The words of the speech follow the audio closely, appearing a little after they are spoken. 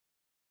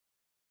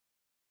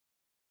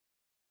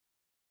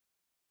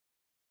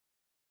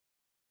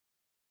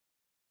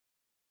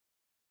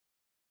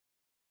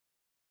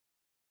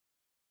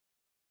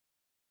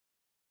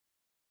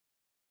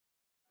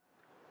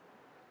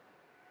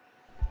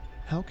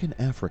How can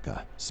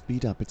Africa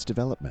speed up its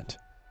development?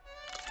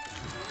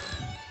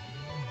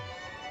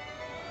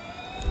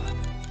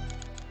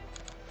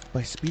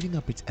 By speeding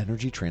up its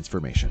energy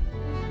transformation.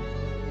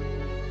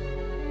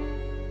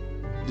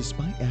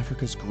 Despite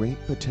Africa's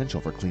great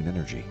potential for clean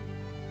energy,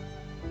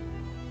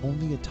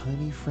 only a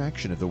tiny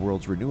fraction of the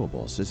world's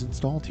renewables is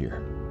installed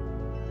here.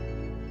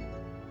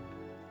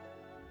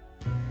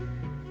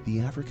 The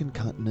African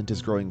continent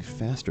is growing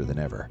faster than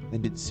ever,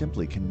 and it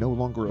simply can no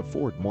longer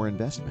afford more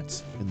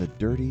investments in the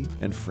dirty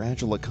and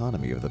fragile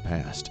economy of the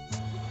past.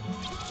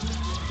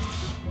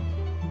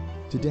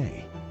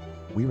 Today,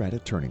 we're at a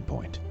turning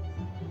point.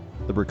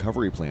 The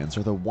recovery plans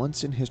are the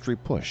once-in-history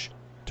push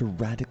to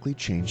radically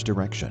change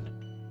direction.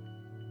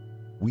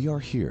 We are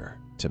here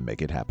to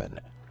make it happen.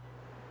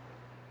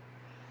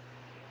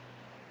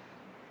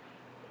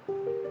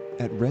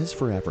 At Res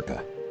for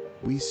Africa,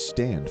 we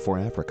stand for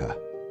Africa.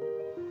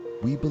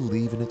 We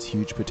believe in its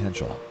huge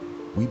potential.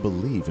 We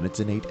believe in its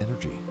innate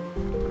energy.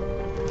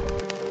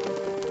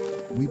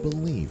 We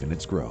believe in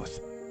its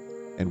growth.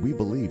 And we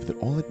believe that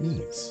all it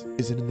needs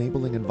is an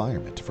enabling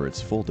environment for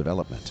its full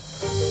development.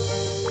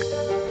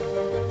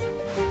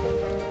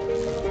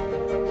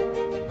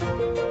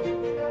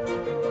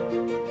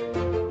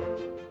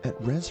 At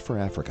Res for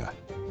Africa,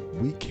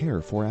 we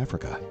care for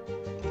Africa.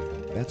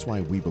 That's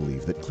why we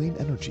believe that clean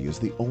energy is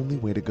the only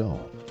way to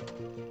go.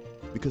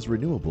 Because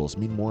renewables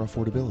mean more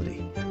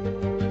affordability.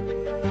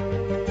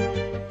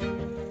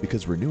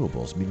 Because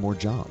renewables mean more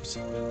jobs.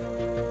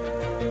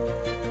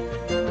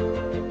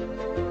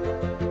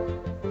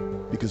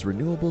 Because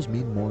renewables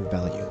mean more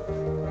value.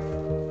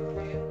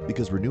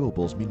 Because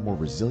renewables mean more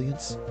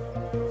resilience,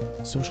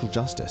 social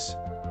justice,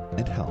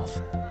 and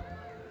health.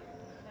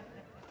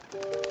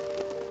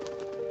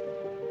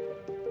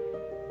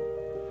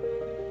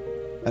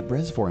 At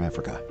Res for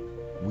Africa,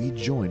 we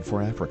join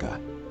for Africa.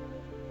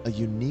 A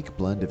unique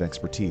blend of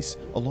expertise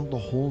along the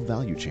whole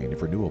value chain of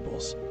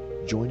renewables,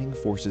 joining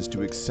forces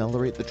to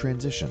accelerate the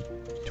transition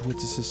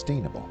towards a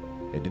sustainable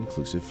and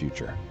inclusive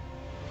future.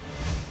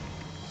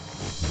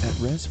 At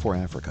Res for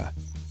Africa,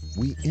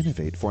 we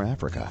innovate for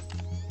Africa.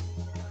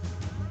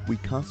 We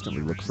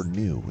constantly look for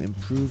new,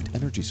 improved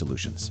energy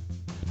solutions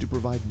to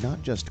provide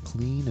not just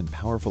clean and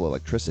powerful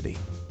electricity,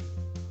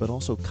 but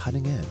also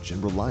cutting-edge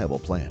and reliable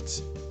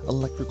plants,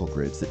 electrical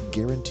grids that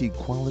guarantee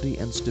quality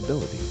and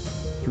stability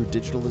through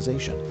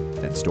digitalization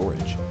and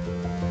storage.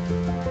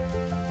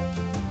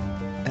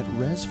 At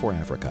Res for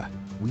Africa,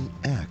 we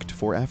act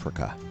for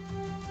Africa.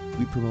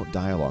 We promote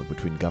dialogue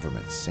between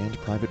governments and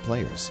private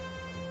players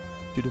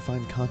to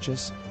define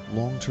conscious,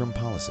 long-term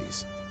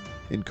policies,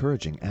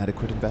 encouraging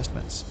adequate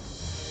investments.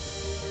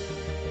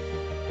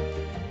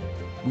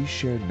 We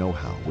share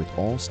know-how with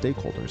all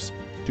stakeholders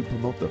to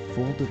promote the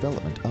full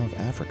development of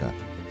Africa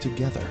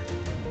together.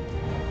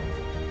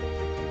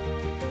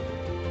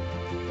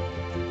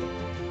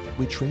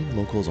 We train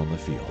locals on the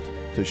field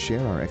to share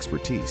our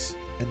expertise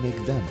and make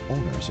them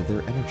owners of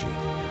their energy.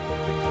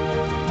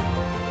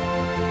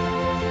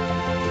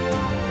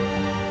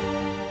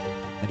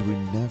 And we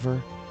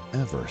never,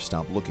 ever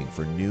stop looking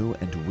for new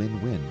and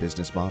win-win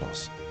business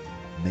models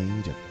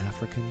made of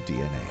African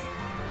DNA.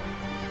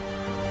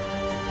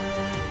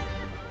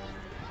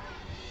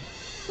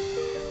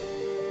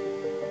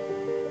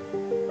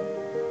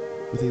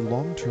 With a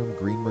long-term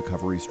green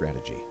recovery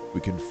strategy,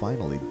 we can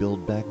finally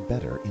build back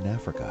better in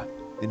Africa,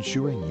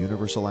 ensuring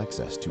universal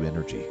access to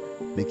energy,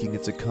 making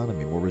its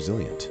economy more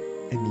resilient,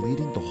 and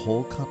leading the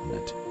whole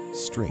continent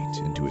straight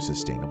into a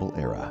sustainable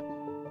era.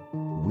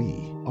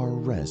 We are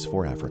Res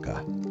for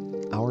Africa.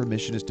 Our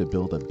mission is to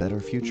build a better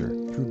future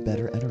through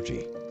better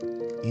energy.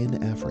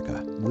 In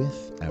Africa,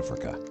 with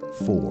Africa,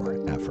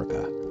 for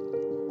Africa.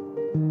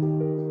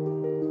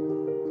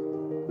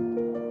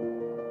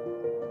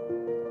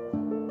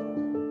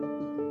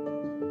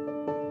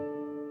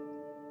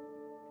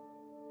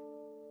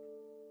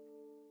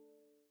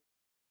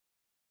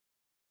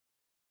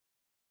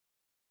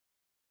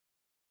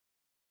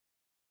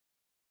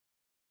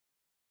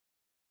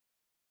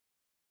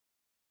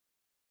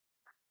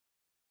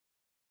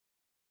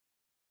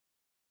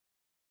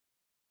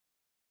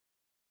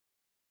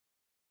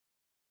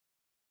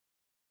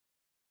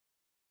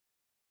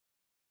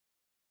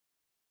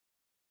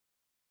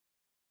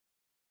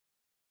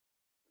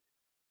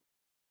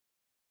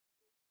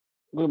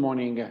 Good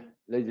morning,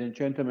 ladies and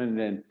gentlemen,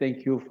 and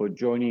thank you for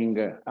joining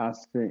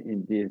us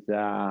in this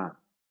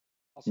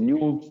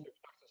new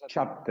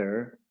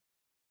chapter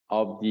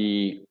of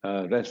the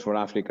Res for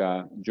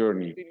Africa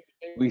journey.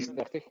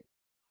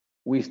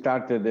 We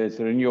started as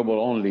renewable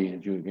only,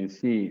 as you can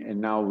see,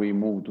 and now we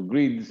move to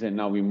grids, and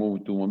now we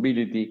move to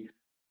mobility.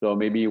 So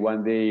maybe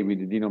one day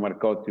with Dino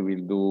Marcotti,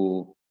 we'll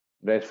do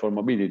Res for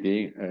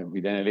mobility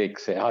with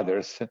NLX and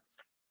others.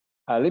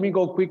 Let me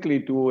go quickly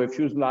to a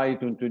few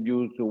slides to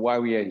introduce why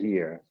we are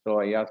here.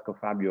 So I ask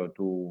Fabio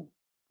to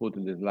put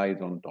the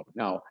slides on top.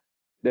 Now,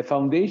 the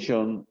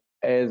foundation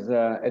has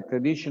a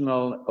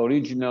traditional,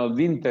 original,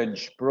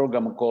 vintage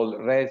program called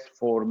Res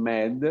for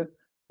Med,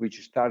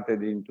 which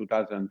started in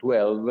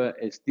 2012,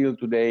 and still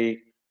today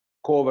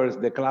covers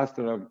the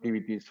cluster of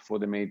activities for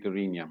the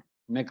Mediterranean.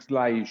 Next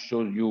slide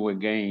shows you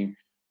again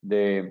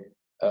the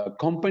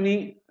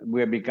company.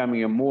 We are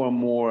becoming a more and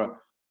more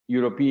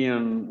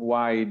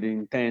European-wide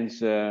intense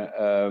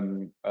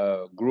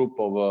group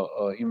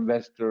of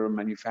investor,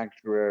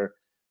 manufacturer,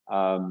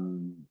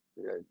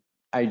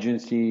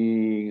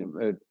 agency,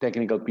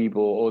 technical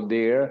people all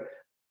there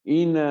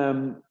in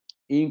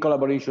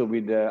collaboration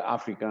with the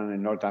African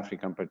and North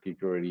African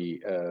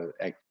particularly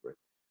experts.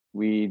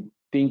 We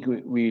think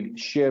we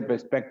share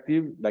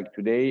perspective, like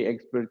today,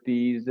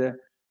 expertise to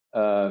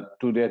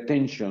the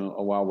attention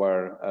of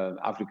our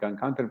African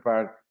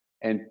counterpart,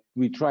 and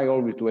we try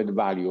always to add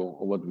value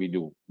of what we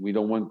do. We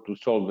don't want to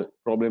solve the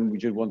problem, we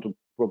just want to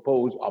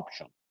propose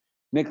options.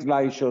 Next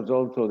slide shows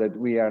also that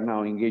we are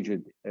now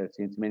engaged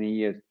since many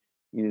years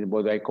in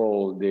what I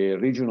call the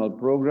regional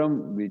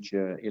program, which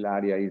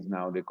Ilaria is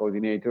now the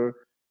coordinator.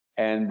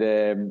 And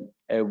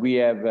we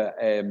have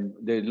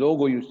the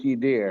logo you see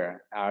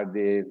there are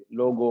the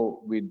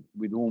logo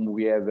with whom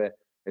we have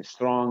a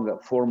strong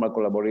formal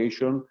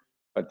collaboration,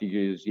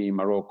 particularly you see in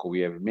Morocco,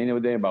 we have many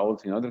of them, but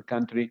also in other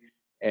countries.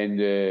 And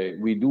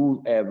we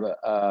do have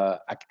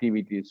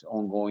activities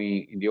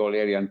ongoing in the whole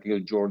area until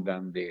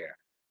Jordan there.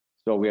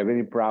 So we are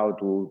very proud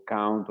to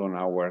count on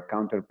our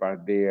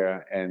counterpart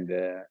there, and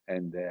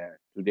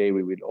today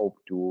we will hope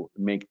to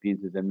make this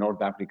as a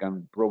North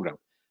African program.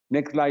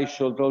 Next slide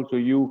shows also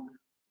you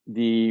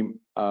the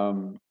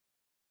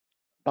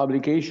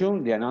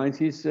publication, the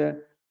analysis.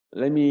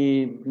 Let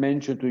me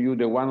mention to you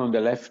the one on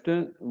the left.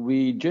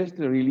 We just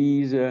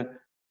released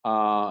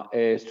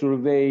a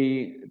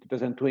survey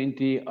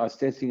 2020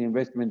 assessing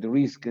investment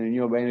risk in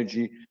renewable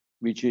energy,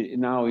 which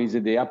now is the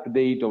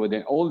update of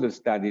the older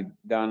study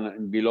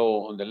done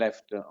below on the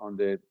left on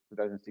the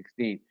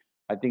 2016.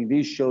 I think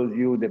this shows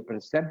you the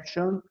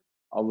perception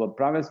of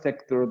private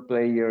sector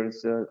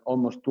players,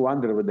 almost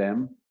 200 of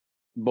them,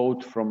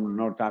 both from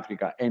North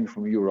Africa and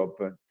from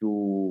Europe,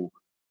 to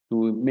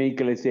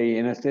make, let's say,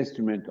 an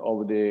assessment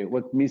of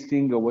what's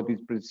missing or what is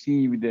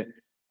perceived,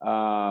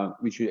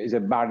 which is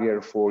a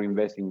barrier for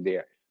investing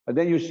there. But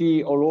then you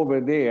see all over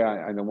there,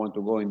 I don't want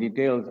to go in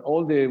details,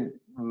 all the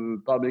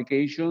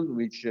publications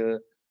which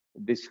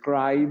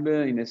describe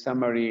in a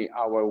summary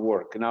our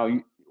work. Now,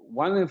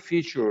 one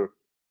feature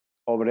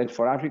of Red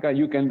for Africa,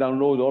 you can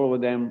download all of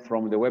them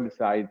from the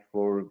website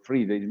for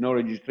free. There is no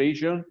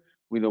registration.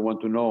 We don't want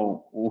to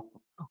know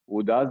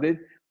who does it,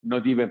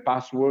 not even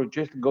password.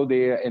 Just go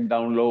there and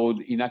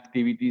download in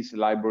activities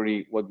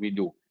library what we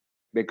do,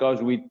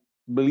 because we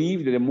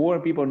believe that the more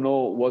people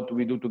know what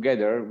we do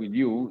together with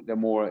you, the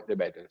more the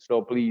better.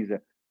 So please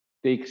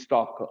take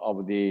stock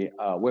of the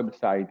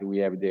website we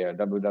have there,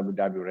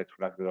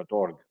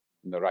 www.redforafrica.org,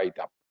 on the right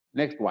up.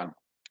 Next one.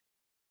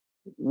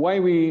 Why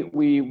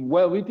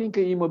we think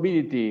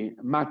e-mobility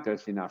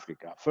matters in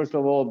Africa. First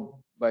of all,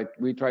 but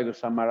we try to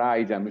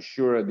summarize. I'm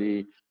sure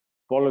the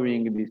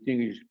following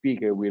distinguished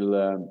speaker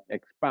will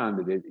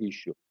expand that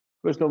issue.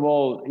 First of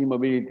all,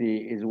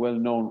 e-mobility is well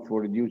known for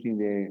reducing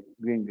the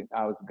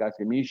greenhouse gas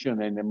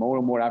emission, and more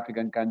and more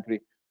African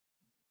countries,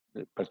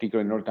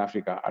 particularly North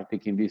Africa, are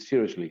taking this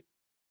seriously.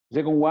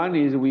 Second one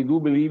is we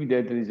do believe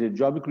that there is a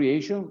job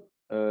creation,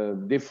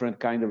 different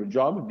kind of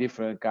job,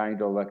 different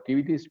kind of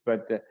activities,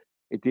 but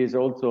it is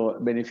also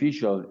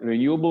beneficial.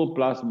 Renewable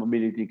plus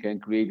mobility can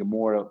create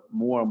more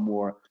and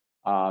more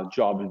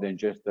jobs than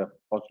just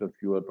fossil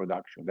fuel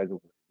production. That's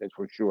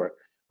for sure.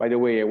 By the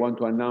way, I want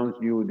to announce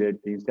you that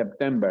in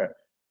September,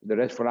 the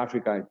Rest for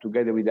Africa,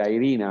 together with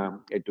IRENA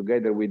and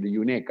together with the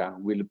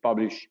UNECA, will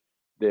publish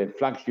the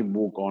flagship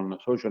book on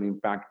social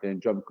impact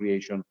and job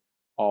creation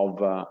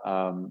of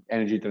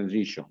energy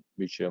transition,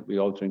 which will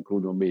also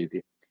include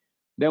mobility.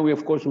 Then we,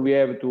 of course, we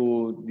have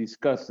to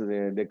discuss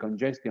the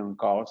congestion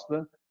cost.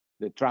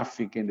 The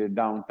traffic in the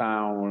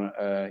downtown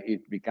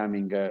is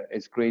becoming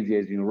as crazy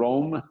as in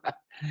Rome.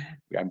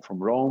 I'm from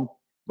Rome,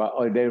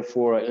 but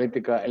therefore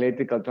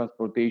electrical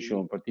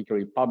transportation,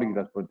 particularly public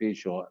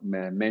transportation,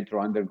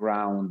 metro,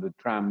 underground, the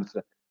trams,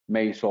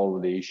 may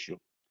solve the issue.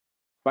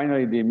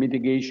 Finally, the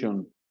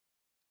mitigation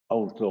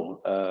also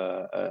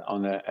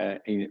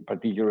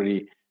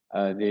particularly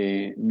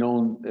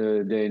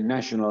the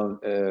national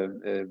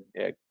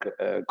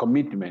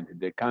commitment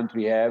the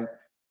country have.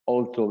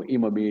 Also,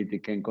 e-mobility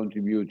can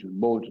contribute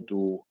both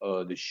to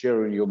the share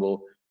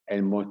renewable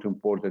and, most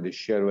important, the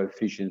share of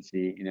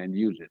efficiency in end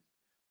users.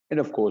 And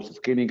of course,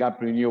 scaling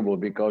up renewable,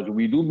 because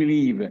we do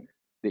believe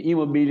the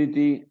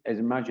e-mobility,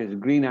 as much as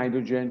green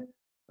hydrogen,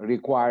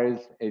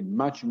 requires a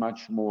much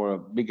more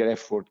bigger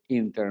effort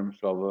in terms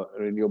of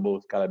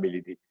renewable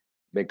scalability,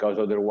 because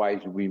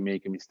otherwise we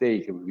make a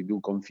mistake. We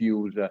do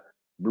confuse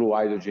blue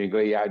hydrogen,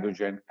 gray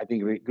hydrogen. I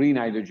think green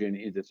hydrogen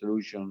is the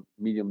solution,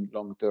 medium,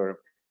 long term,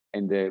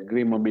 and the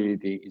green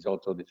mobility is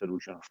also the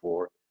solution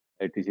for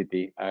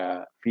electricity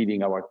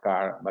feeding our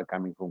car by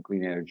coming from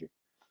clean energy.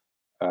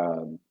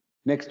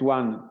 Next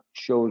one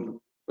shows,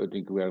 I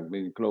think we are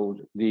very close,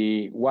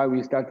 why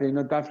we started in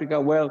North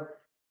Africa. Well,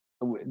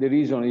 the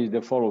reason is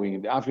the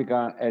following.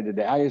 Africa had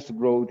the highest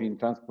growth in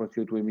transport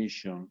CO2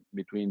 emission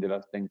between the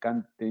last 10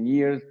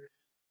 years.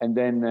 And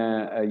then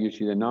you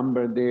see the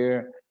number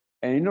there.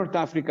 And in North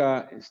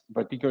Africa,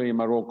 particularly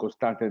Morocco,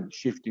 started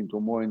shifting to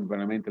more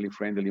environmentally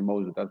friendly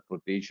modes of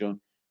transportation.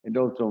 And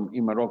also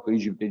in Morocco,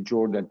 Egypt, and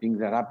Jordan,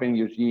 things are happening.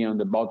 You see on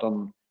the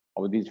bottom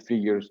of these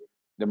figures,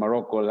 the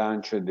Morocco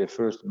launched the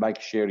first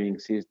bike sharing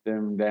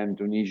system. Then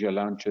Tunisia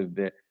launched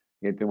the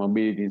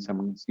EMobility in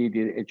some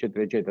cities,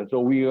 etc., etc. So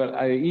we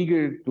are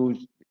eager to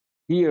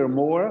hear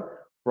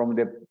more from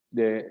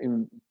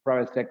the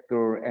private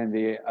sector and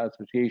the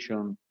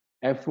association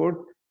effort.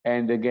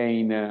 And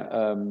again,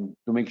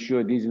 to make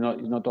sure this is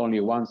not only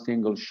one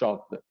single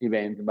shot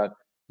event, but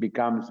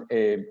becomes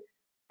a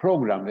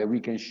program that we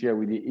can share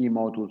with the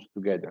EMoTools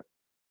together.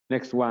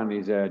 Next one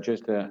is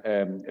just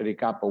a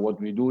recap of what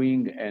we're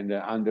doing, and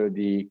under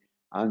the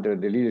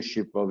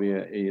leadership of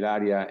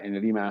Ilaria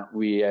and Rima,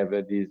 we have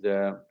this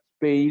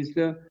space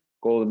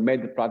called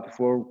Med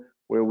Platform,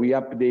 where we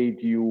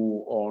update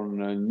you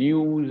on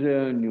news,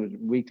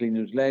 weekly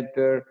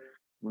newsletter.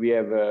 We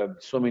have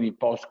so many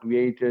posts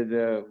created.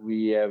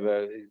 We have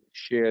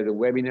shared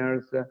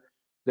webinars.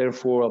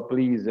 Therefore,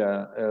 please,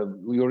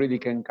 we already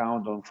can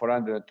count on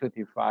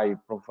 435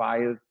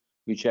 profiles,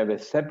 which have a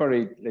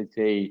separate, let's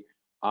say,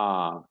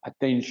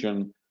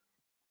 attention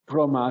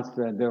from us.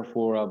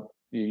 Therefore,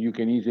 you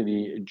can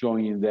easily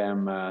join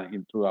them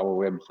into our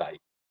website.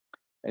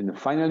 And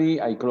finally,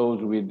 I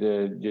close with,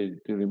 to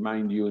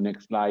remind you,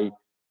 next slide,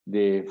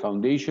 the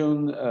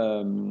foundation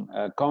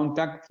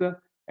contacts.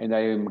 And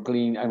I'm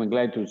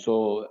glad to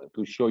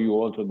show you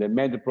also the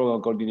Med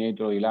Program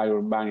Coordinator, Ilaria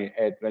Urbani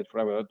at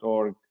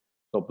redforever.org.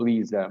 So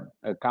please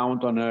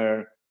count on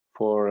her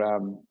for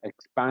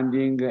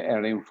expanding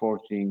and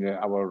reinforcing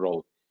our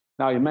role.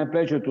 Now, it's my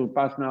pleasure to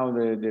pass now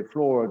the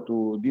floor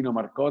to Dino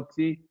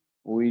Marcozzi,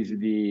 who is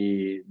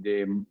the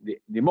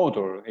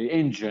motor, the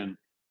engine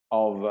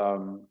of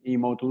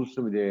EMoTools,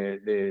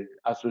 the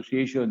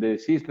association, the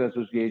sister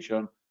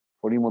association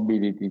for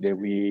EMobility that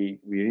we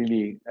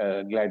really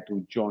glad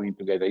to join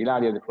together.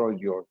 Ilaria, the floor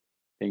is yours.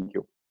 Thank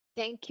you.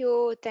 Thank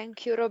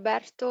you,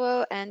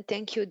 Roberto, and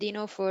thank you,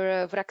 Dino, for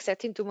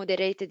accepting to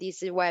moderate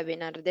this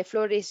webinar. The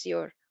floor is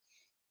yours.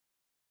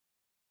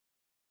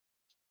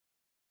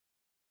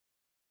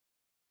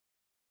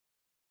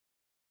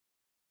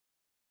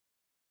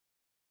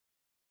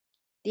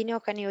 Dino,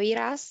 can you hear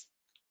us?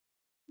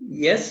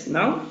 Yes,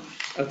 now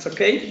that's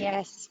okay.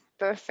 Yes,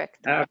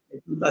 perfect.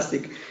 Okay,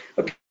 fantastic.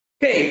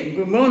 Okay,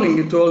 good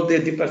morning to all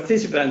the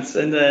participants,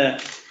 and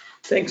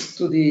thanks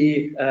to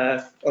the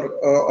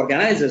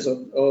organizers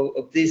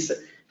of this,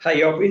 I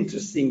hope,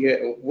 interesting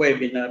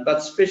webinar, but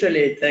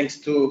especially thanks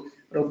to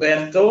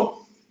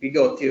Roberto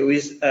Bigotti, who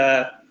is,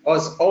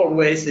 as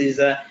always, is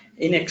an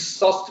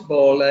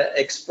inexhaustible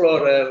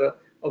explorer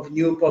of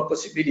new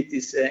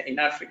possibilities in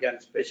Africa, and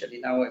especially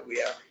now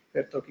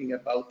we're talking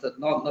about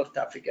North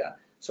Africa.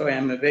 So I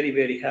am very,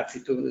 very happy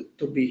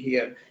to be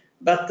here.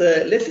 But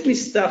let me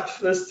start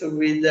first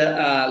with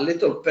a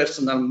little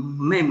personal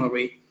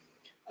memory.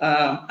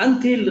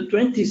 Until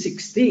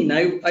 2016,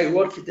 I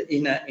worked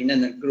in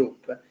a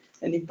group,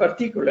 and in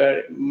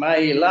particular,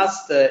 my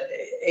last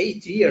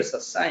 8 years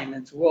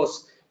assignment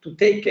was to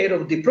take care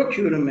of the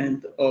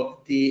procurement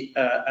of the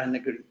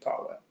green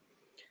power.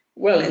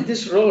 Well, in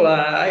this role,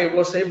 I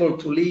was able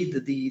to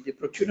lead the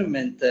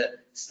procurement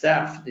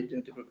staff, the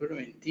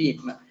procurement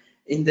team,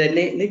 in the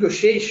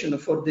negotiation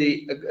for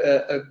the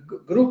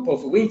group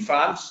of wind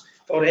farms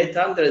for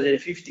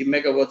 850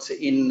 megawatts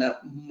in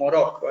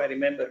Morocco. I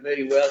remember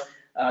very well.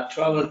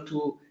 Traveled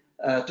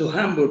to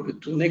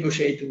Hamburg to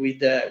negotiate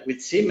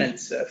with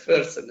Siemens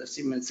first, and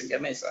Siemens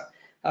Gamesa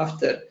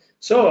after.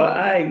 So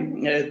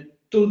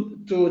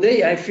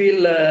today I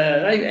feel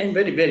I'm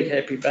very, very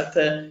happy, but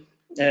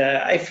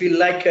I feel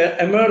like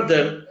a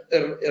murder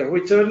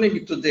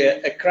returning to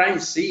the crime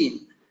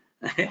scene.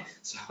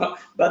 So,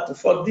 but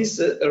for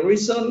this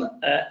reason,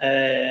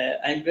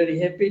 I'm very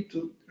happy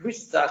to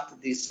restart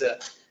this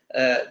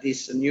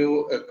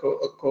new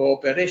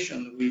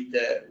cooperation with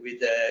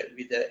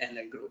the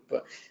Enel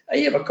Group. I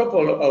have a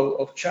couple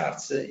of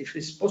charts, if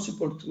it's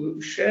possible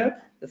to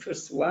share. The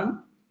first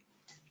one.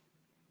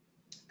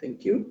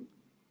 Thank you.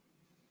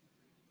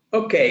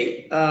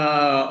 Okay,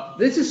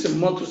 this is a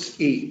Motus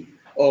E,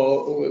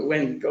 or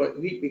when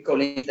we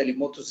call it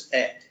Motus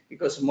E,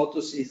 because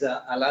Motus is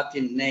a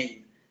Latin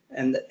name,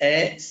 and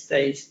E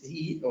stays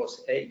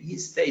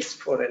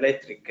for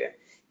electric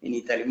in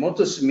Italy.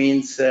 Motus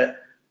means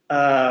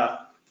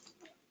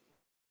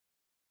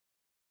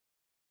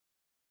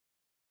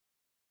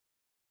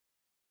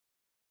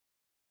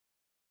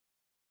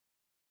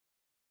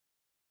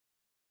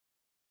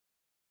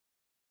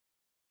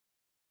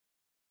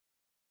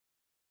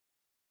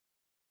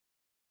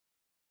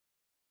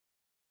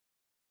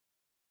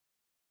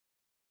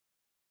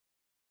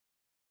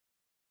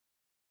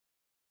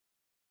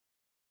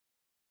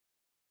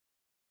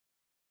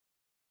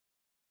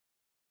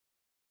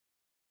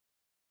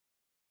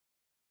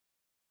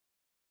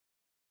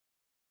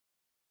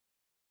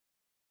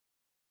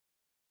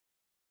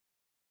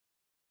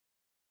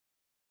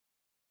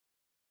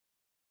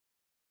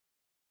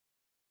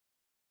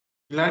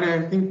Ilaria,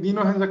 I think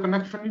Dino has a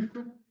connection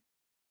issue.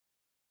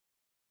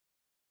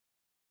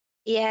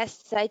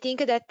 Yes, I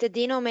think that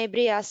Dino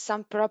maybe has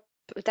some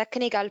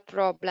technical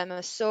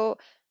problem. So,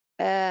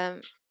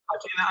 I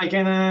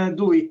can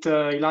do it,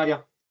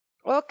 Ilaria.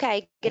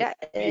 okay,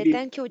 Maybe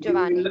thank you, we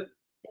Giovanni. will-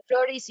 The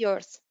floor is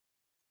yours.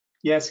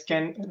 Yes,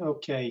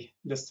 okay,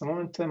 just a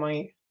moment,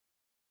 my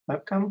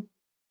webcam.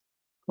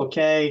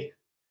 Okay,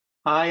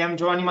 I am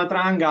Giovanni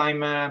Matranga.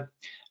 I'm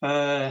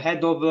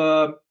head of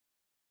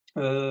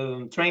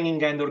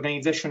training and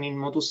organization in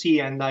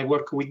Moto2C, and I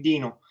work with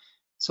Dino,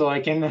 so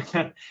I can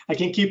I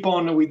can keep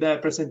on with the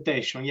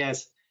presentation.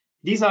 Yes,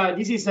 this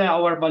is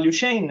our value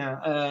chain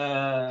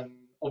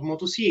of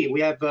Moto2C. We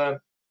have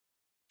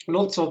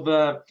lots of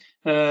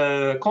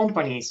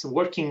companies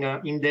working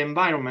in the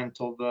environment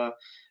of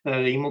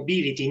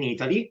e-mobility in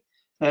Italy.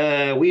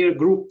 We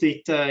grouped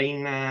it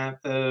in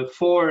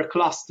 4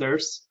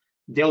 clusters.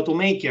 The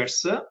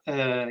automakers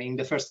in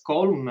the first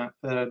column,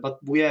 but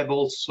we have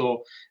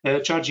also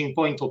charging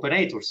point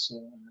operators,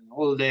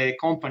 all the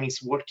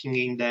companies working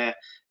in the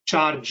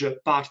charge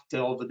part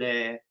of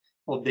the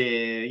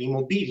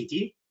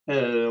e-mobility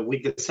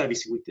with the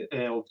service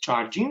of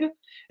charging.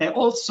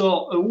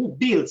 Also, who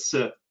builds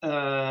the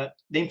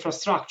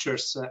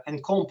infrastructures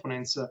and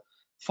components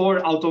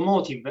for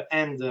automotive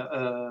and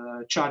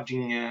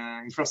charging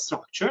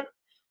infrastructure.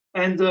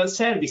 And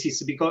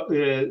services, because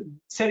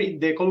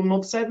the column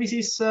of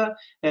services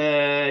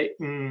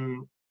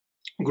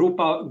group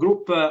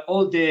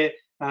all the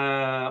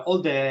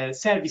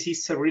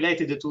services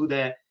related to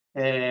the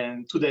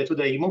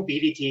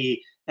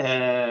e-mobility,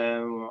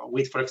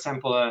 with, for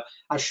example,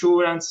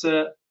 assurance.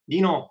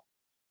 Dino,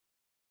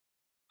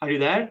 are you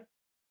there?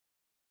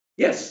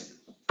 Yes.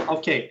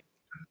 Okay.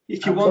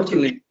 If you want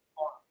to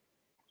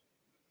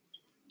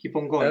keep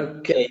on going.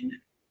 Okay.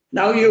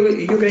 Now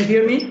you can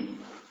hear me?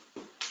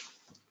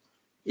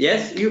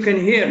 Yes, you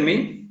can hear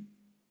me.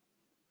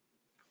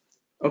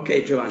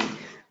 Okay, Giovanni.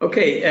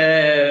 Okay.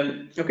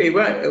 Okay.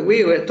 Well,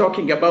 we were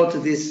talking about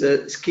this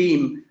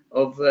scheme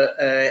of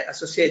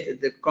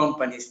associated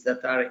companies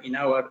that are in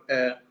our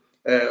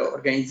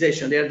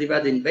organization. They are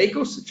divided in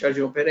vehicles,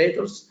 charging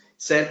operators,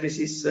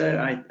 services.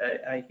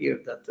 I hear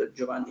that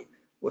Giovanni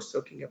was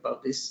talking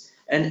about this,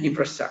 and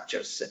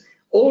infrastructures.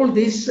 All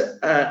these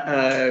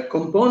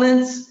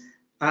components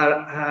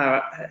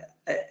have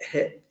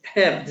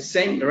the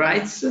same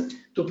rights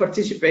to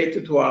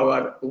participate to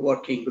our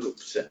working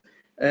groups.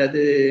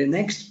 The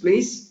next,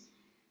 please.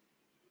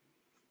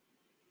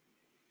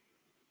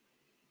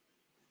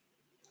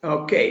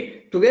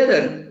 Okay,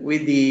 together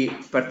with the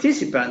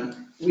participant,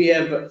 we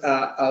have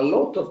a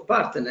lot of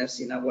partners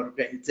in our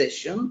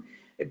organization,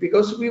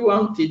 because we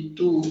wanted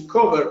to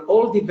cover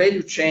all the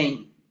value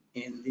chain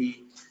in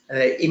the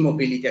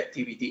e-mobility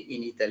activity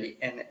in Italy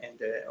and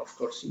of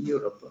course in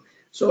Europe.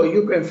 So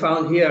you can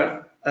find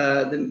here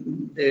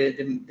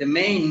the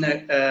main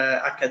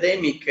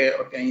academic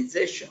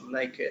organization,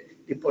 like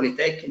the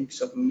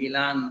Polytechnics of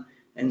Milan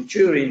and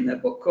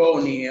Turin,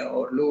 Bocconi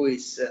or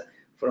Lewis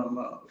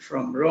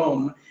from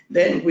Rome.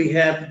 Then we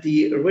have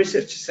the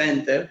research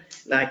center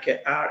like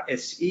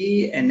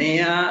RSE,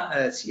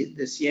 ENEA,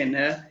 the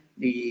CNR,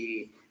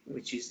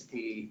 which is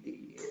the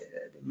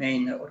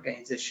main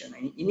organization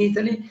in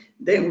Italy.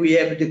 Then we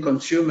have the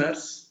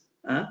consumers.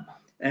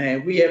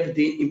 We have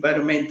the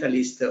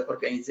environmentalist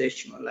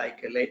organization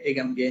like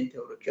Lega Ambiente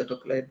or Kyoto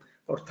Club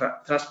or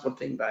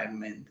Transport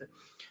Environment.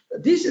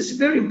 This is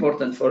very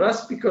important for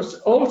us because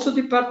also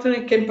the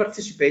partner can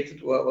participate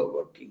to our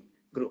working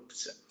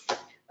groups.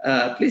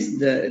 Please,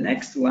 the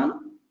next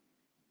one.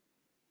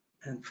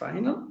 And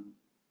final.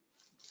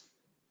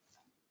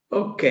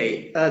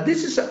 Okay,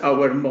 this is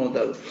our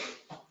model.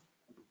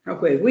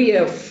 Okay, we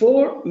have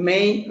 4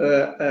 main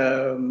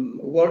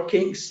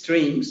working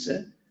streams.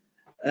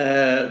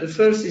 The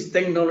first is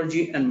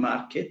technology and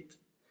market.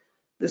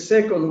 The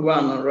second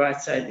one on the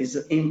right side is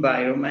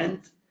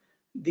environment.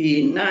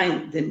 The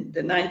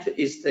ninth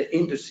is the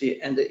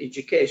industry and the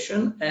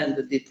education,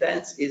 and the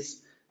 10th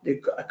is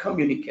the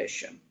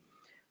communication.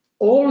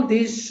 All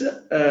these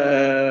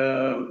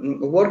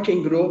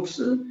working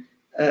groups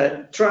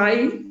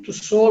try to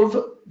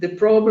solve the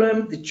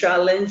problem, the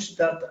challenge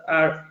that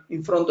are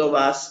in front of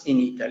us in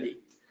Italy.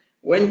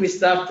 When we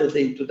started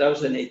in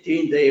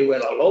 2018, there were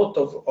a lot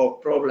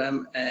of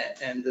problems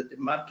and the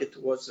market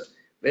was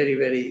very,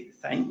 very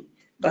tiny.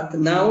 But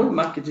now the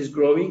market is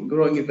growing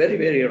very,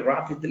 very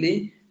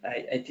rapidly.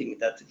 I think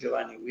that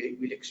Giovanni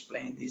will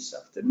explain this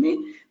after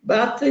me.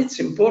 But it's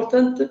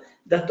important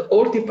that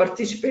all the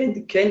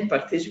participants can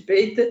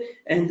participate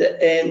and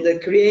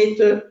create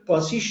a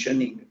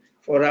positioning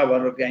for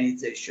our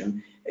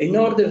organization in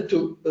order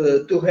to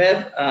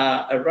have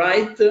a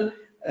right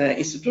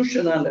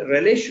institutional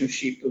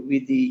relationship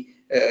with the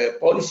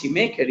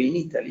policymaker in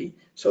Italy.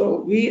 So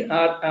we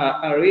are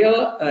a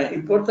real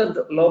important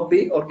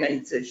lobby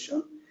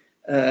organization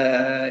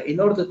in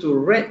order to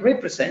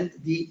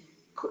represent the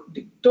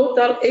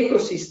total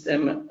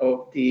ecosystem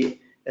of the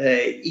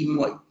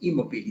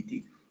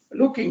e-mobility.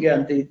 Looking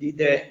at the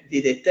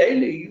detail,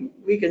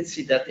 we can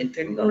see that in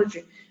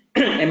technology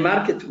and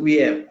market, we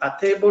have a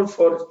table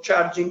for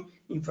charging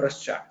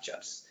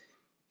infrastructures.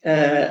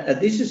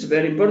 This is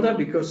very important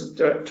because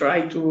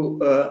try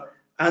to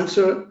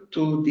answer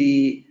to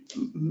the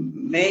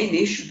main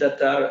issues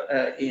that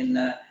are in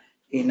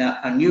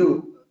a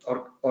new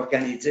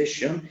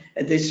organization,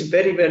 and it's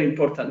very, very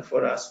important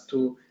for us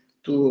to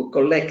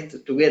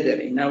collect together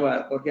in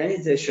our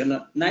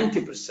organization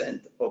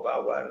 90% of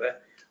our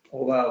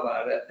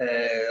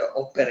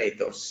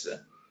operators.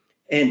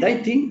 And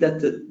I think that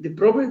the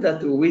problem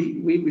that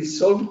we will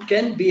solve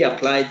can be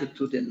applied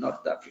to the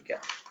North Africa.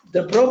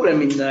 The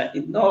problem in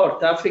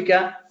North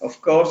Africa,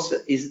 of course,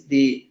 is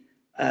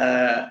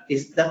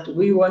that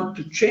we want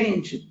to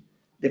change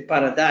the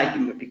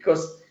paradigm,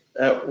 because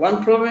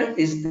one problem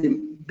is the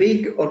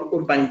big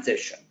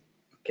urbanization,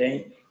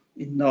 okay,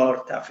 in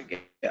North Africa.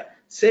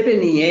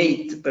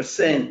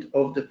 78%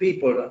 of the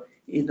people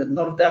in the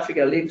North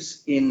Africa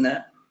lives in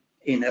a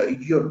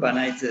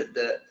urbanized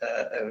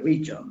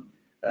region.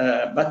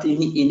 But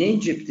in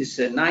Egypt it's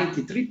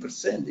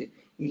 93%, in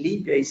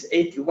Libya is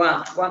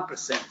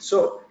 81%.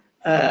 So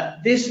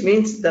this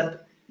means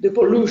that the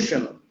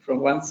pollution from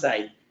one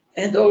side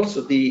and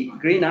also the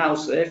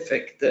greenhouse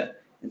effect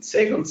and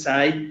second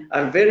side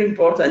are very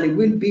important, and it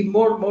will be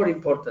more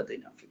important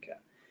in Africa.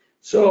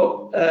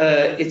 So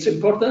it's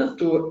important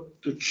to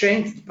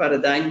change the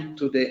paradigm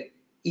to the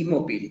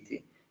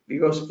e-mobility,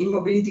 because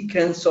e-mobility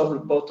can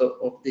solve both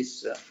of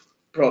this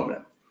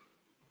problem.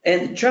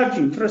 And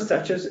charging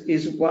infrastructures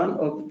is one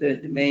of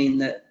the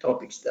main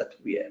topics that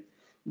we have.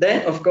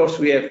 Then, of course,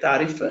 we have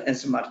tariff and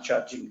smart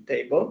charging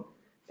table.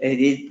 And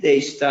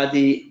they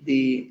study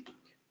the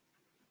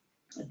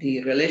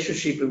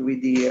relationship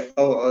with the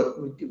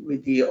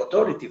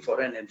authority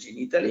for energy in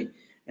Italy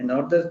in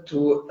order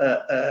to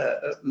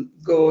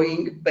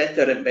going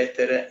better and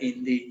better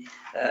in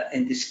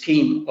the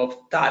scheme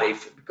of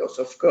tariff, because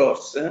of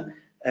course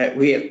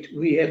we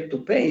have to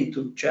pay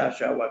to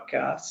charge our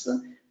cars,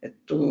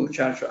 to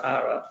charge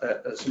our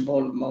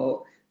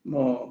small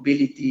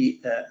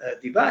mobility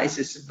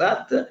devices,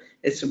 but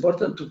it's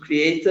important to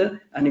create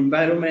an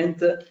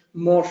environment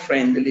more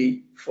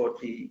friendly for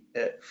the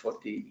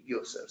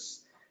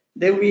users.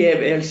 Then we have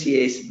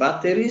LCA's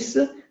batteries.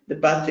 The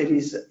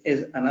batteries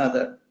is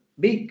another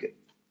big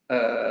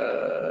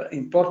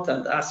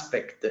important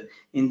aspect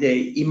in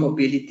the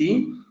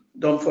e-mobility.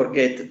 Don't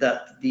forget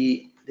that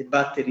the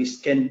batteries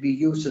can be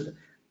used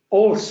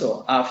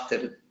also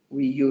after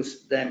we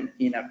use them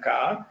in a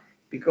car,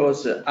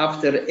 because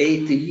after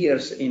 80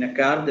 years in a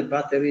car, the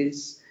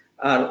batteries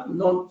are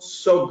not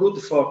so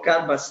good for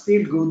car, but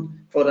still good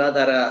for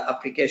other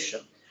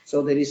applications.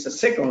 So there is a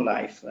second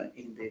life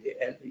in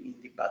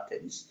the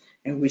batteries,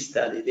 and we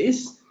study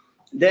this.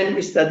 Then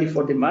we study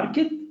for the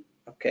market,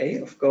 okay,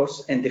 of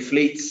course, and the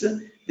fleets.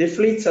 The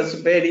fleets are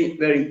very,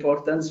 very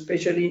important,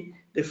 especially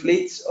the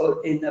fleets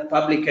in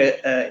public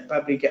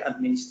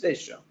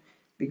administration,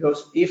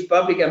 because if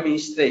public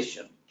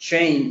administration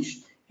change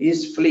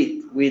his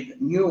fleet with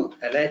new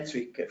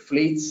electric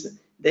fleets,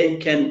 they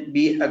can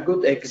be a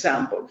good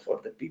example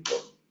for the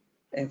people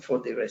and for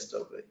the rest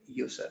of the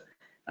user.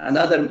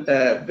 Another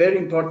very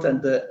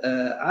important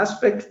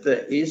aspect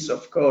is,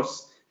 of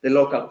course, the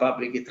local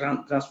public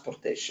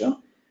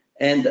transportation.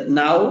 And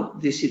now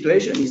the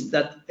situation is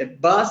that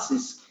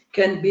buses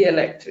can be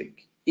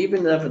electric,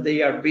 even if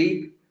they are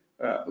big,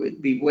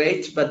 with big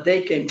weights, but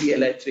they can be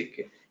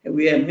electric. And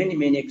we have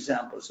many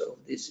examples of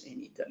this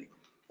in Italy.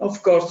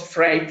 Of course,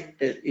 freight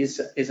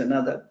is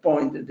another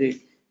point.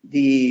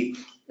 The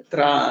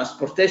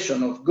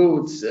transportation of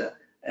goods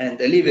and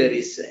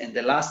deliveries and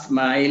the last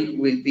mile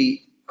will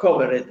be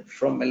covered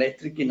from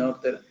electric in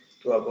order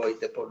to avoid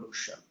the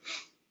pollution.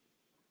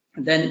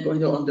 And then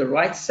going on the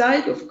right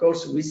side, of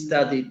course, we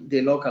study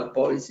the local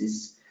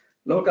policies.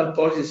 Local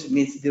policies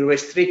means the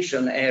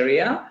restriction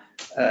area.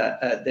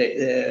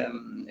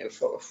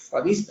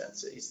 For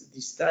instance, is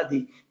the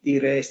study the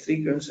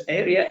restrictions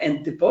area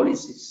and the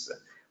policies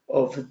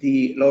of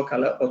the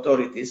local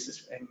authorities,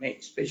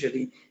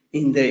 especially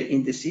in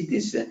the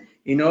cities,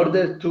 in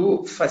order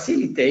to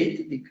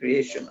facilitate the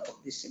creation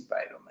of this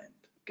environment.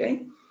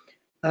 Okay.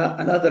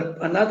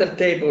 Another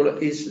table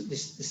is the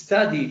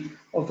study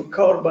of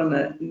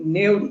carbon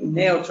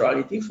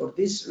neutrality. For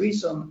this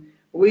reason,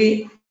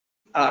 we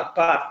are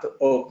part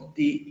of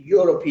the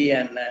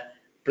European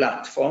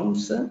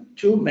platforms,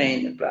 two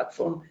main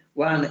platforms.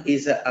 One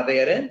is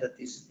Avere, that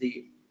is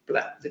the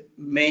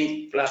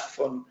main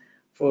platform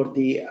for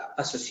the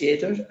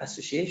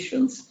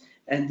associations,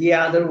 and the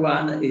other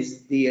one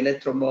is the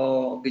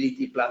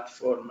electromobility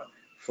platform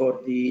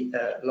for the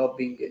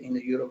lobbying in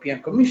the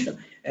European Commission.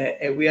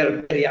 And we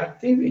are very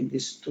active in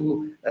these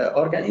two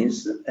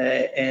organisms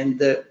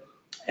and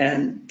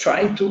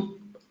try to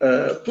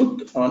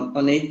put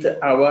on it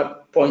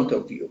our point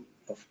of view,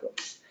 of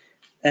course.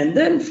 And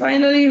then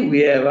finally, we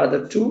have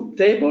other two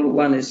tables.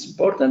 One is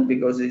important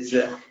because it's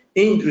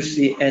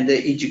industry and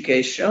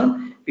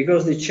education,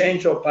 because the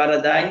change of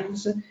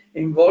paradigms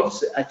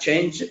involves a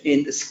change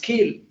in the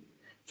skill.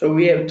 So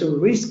we have to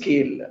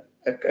reskill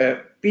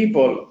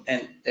people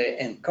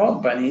and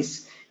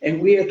companies,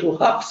 and we have to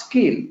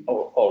upskill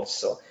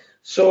also.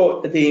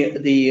 So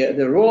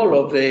the role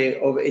of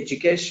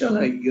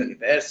education,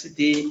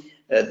 university,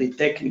 the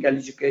technical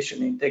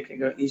education in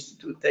technical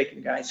institute,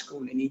 technical high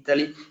school in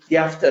Italy, the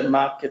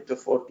aftermarket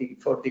for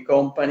the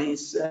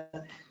companies,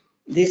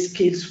 these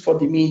skills for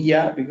the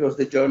media, because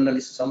the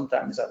journalists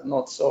sometimes are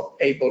not so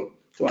able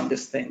to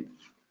understand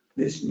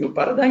this new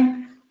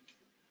paradigm.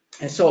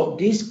 And so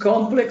this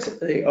complex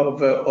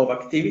of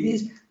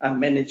activities are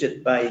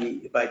managed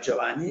by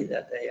Giovanni,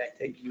 that I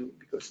thank you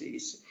because he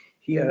is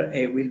here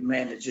and will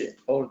manage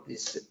all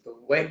this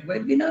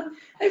webinar.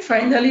 And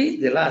finally,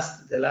 the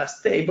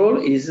last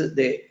table is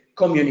the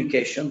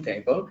communication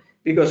table,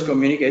 because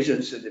communication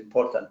is an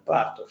important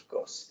part, of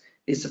course.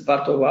 It's a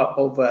part of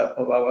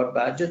our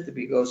budget,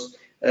 because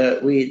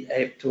we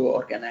have to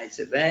organize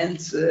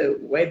events,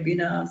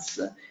 webinars,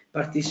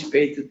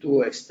 participate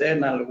to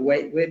external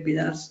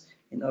webinars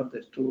in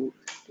order to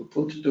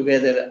put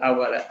together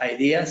our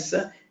ideas,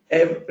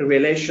 have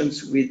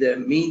relations with the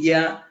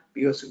media,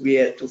 because we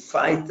have to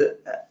fight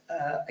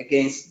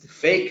against the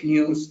fake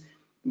news,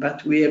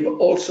 but we have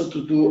also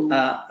to do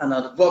an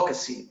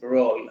advocacy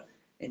role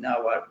in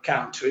our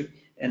country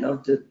in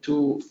order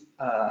to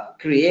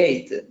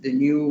create the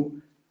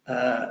new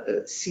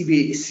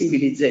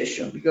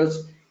civilization,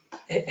 because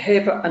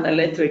have an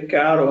electric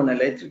car or an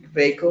electric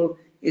vehicle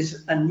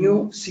is a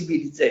new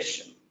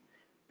civilization,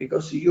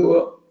 because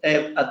you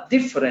have a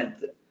different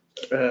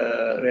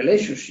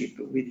relationship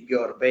with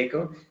your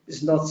vehicle.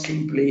 It's not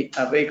simply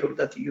a vehicle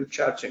that you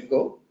charge and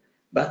go,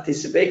 but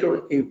it's a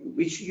vehicle in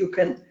which you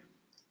can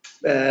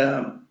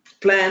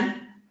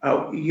plan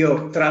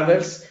your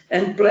travels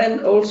and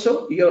plan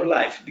also your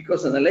life,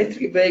 because an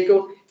electric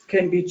vehicle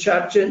can be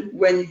charged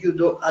when you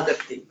do other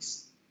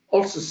things,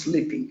 also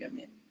sleeping, I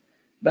mean.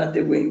 But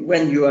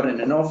when you are in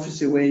an office,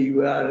 when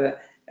you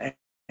are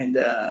in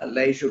a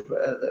leisure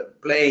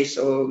place,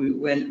 or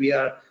when we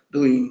are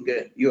doing,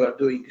 you are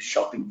doing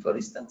shopping, for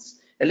instance,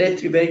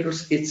 electric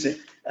vehicles, it's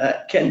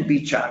can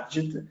be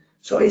charged.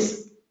 So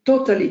it's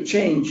totally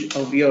change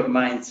of your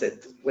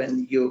mindset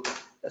when you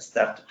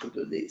start to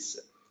do this.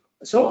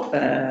 So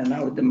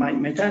now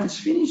my time is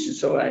finished,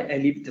 so I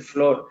leave the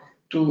floor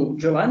to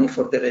Giovanni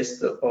for the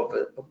rest of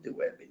the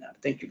webinar.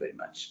 Thank you very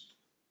much.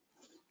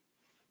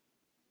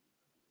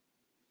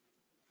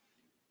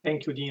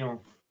 Thank you,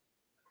 Dino.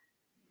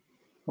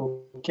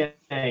 Okay.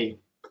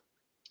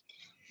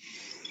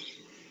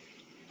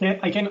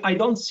 I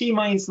don't see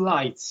my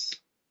slides.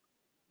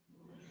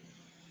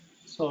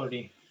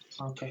 Sorry.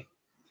 Okay.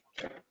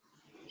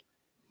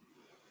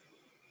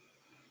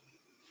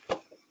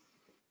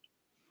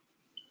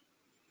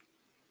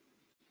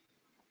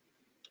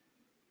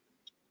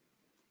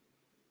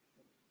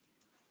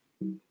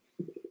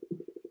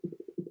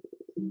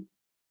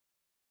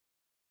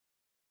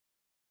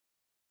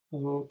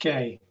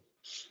 Okay.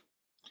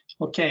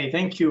 Okay,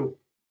 thank you.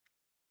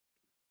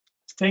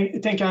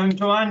 Thank you. I'm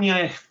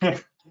Giovanni.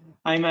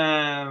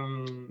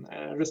 I'm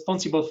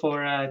responsible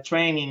for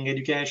training,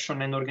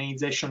 education, and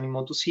organization in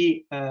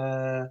Moto-C.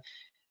 Now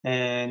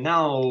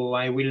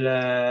I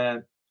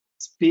will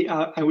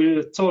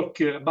talk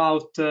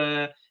about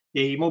the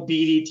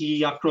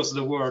mobility across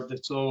the world,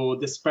 so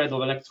the spread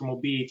of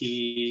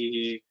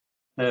electromobility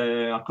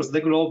across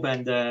the globe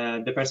and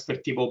the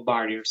perspective of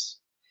barriers.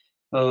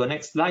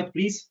 Next slide,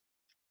 please.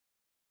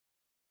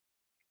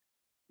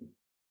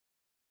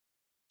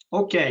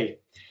 Okay.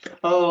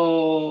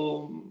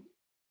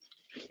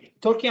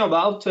 Talking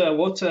about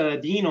what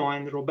Dino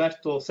and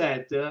Roberto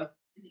said, the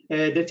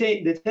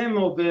theme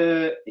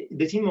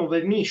of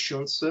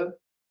emissions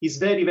is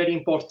very, very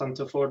important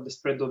for the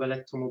spread of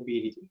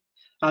electromobility.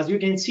 As you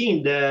can see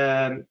in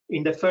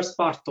the first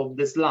part of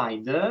the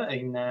slide,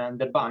 in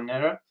the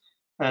banner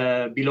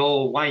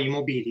below why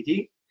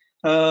mobility,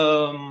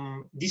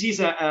 this is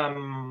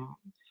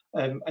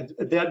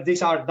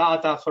these are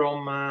data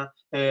from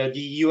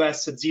the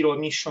US Zero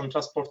Emission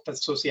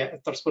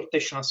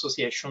Transportation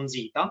Association,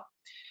 ZETA.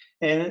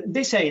 And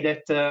they say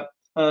that the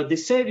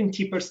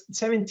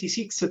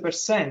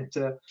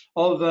 76%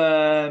 of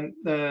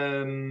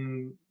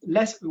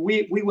less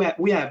we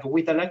have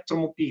with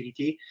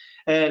electromobility,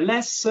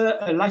 less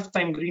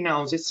lifetime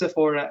greenhouses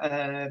for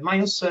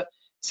minus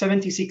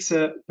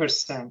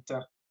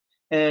 76%.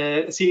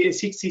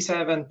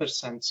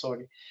 67%,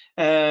 sorry,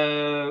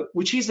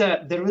 which is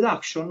the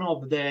reduction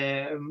of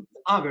the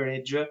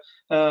average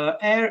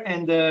air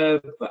and air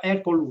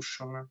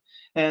pollution.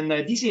 And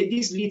this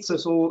leads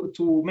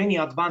to many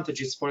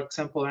advantages, for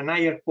example, a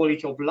higher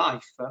quality of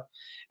life.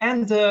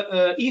 And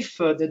if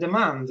the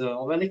demand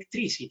of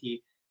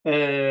electricity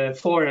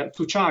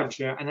to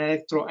charge an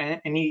EV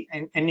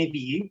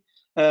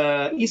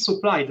is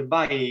supplied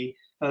by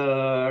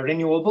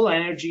renewable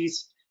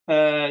energies,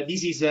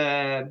 this is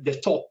the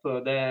top,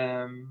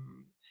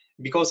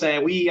 because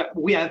we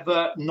have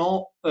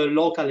no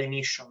local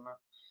emission.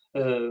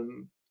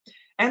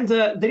 And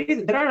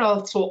there are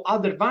also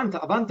other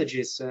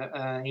advantages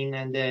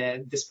in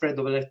the spread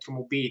of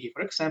electromobility.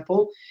 For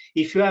example,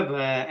 if you have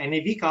an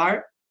EV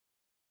car,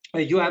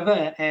 you have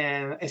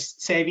a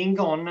saving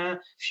on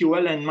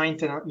fuel and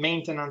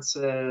maintenance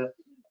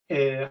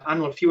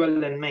annual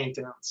fuel and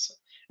maintenance.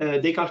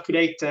 They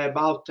calculate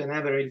about an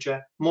average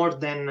more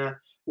than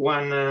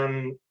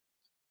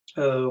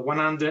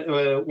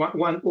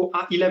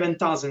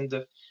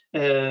 11,000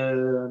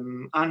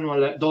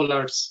 annual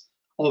dollars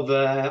of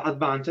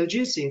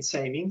advantages in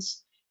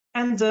savings.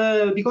 And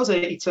because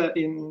it's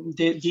the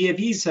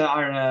EVs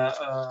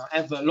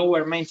have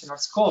lower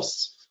maintenance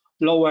costs,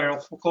 lower,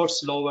 of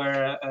course,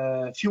 lower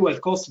fuel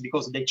costs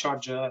because they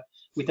charge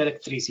with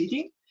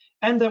electricity.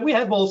 And we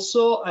have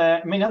also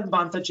many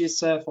advantages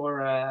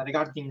for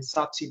regarding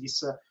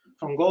subsidies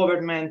from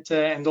government,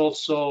 and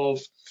also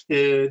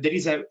there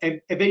is a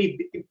very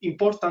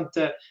important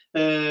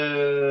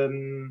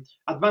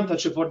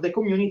advantage for the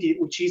community,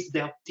 which is the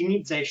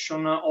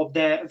optimization of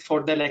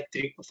for the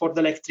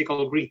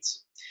electrical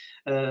grids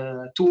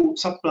to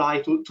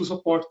supply to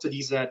support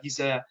this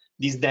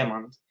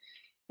demand.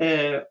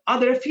 And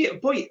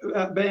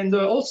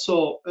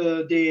also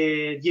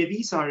the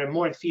EVs are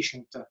more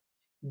efficient.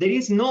 There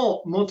is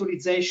no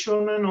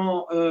motorization,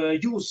 no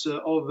use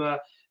of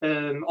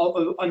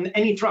on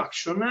any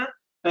traction.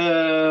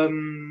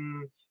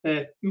 The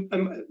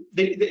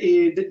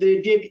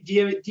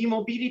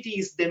mobility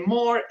is the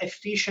more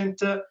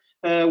efficient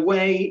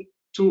way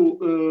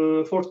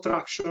for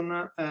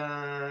traction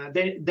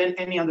than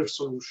any other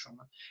solution.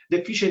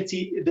 The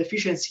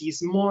efficiency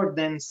is more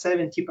than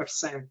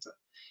 70%.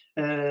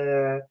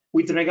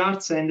 With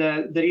regards, and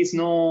there is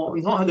no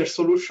other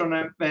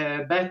solution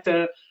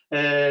better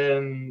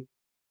than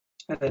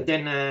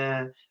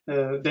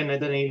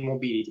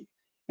e-mobility,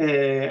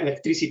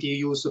 electricity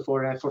used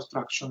for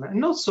traction.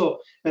 And also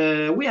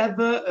we have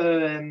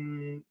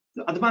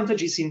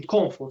advantages in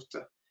comfort,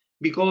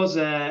 because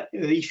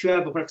if you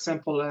have, for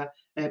example, a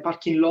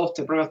parking lot,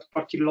 a private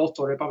parking lot,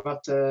 or a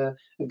private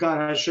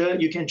garage,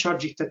 you can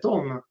charge it at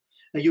home.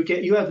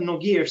 You have no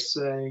gears,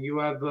 you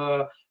have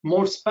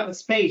more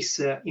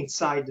space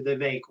inside the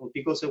vehicle,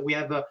 because we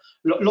have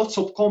lots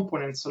of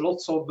components,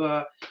 lots of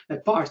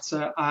parts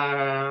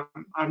are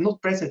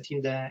not present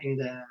in the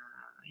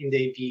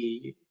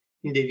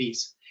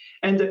EVs,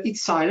 and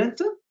it's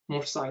silent,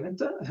 more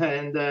silent,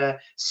 and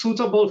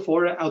suitable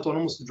for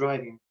autonomous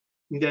driving.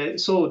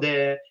 So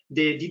the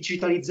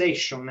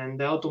digitalization and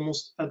the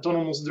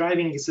autonomous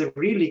driving is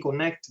really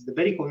connected,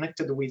 very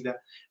connected with the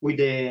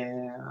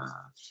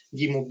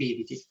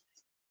mobility.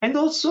 And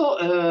also,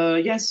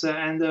 yes,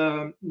 and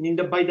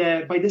by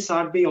the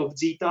survey of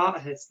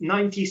Zeta,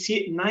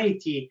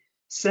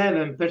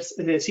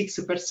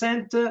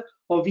 97.6%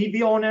 of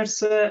EV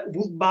owners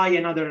would buy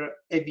another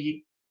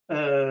EV,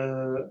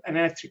 an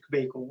electric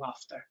vehicle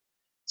after.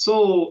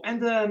 So,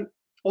 and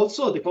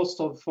also the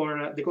cost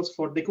for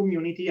the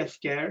community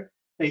healthcare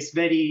is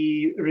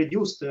very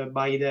reduced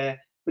by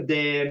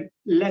the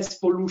less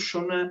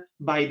pollution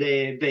by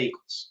the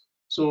vehicles.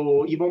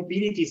 So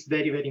e-mobility is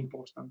very, very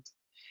important.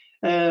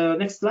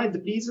 Next slide,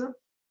 please.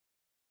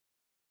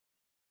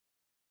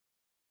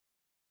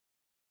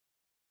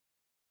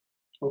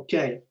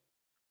 Okay,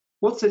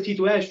 what's the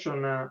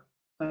situation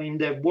in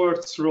the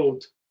world's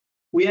road?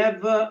 We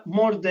have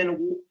more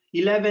than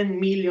 11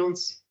 million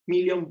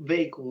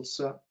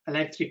vehicles,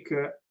 electric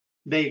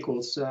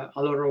vehicles,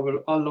 all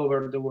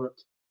over the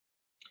world.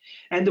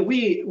 And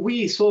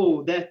we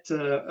saw that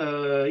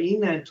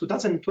in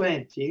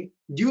 2020,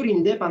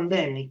 during the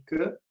pandemic,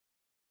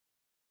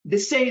 the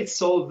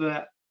sales of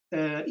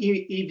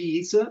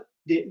EVs,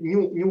 the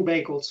new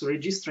vehicles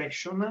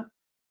registration,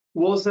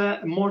 was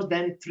more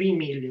than 3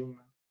 million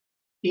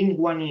in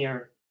 1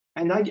 year.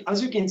 And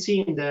as you can see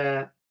in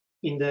the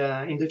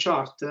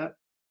chart,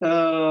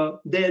 the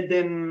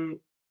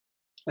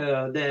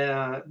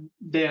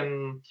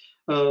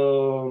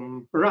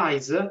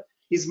rise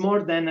is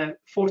more than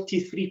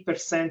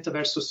 43%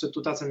 versus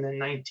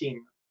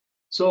 2019.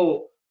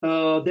 So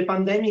the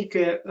pandemic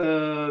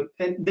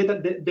and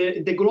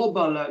the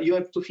global, you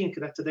have to think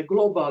that the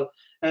global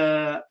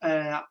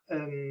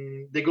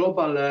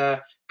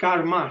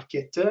car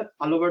market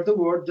all over the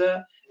world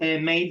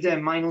made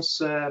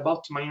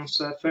about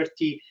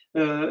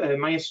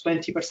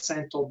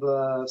 -20%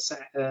 of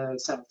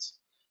sales.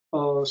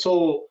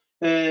 So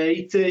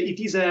it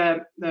is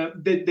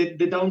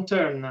the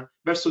downturn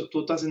versus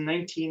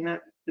 2019.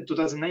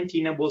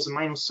 2019 was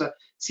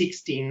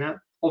 -16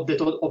 of the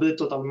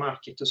total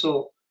market.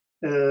 So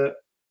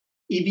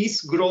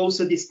EVs grows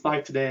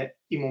despite the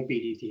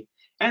e-mobility,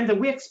 and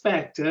we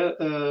expect this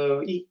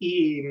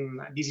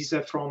is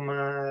from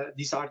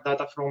these are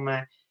data from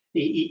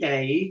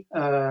EEA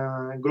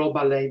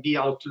Global EV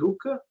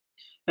Outlook.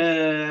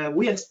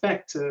 We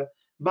expect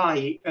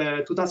by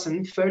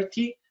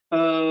 2030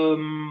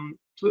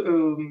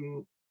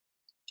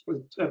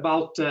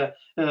 about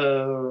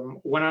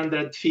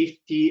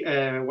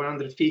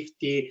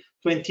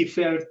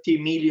 20-30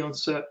 million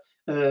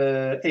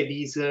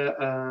EVs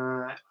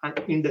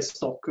in the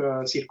stock,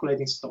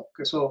 circulating stock.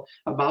 So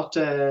about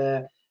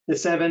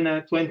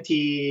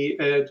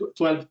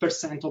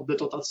 12% of the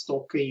total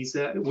stock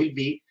will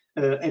be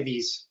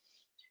EVs.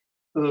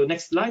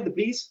 Next slide,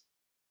 please.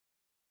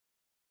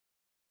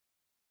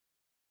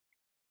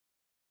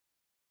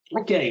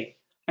 Okay,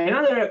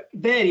 Another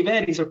very,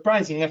 very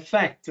surprising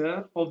effect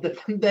of the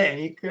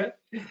pandemic,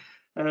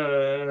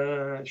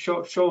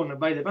 shown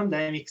by the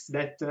pandemics,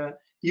 that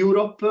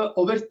Europe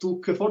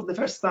overtook for the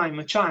first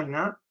time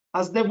China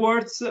as the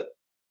world's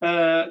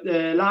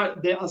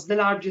as the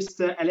largest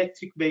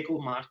electric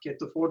vehicle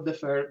market for the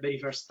very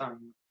first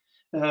time.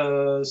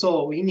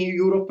 So in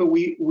Europe,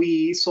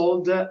 we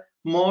sold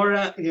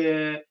more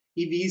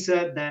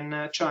EVs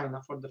than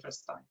China for the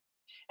first time.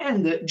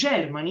 And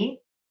Germany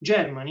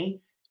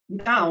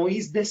now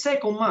is the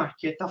second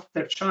market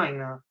after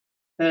China.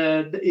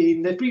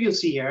 In the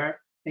previous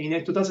year,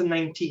 in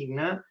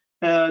 2019,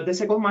 the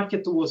second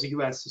market was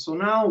US. So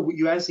now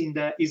US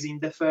is in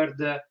the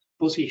third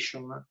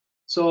position.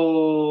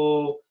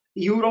 So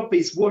Europe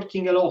is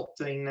working a lot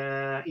in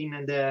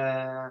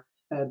the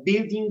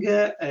building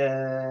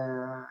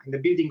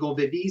of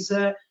EVs,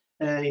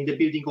 in the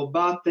building of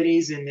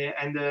batteries,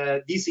 and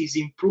this is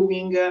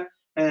improving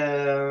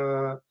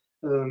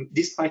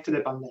despite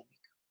the pandemic.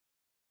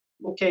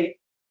 Okay,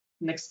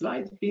 next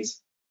slide,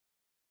 please.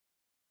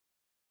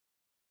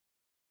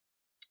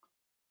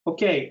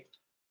 Okay,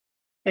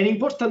 an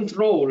important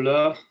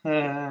role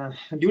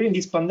during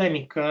this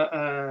pandemic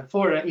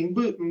for in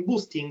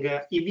boosting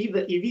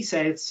EV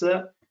sales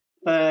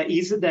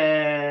is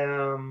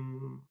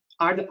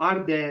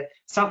are the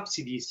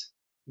subsidies,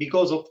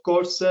 because of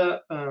course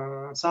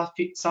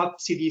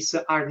subsidies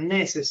are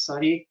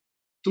necessary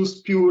to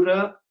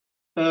spur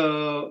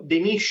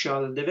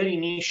the very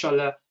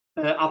initial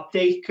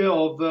uptake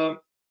of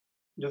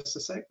just a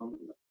second.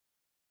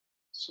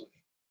 Sorry.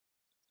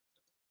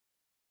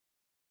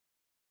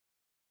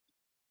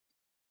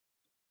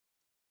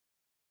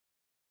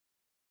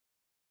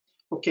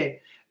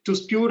 Okay, to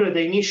spur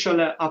the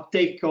initial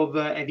uptake of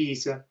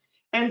EVs,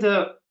 and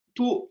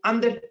to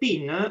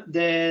underpin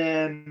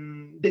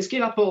the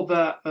scale up of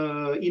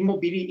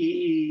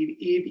EMobility,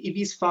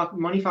 EVs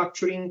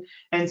manufacturing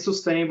and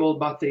sustainable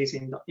batteries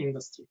in the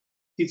industry.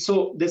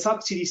 So the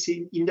subsidies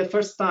in the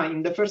first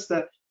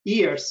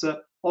years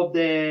of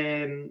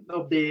the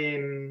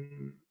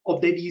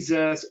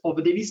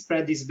EV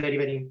spread is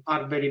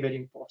very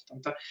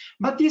important.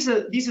 But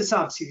these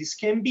subsidies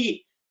can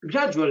be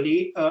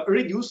gradually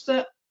reduced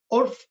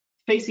or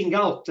phasing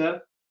out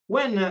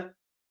when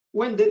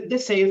the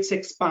sales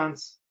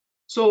expands.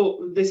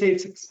 So the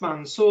sales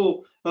expand.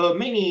 So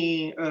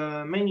many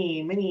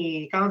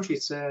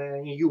countries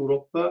in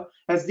Europe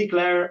has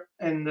declared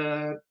and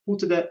put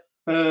the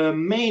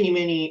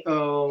many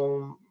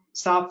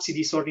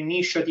subsidies or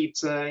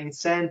initiatives,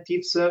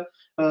 incentives.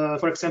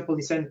 For example,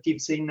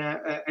 incentives in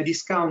a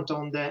discount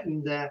on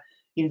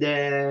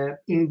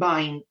in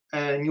buying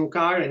a new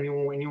car, a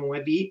new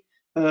EV.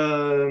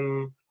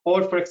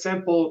 Or for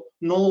example,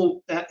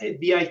 no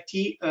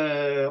BIT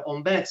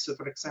on BEVs,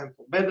 for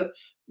example. BEV,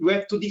 we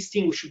have to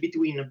distinguish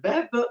between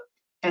BEV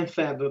and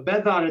FEV.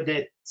 BEV are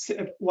the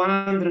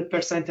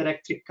 100%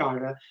 electric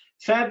car.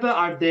 FEV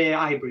are the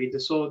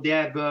hybrid, so they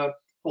have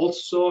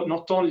also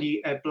not only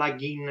a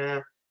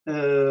plug-in,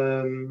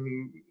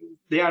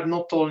 they are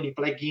not only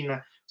plug-in,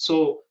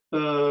 so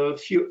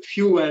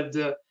fueled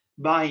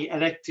by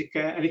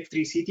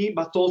electricity,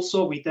 but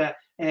also with a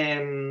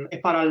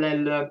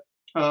parallel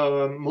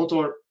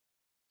motor,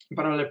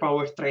 parallel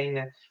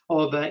powertrain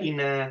of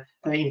an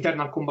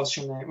internal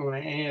combustion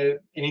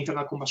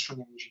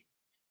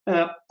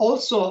engine.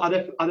 Also,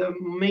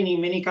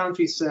 many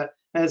countries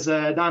has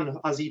done,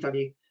 as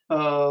Italy,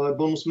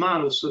 bonus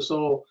malus.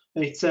 So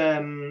it's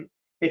a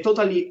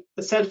totally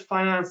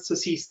self-financed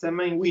system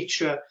in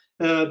which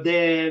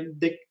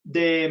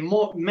the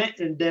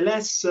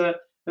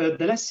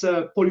less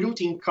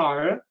polluting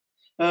car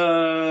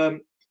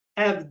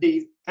have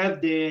this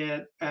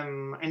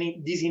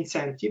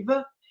incentive,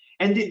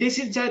 and this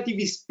incentive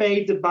is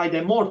paid by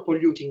the more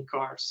polluting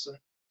cars.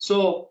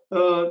 So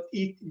all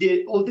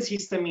the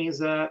system is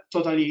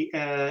totally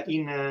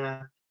in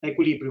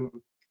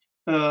equilibrium.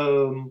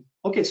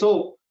 Okay,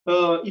 so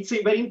it's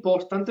very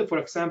important, for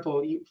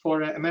example,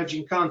 for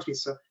emerging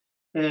countries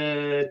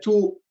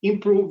to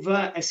improve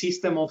a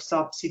system of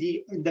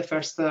subsidy in the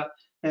first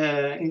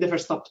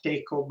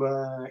uptake of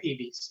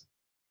EVs.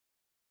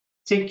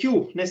 Thank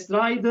you. Next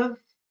slide.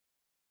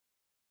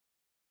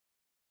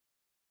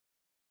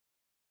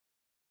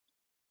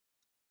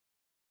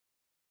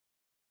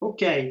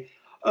 Okay.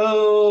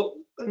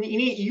 In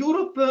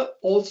Europe,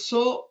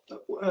 also,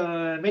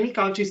 many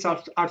countries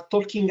are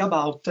talking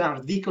about,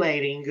 are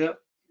declaring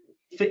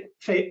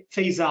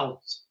phase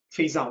out.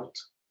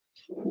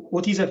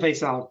 What is a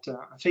phase out?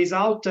 Phase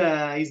out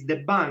is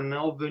the ban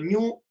of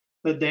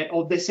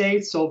the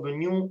sales of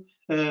new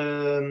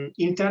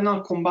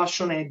internal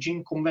combustion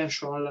engine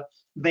conventional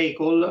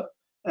vehicle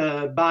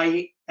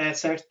by a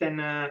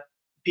certain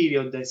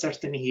period, a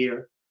certain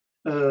year.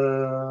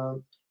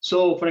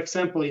 So, for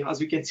example,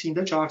 as you can see in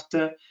the chart,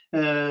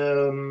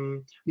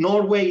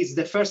 Norway is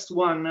the first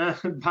one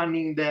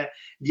banning the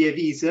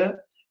EVs.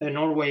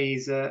 Norway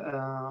is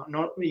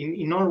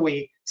in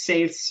Norway,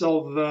 sales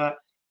of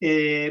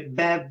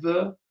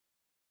BEV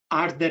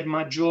are the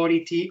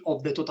majority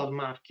of the total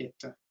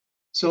market.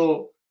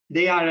 So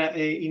they are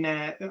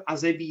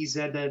as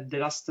EVs, the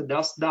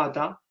last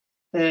data.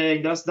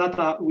 In the last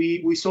data,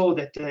 we saw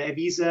that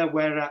EVs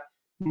were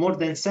more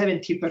than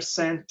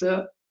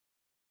 70%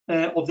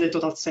 of the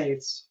total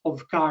sales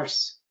of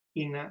cars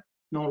in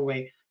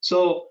Norway.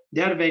 So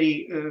they are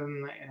very,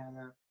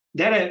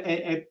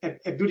 they're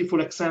a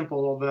beautiful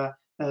example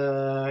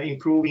of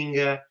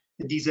improving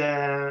this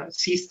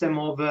system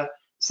of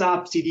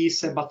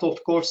subsidies, but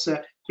of course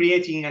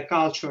creating a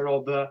culture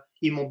of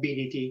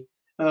e-mobility.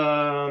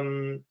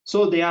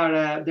 So they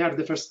are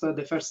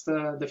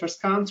the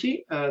first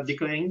country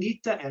declaring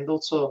it, and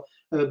also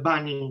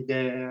banning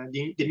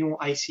the new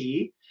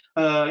ICE.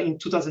 In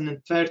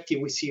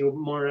 2030, we see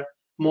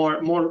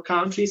more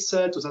countries.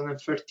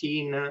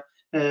 2013,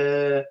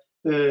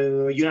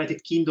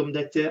 United Kingdom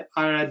that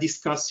are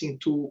discussing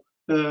to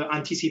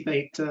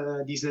anticipate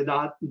these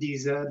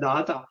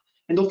data,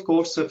 and of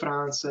course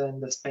France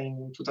and Spain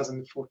in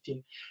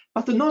 2014.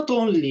 But not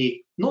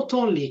only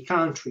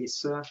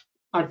countries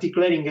are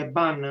declaring a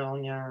ban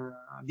on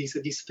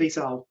this phase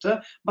out,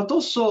 but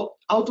also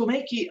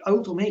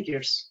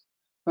automakers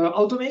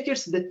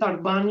that are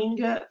banning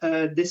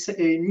this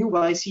new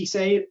IC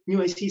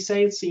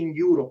sales in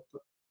Europe.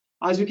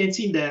 As you can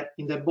see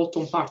in the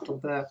bottom part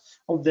of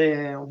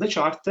the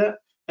chart,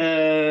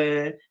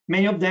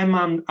 many of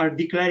them are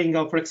declaring,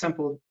 for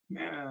example,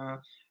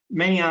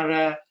 many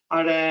are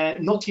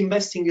not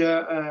investing,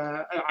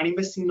 are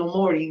investing no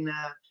more in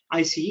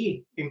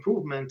ICE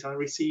improvement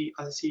and ICE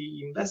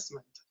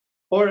investment,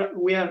 or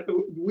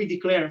we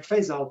declare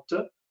phase out,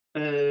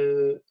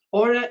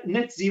 or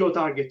net zero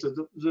target.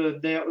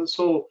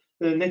 So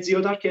net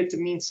zero target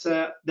means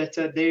that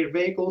their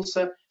vehicles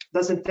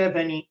doesn't have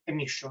any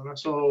emission,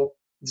 so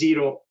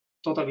zero,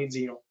 totally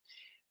zero.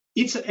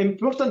 It's an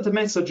important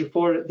message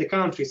for the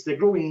countries, the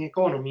growing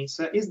economies,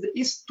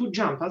 is to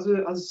jump, as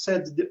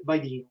said by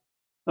Dino,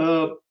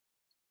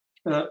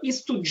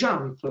 is to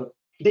jump.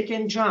 They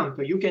can jump,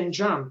 you can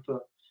jump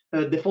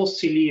the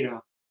fossil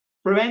era,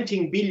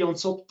 preventing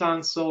billions of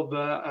tons of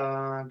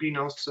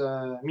greenhouse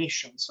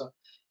emissions.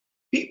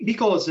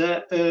 Because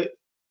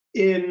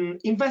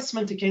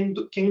investment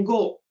can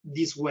go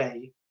this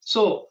way.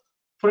 So,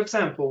 for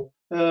example,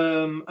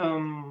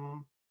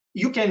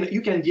 you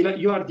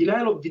are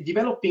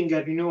developing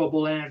a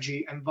renewable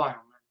energy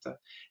environment,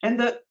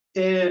 and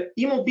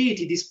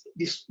e-mobility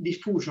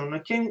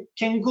diffusion can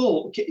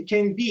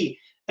be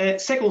a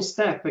second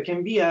step,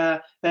 can be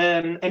a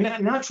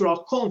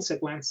natural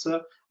consequence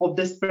of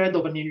the spread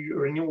of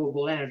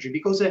renewable energy,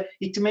 because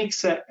it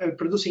makes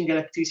producing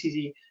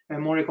electricity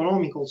more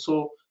economical.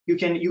 So you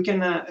can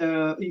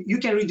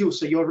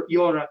reduce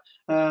your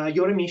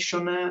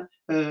emission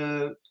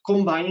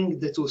combining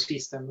the two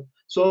systems.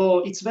 So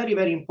it's very,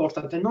 very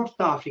important. And North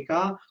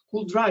Africa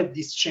could drive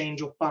this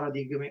change of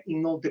paradigm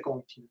in all the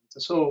continent.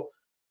 So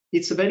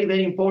it's very,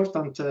 very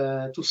important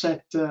to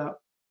set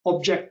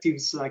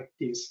objectives like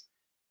this.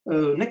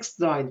 Next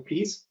slide,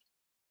 please.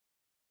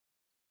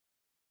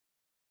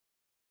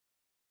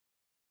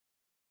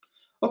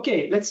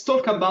 Okay, let's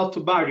talk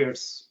about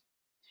barriers.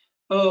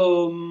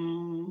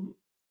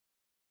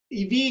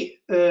 EV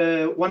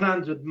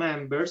 100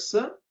 members,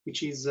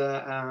 which is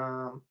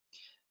an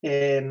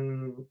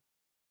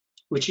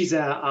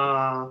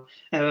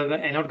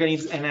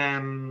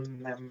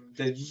organization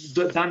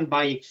done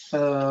by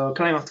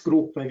Climate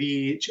Group.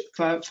 The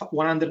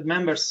 100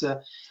 members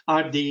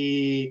are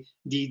a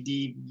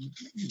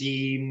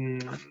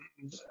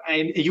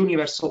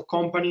universe of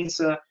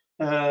companies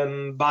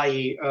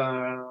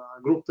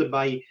grouped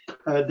by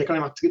the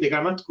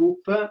Climate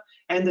Group,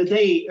 and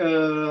they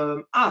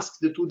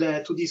asked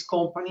to these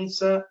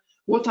companies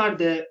what are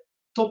the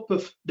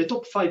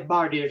top 5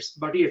 barriers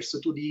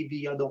to the EV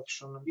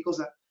adoption,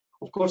 because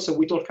of course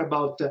we talk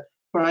about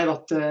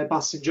private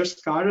passengers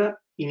car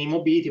in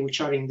e-mobility,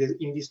 which are in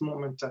this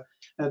moment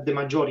the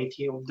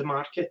majority of the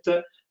market,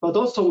 but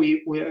also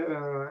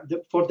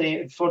for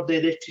the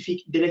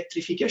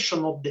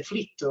electrification of the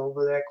fleet of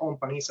the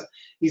companies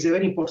is a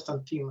very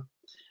important theme.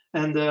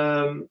 And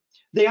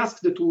they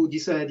asked to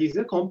these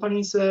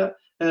companies,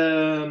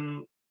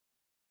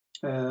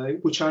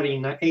 which are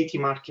in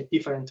 80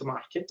 different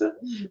markets,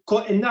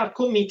 and are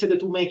committed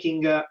to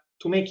making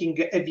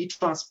EV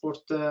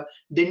transport the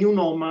new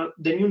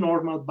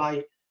normal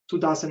by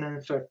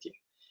 2030.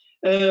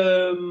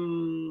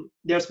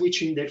 They are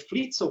switching their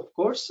fleets, of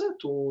course,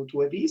 to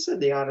EVs.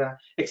 They are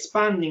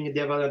expanding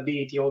the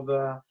availability of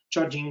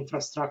charging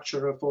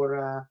infrastructure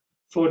for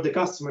the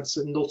customers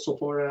and also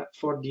for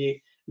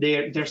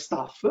their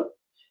staff.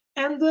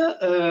 And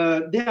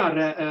they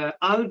are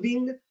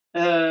halving. They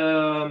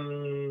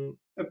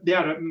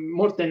are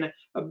more than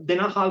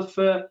half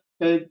of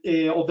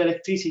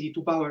electricity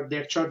to power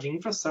their charging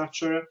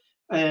infrastructure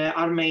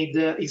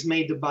is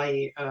made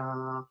by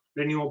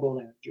renewable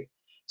energy.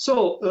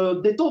 So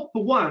the top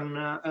one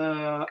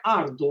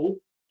hurdle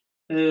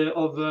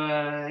of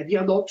the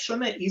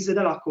adoption is the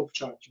lack of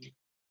charging.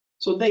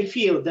 So they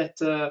feel that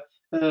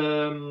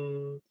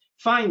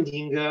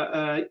finding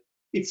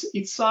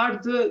it's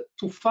hard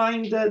to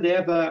find. They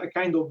have a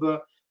kind of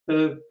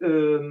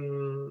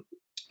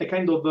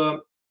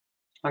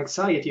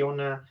anxiety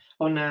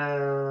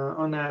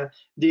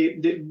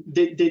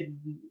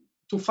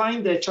to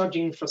find the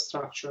charging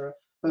infrastructure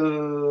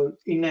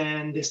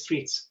in the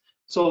streets.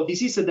 So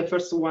this is the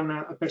first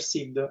one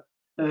perceived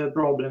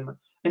problem.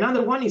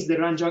 Another one is the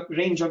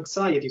range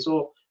anxiety.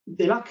 So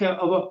the lack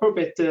of a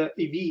appropriate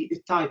EV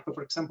type,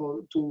 for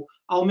example, to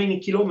how many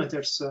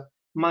kilometers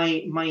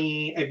my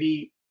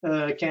EV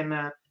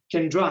can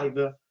drive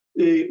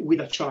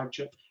with a charge.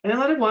 And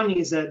another one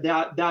is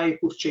the high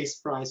purchase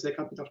price, the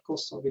capital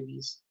cost of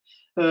EVs.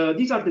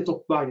 These are the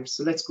top barriers.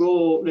 Let's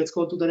go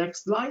to the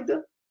next slide.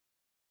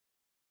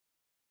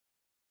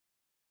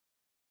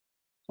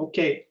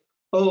 Okay.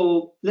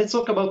 Oh, let's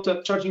talk about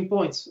charging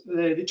points.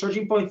 The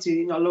charging points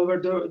all over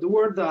the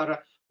world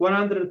are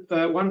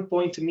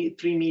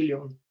 1.3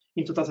 million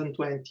in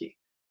 2020,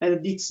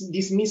 and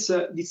this means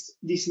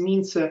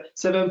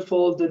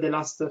sevenfold the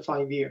last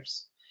 5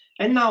 years.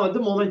 And now at the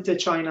moment,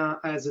 China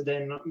has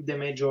the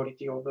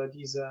majority of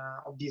this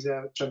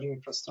charging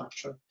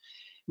infrastructure.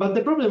 But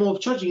the problem of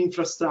charging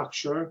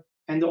infrastructure,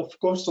 and of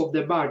course of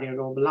the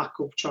barrier of lack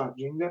of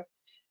charging,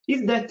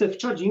 is that the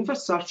charging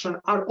infrastructure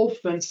are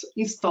often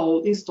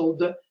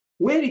installed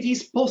where it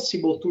is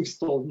possible to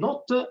install,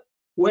 not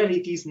where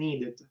it is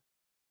needed.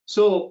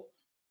 So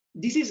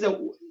this is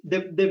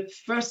the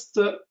first,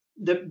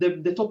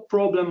 the top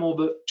problem of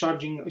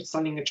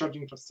installing a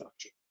charging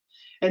infrastructure.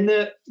 And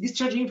these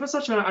charging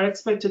infrastructure are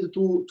expected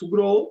to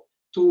grow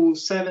to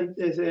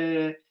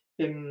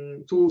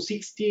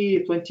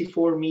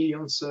 24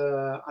 millions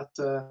at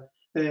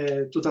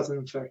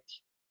 2030.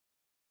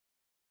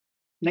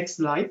 Next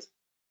slide.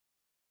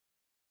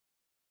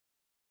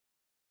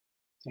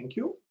 Thank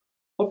you.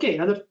 Okay,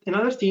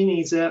 another thing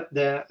is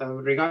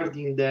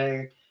regarding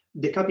the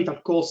capital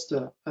cost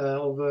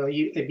of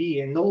EV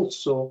and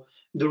also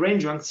the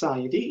range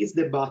anxiety is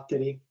the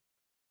battery.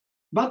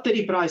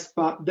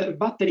 The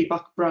battery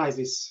pack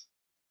prices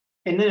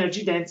and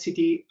energy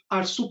density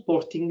are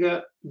supporting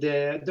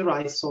the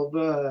rise of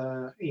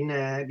in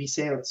EV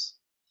sales.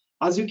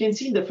 As you can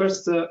see in the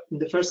first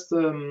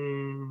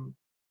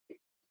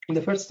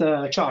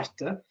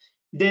chart,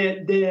 the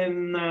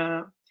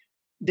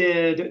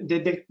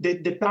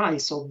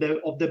price of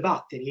the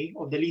battery,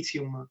 of the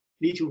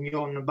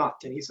lithium-ion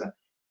batteries,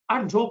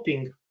 are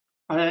dropping.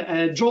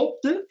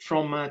 Dropped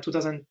from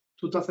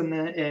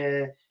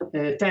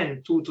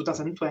 2010 to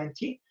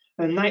 2020,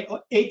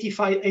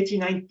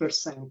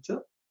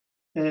 89%,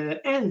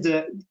 and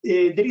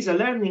there is a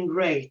learning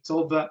rate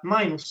of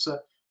minus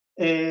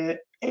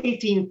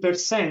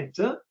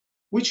 18%,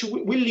 which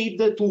will lead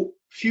to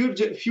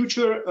future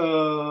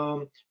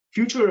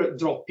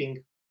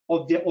dropping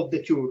of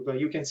the curve.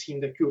 You can see in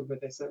the curve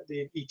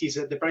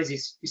that the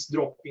price is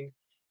dropping,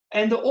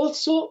 and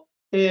also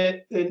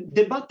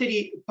the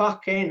battery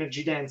pack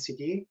energy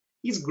density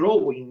is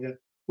growing,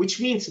 which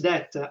means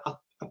that a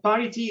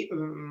parity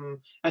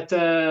at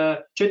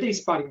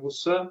ceteris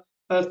paribus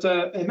at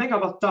a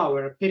megawatt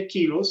hour per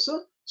kilos,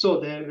 so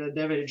the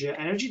average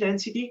energy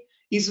density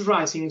is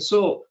rising.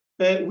 So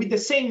with the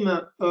same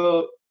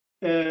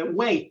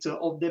weight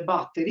of the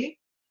battery,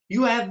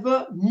 you have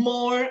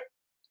more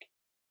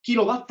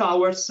kilowatt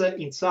hours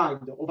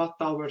inside, or watt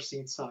hours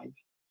inside.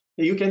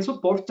 You can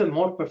support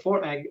more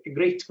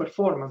great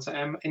performance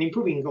and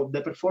improving of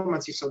the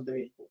performances of the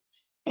vehicle.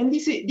 And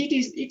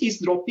it is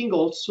dropping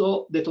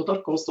also the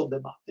total cost of the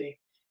battery.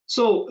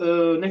 So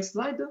next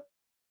slide.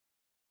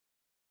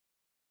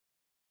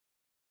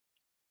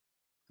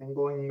 I'm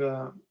going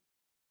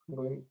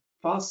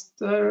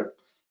faster.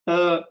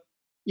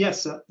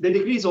 Yes, the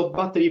decrease of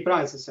battery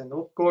prices and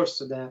of course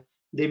the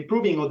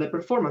improving of the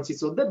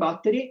performances of the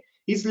battery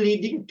is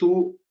leading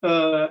to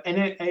a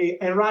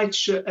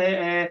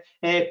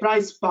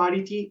price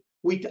parity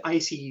with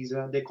ICEs,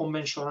 the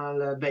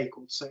conventional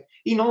vehicles,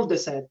 in all the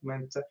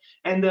segments.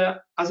 And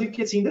as you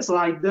can see in the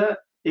slide,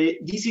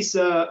 this is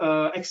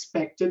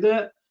expected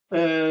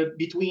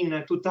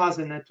between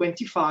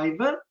 2025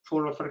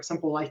 for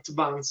example light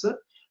vans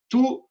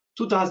to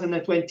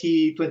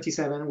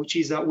 2027,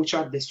 which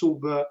are the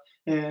sub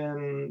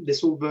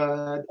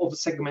of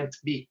segment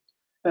B.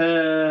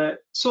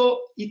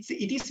 So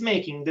it is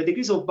making the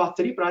decrease of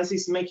battery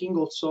prices, making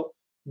also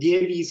the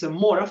EVs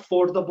more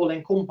affordable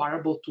and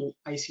comparable to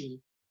ICE.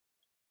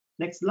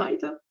 Next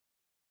slide.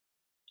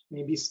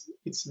 Maybe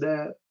it's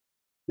the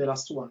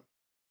last one.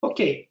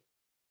 Okay.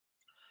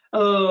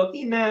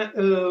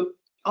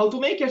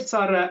 Automakers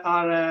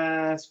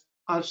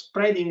are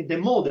spreading the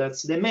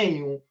models, the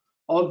menu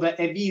of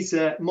EVs,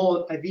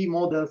 EV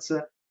models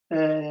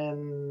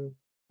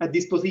at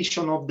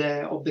disposition of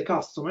the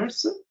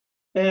customers.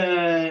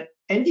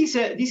 And this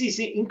is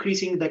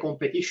increasing the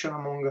competition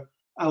among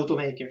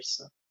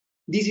automakers.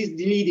 This is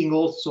leading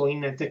also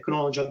in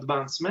technology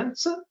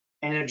advancements,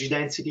 energy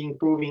density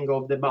improving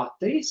of the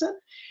batteries,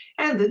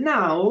 and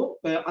now,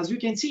 as you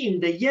can see in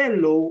the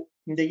yellow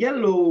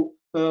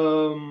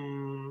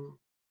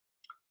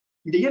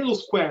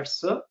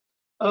squares,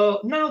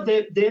 now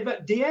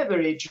the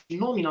average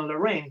nominal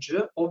range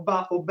of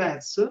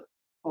BEVs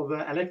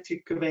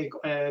electric vehicle,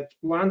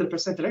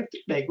 100%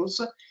 electric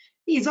vehicles,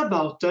 is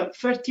about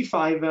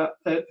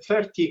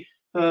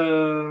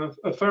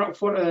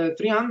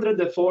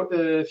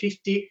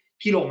 350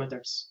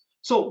 kilometers.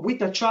 So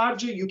with a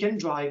charge, you can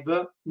drive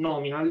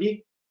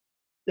nominally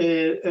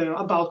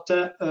about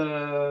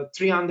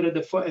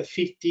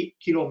 350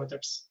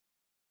 kilometers.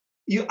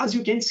 As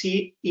you can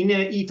see, in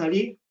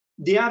Italy,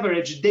 the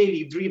average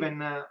daily driven,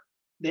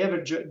 the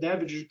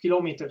average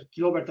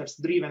kilometers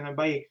driven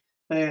by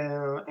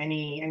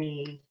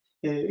in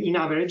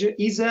average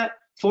is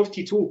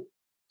 42.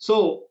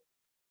 So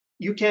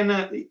you can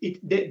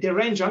the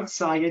range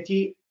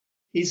anxiety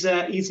is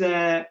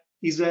okay,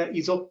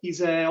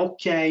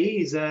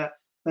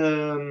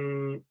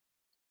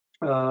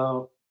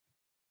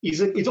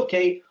 is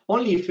okay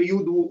only if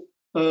you do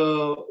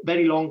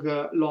very long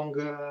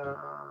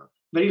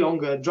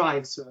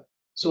drives,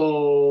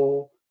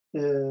 so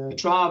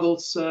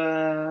travels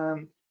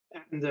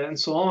and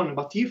so on.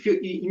 But if you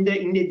in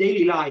the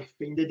daily life,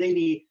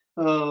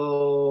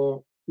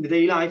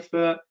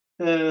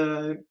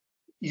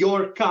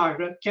 your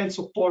car can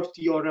support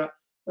your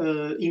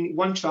in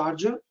one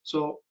charge,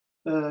 so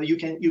you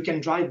can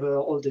drive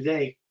all the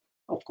day.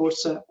 Of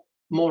course,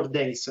 more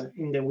days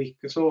in the week.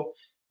 So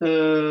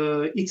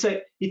it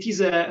is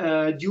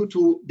due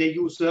to the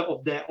use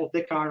of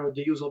the car or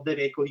the use of the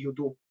vehicle you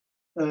do.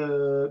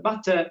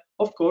 But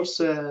of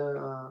course,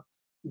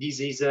 this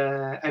is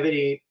a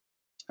very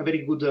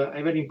good,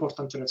 a very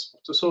important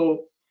response.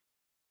 So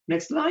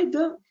next slide.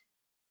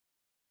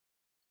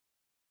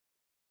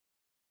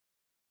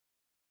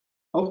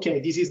 Okay,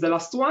 this is the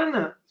last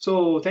one.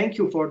 So thank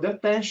you for the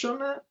attention,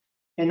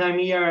 and I'm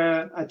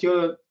here at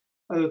your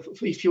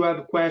if you have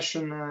a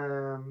question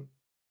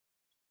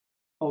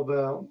of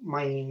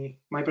my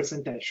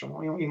presentation,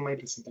 in my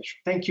presentation.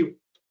 Thank you.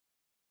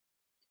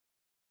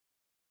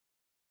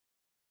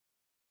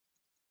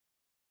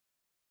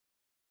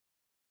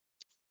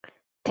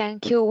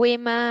 Thank you,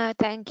 Wim.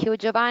 Thank you,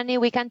 Giovanni.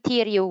 We can't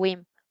hear you,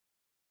 Wim.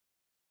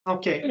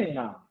 Okay.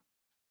 Yeah.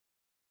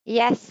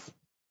 Yes.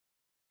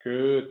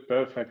 Good,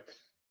 perfect.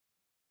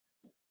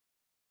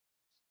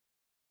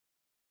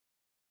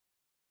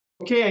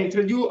 Okay, I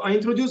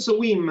introduce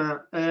Wim.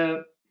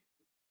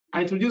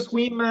 I introduce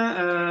Wim,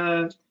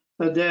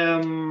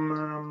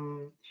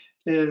 the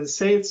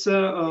sales.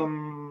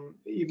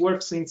 He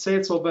works in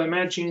sales of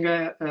emerging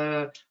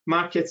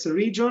markets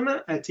region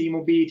at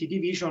EMobility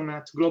division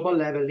at global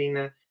level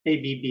in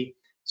ABB.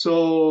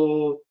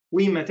 So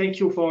Wim, thank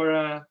you for.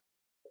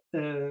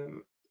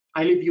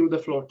 I leave you the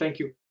floor. Thank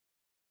you.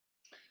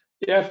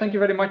 Yeah, thank you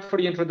very much for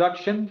the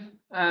introduction,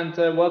 and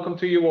welcome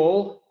to you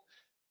all.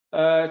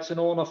 It's an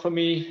honor for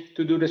me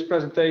to do this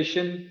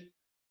presentation.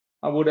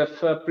 I would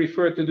have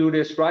preferred to do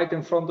this right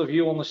in front of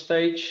you on the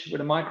stage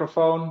with a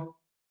microphone,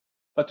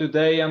 but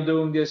today I'm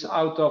doing this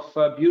out of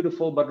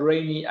beautiful but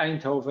rainy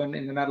Eindhoven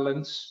in the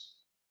Netherlands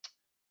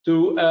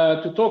to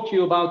talk to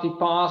you about the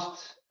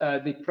past,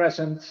 the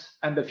present,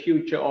 and the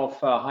future of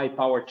high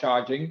power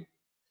charging.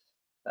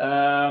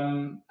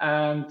 It'll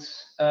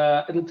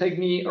take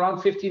me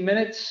around 15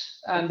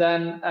 minutes, and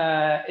then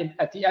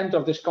at the end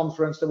of this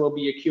conference there will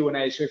be a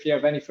Q&A, so if you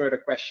have any further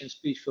questions,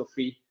 please feel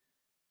free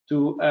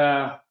to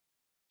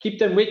keep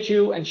them with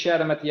you and share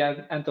them at the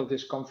end of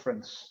this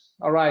conference.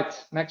 All right,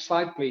 next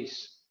slide,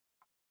 please.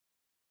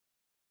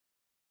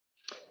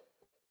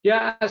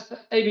 Yeah, as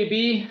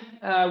ABB,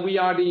 we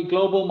are the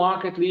global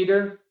market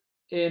leader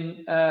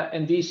in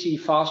DC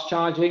fast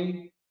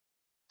charging,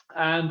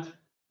 and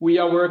we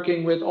are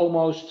working with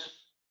almost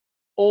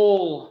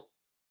all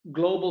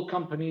global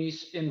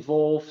companies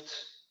involved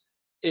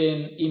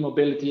in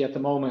e-mobility at the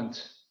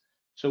moment.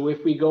 So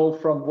if we go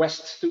from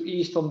west to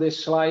east on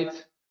this slide,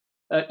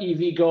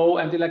 EVgo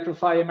and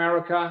Electrify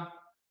America,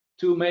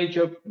 two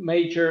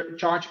major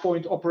charge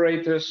point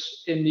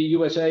operators in the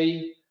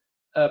USA,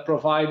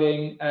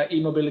 providing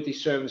e-mobility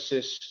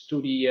services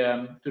to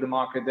the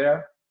market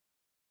there.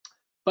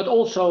 But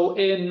also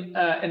in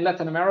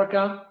Latin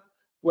America,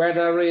 where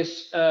there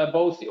is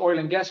both the oil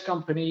and gas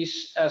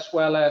companies as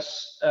well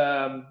as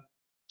the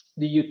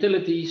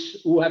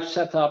utilities who have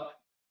set up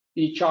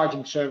the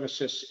charging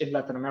services in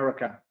Latin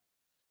America.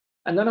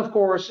 And then, of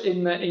course,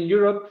 in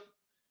Europe,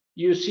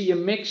 you see a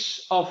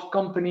mix of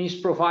companies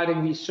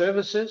providing these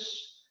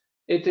services.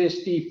 It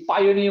is the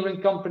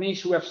pioneering companies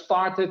who have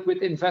started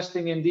with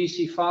investing in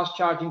DC fast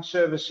charging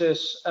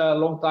services a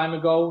long time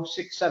ago,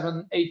 6,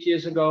 7, 8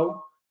 years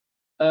ago.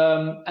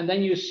 And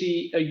then you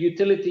see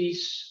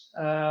utilities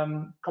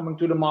coming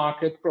to the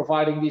market,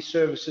 providing these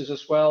services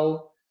as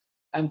well.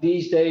 And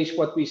these days,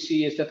 what we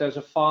see is that there's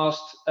a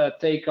fast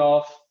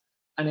takeoff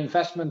and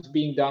investment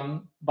being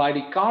done by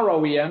the car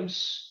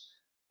OEMs,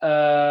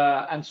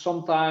 and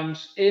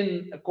sometimes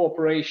in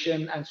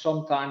cooperation and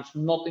sometimes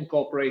not in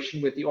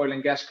cooperation with the oil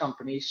and gas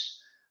companies.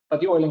 But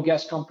the oil and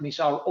gas companies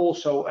are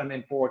also an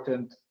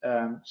important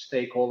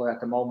stakeholder at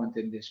the moment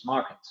in this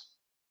market.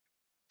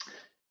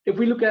 If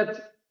we look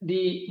at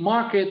the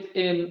market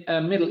in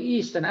Middle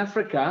East and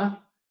Africa,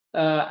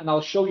 and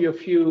I'll show you a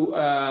few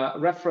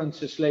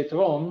references later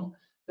on,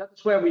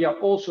 That's where we are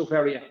also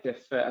very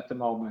active at the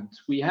moment.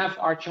 We have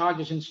our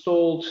chargers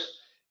installed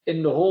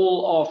in the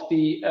whole of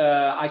the,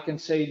 I can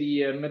say,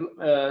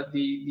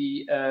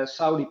 the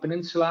Saudi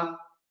Peninsula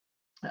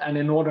and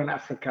in Northern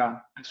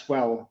Africa as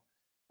well.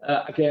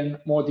 Again,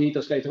 more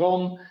details later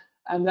on.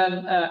 And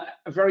then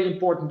very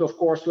important, of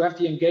course, to have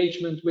the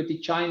engagement with the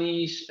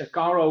Chinese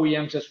car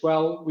OEMs as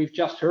well. We've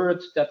just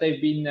heard that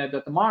they've been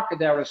that the market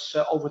there is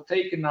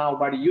overtaken now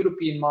by the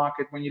European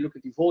market when you look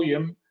at the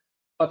volume.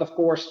 But of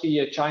course,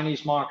 the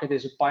Chinese market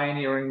is a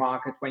pioneering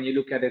market when you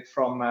look at it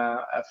from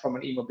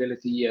an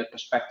e-mobility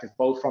perspective,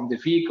 both from the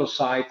vehicle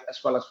side as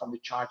well as from the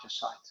charger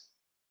side.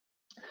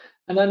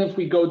 And then if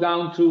we go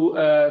down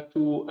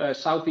to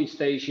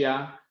Southeast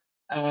Asia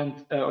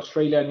and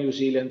Australia, New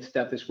Zealand,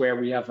 that is where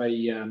we have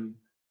a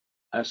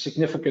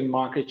significant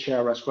market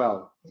share as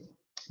well.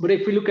 But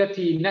if we look at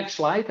the next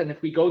slide, and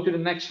if we go to the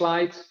next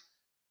slide,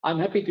 I'm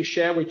happy to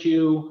share with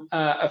you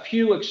a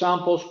few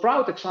examples,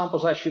 proud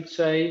examples, I should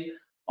say,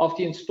 of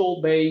the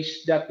installed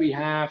base that we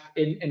have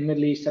in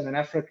Middle East and in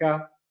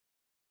Africa.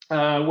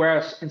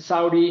 Whereas in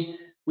Saudi,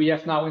 we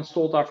have now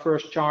installed our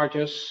first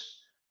chargers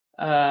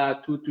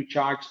to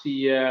charge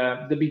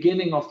the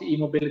beginning of the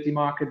e-mobility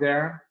market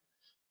there.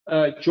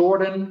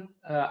 Jordan,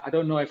 I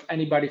don't know if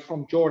anybody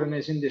from Jordan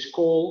is in this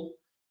call,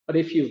 but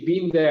if you've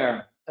been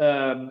there,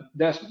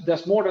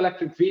 there's more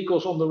electric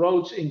vehicles on the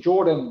roads in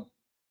Jordan,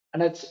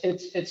 and it's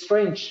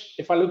strange.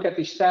 If I look at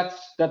the stats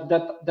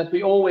that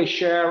we always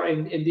share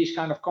in these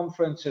kind of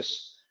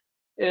conferences,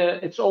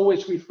 it's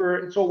always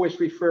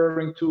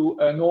referring to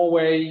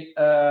Norway,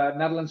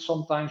 Netherlands,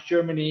 sometimes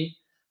Germany.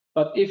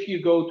 But if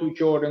you go to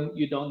Jordan,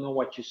 you don't know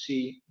what you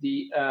see.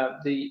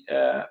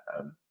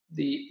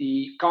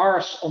 The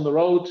cars on the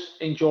road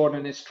in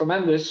Jordan is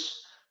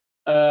tremendous.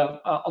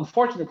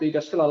 Unfortunately,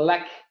 there's still a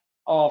lack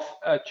of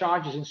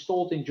chargers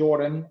installed in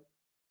Jordan,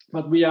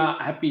 but we are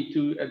happy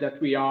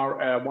that we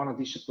are one of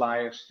the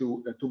suppliers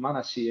to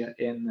Manasir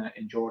in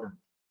Jordan.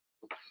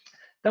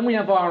 Then we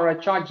have our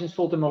chargers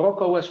installed in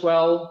Morocco as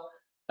well,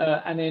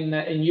 and in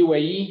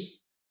UAE,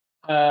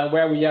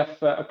 where we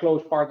have a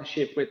close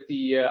partnership with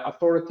the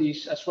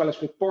authorities as well as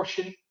with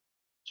Porsche.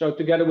 So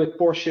together with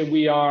Porsche,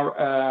 we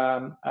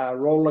are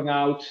rolling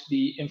out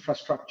the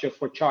infrastructure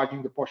for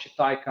charging the Porsche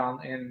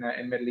Taycan in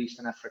Middle East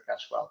and Africa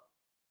as well.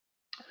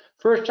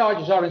 First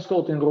chargers are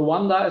installed in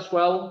Rwanda as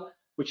well,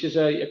 which is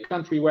a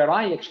country where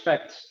I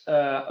expect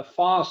a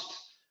fast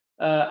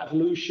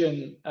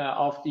evolution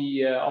of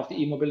the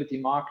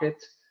e-mobility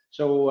market.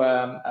 So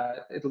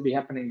it'll be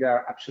happening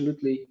there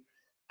absolutely.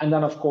 And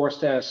then of course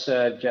there's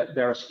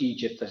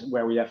Egypt,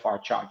 where we have our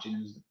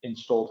charging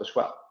installed as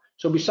well.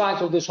 So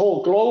besides of this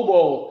whole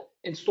global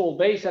installed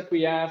base that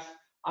we have,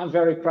 I'm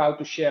very proud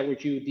to share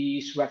with you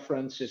these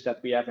references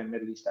that we have in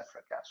Middle East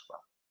Africa as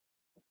well.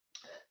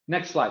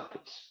 Next slide,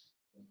 please.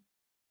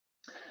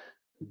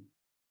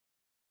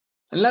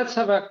 And let's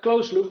have a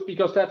close look,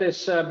 because that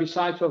is,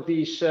 besides of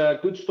these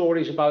good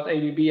stories about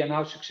ABB and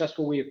how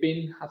successful we have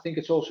been, I think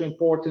it's also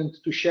important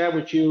to share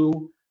with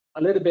you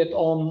a little bit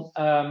on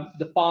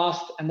the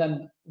past, and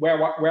then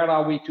where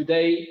are we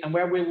today, and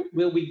where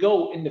will we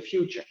go in the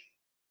future.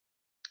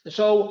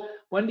 So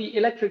when the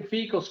electric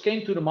vehicles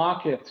came to the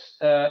market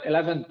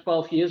 11,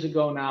 12 years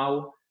ago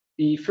now,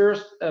 the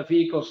first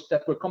vehicles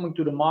that were coming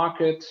to the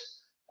market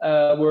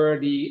were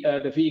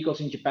the vehicles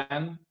in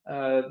Japan,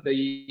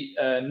 the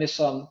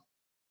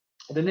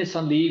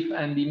Nissan Leaf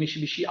and the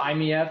Mitsubishi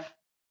i-MiEV.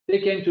 They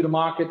came to the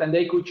market and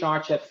they could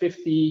charge at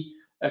 50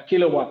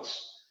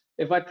 kilowatts.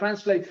 If I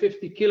translate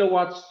 50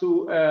 kilowatts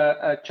to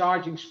a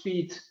charging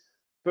speed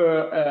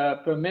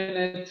per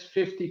minute,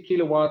 50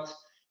 kilowatts,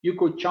 you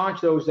could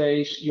charge those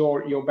days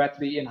your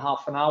battery in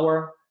half an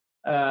hour,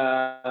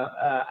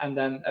 and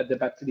then the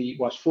battery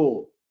was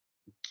full.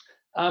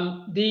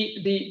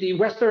 The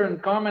Western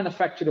car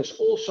manufacturers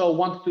also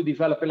wanted to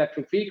develop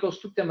electric vehicles.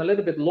 Took them a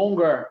little bit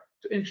longer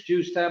to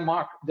introduce their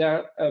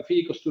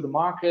vehicles to the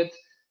market.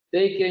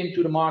 They came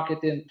to the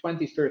market in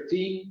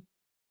 2013,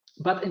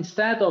 but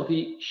instead of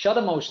the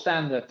CHAdeMO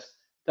standard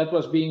that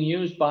was being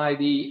used by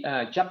the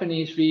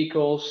Japanese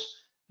vehicles,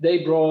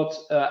 they brought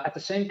at the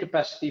same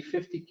capacity,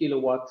 50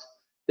 kilowatt,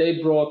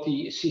 they brought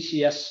the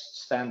CCS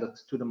standard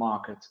to the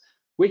market,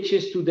 which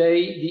is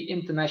today the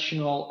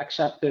international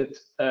accepted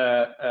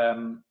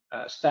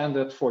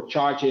standard for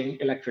charging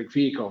electric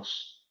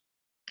vehicles.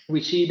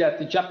 We see that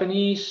the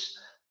Japanese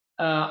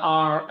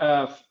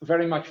are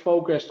very much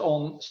focused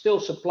on still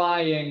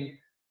supplying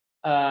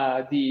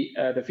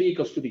the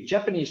vehicles to the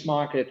Japanese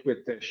market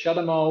with the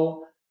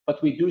CHAdeMO, but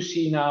we do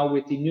see now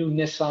with the new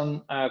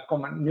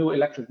new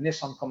electric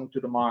Nissan coming to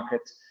the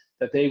market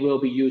that they will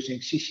be using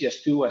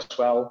CCS2 as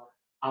well,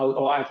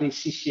 or at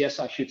least CCS,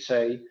 I should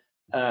say,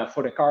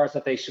 for the cars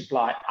that they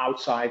supply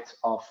outside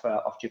of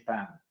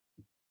Japan.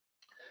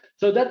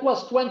 So that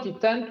was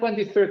 2010,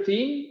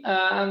 2013,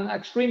 and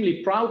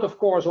extremely proud, of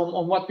course,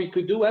 on what we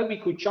could do. We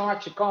could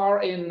charge a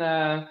car in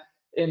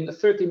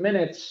 30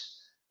 minutes,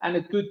 and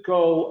it could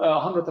go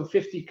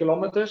 150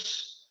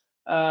 kilometers.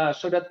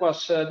 So that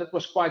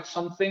was quite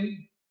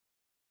something.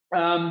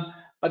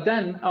 But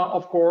then,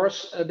 of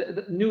course,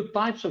 the new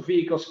types of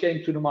vehicles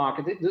came to the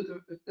market.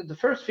 The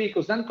first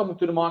vehicles then coming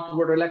to the market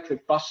were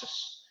electric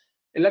buses.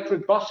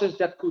 Electric buses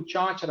that could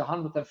charge at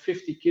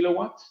 150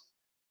 kilowatts.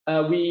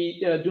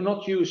 We do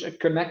not use a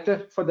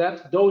connector for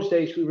that. Those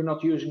days we were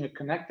not using a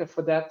connector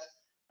for that,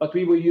 but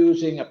we were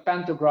using a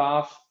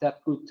pantograph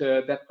that could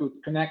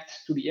connect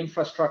to the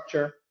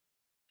infrastructure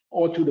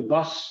or to the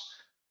bus.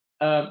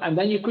 And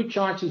then you could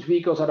charge these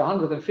vehicles at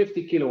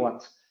 150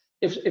 kilowatts.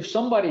 If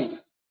somebody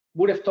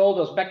would have told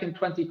us back in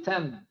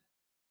 2010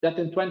 that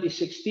in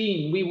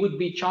 2016 we would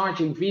be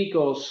charging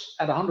vehicles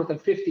at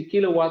 150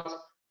 kilowatts,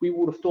 we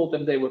would have told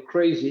them they were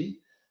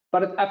crazy,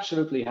 but it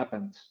absolutely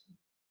happened.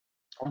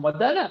 And what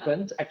then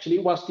happened actually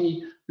was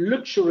the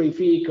luxury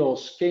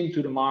vehicles came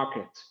to the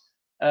market.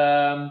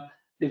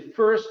 The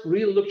first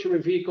real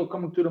luxury vehicle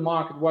coming to the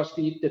market was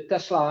the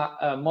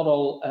Tesla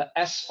Model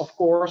S, of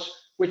course,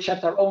 which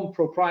had their own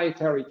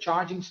proprietary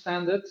charging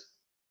standard.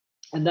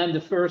 And then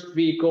the first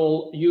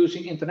vehicle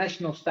using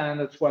international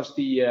standards was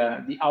the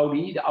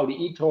Audi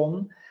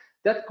e-tron,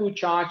 that could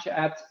charge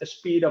at a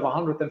speed of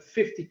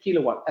 150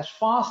 kilowatt, as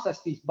fast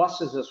as these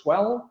buses as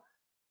well,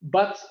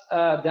 but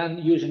then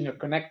using a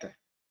connector.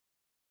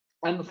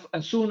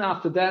 And soon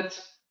after that,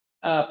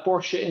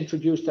 Porsche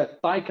introduced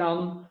that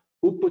Taycan,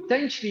 who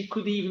potentially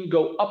could even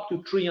go up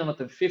to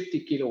 350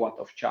 kilowatt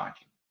of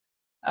charging.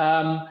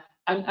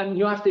 And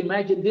you have to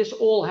imagine this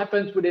all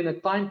happened within a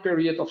time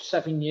period of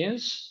 7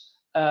 years.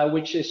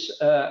 Which is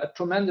a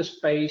tremendous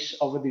pace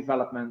of a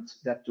development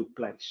that took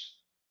place.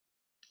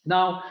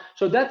 Now,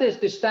 so that is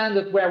the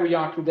standard where we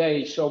are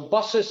today. So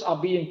buses are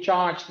being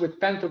charged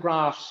with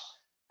pantographs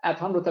at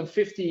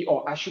 150,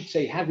 or I should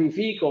say heavy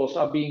vehicles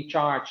are being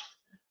charged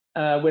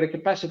with a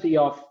capacity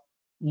of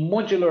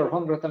modular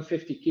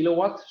 150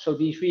 kilowatt. So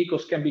these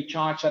vehicles can be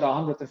charged at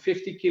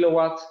 150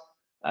 kilowatt,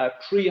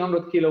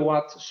 300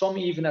 kilowatt, some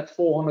even at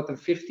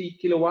 450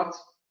 kilowatt.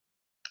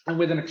 And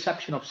with an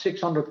exception of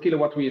 600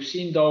 kilowatt, we have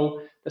seen,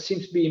 though, there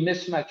seems to be a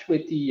mismatch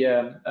with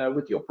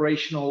the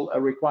operational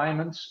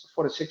requirements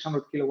for the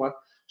 600 kilowatt.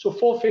 So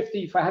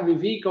 450 for heavy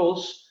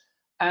vehicles,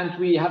 and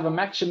we have a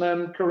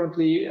maximum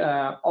currently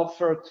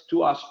offered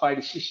to us by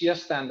the CCS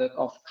standard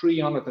of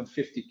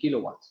 350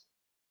 kilowatts.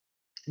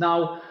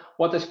 Now,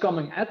 what is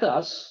coming at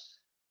us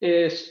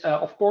is,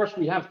 of course,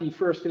 we have the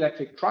first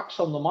electric trucks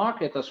on the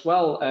market as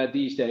well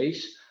these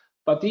days.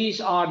 But these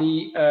are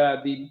the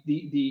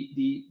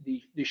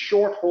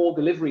short-haul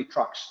delivery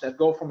trucks that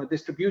go from a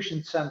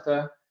distribution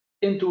center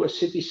into a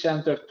city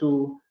center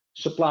to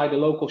supply the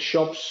local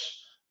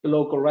shops, the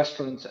local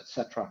restaurants,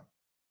 etc.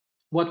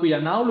 What we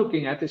are now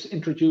looking at is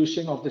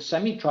introducing of the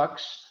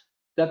semi-trucks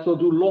that will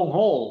do long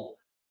haul,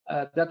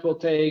 that will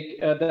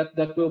take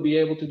that will be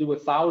able to do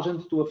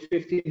 1,000 to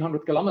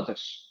 1,500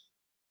 kilometers,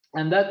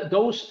 and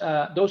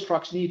those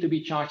trucks need to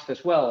be charged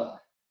as well.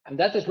 And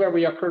that is where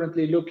we are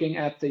currently looking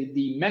at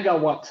the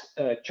megawatt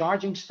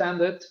charging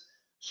standard.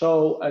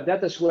 So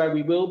that is where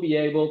we will be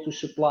able to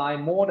supply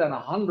more than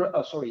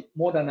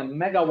a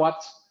megawatt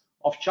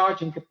of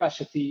charging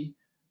capacity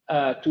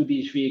to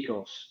these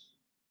vehicles.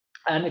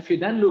 And if you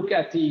then look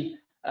at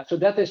so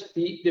that is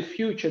the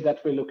future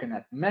that we're looking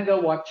at.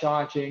 Megawatt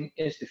charging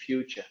is the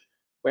future,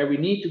 where we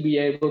need to be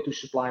able to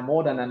supply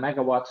more than a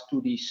megawatt to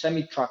the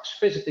semi-trucks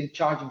visiting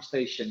charging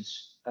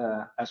stations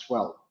as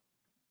well.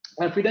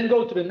 And if we then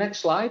go to the next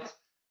slide,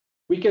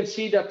 we can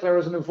see that there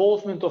is an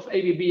involvement of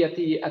ABB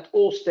at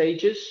all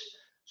stages.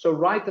 So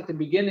right at the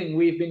beginning,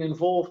 we've been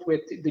involved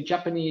with the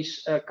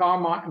Japanese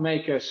car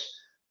makers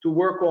to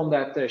work on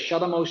that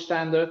Shadamo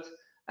standard.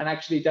 And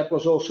actually, that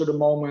was also the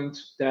moment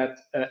that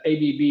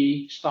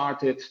ABB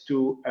started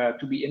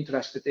to be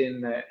interested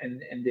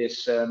in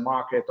this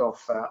market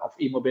of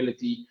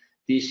e-mobility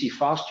DC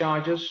fast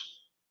chargers.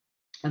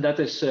 And that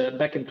is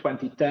back in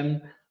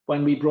 2010.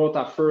 When we brought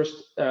our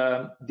first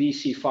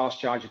DC fast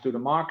charger to the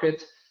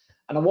market.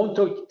 And I won't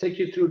take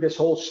you through this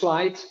whole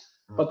slide,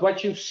 but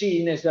what you've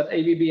seen is that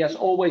ABB has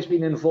always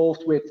been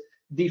involved with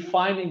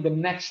defining the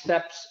next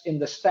steps in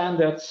the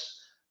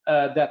standards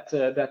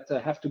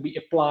that have to be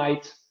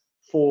applied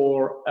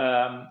for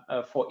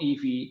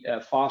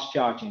EV fast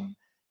charging.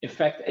 In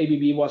fact,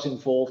 ABB was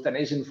involved and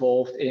is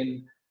involved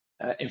in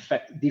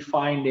fact,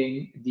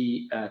 defining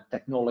the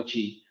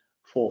technology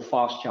for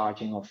fast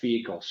charging of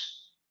vehicles.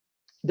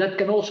 That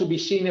can also be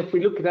seen if we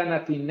look then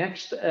at the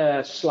next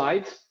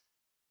slide.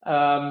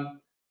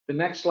 The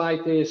next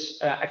slide is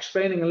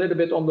explaining a little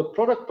bit on the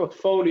product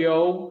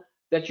portfolio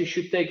that you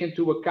should take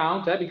into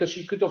account, because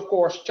you could, of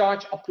course,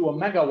 charge up to a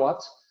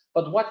megawatt,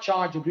 but what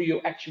charger do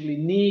you actually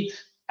need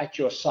at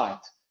your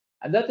site?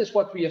 And that is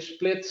what we have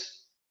split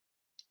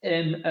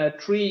in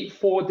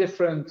 4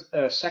 different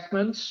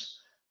segments.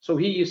 So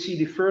here you see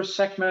the first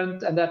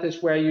segment, and that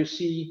is where you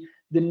see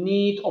the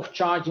need of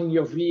charging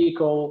your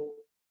vehicle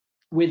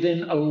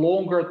within a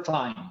longer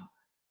time.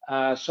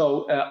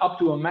 So up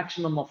to a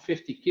maximum of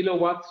 50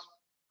 kilowatts.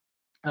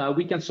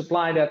 We can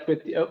supply that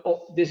with,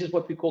 this is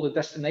what we call the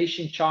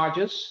destination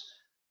chargers.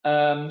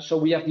 So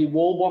we have the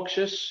wall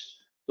boxes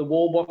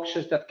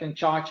that can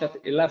charge at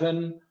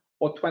 11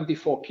 or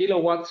 24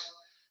 kilowatts.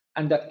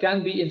 and that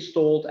can be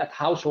installed at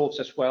households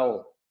as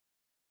well.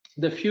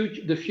 The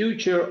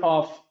future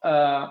of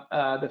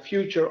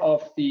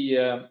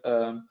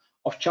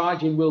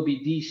charging will be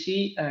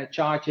DC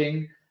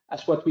charging,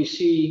 as what we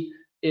see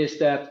is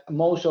that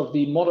most of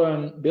the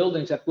modern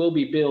buildings that will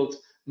be built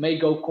may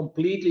go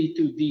completely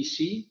to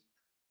DC.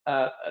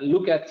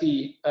 Look at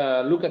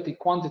the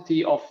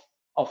quantity of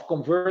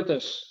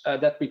converters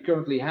that we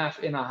currently have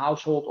in our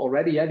household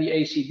already. The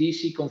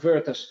AC/DC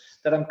converters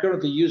that I'm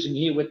currently using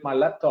here with my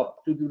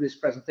laptop to do this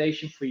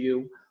presentation for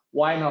you.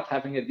 Why not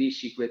having a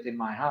DC grid in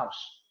my house?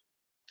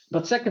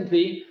 But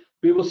secondly,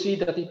 we will see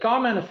that the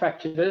car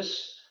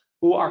manufacturers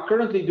who are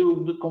currently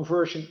doing the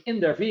conversion in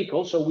their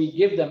vehicle, so we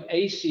give them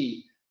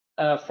AC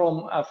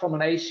from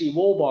an AC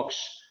wall box,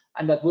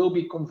 and that will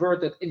be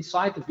converted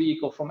inside the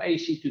vehicle from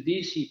AC to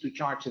DC to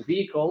charge the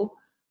vehicle.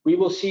 We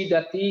will see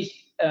that these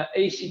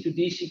AC to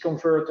DC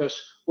converters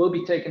will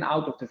be taken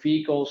out of the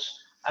vehicles,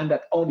 and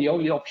that the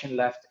only option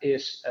left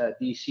is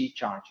DC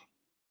charging.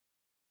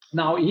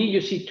 Now here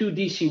you see two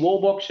DC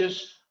wall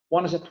boxes.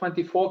 One is at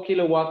 24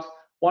 kilowatt,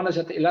 one is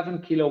at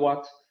 11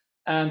 kilowatt,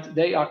 and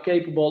they are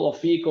capable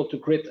of vehicle to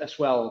grid as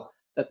well.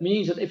 That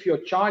means that if you're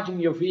charging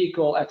your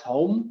vehicle at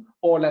home,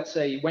 or let's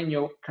say when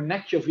you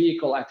connect your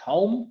vehicle at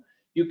home,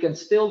 you can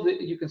still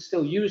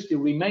use the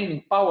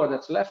remaining power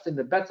that's left in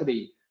the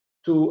battery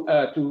to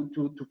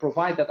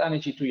provide that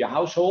energy to your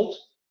household.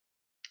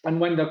 And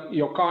when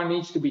your car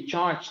needs to be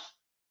charged,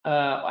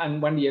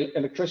 and when the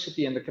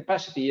electricity and the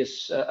capacity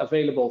is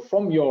available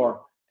from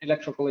your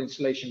electrical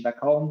installation back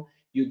home,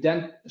 you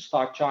then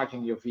start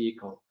charging your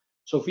vehicle.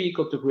 So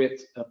vehicle to grid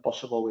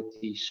possible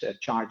with these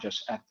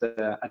chargers at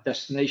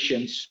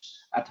destinations,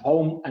 at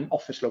home and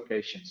office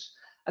locations.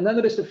 And then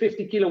there is the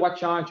 50 kilowatt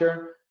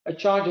charger, a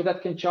charger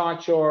that can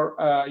charge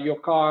your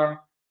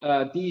car.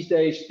 These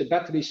days, the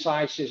battery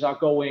sizes are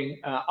going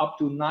up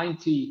to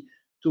 90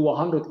 to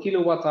 100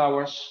 kilowatt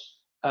hours.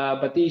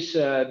 But these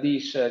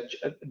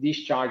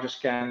chargers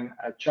can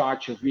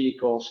charge your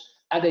vehicles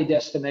at a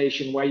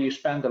destination where you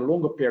spend a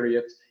longer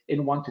period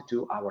in 1 to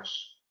 2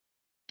 hours.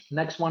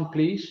 Next one,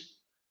 please.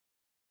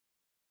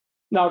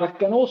 Now, there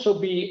can also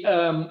be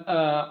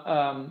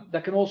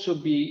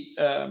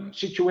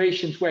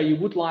situations where you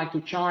would like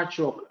to charge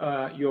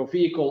your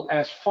vehicle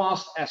as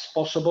fast as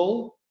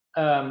possible,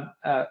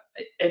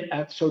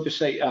 at, so to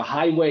say, a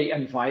highway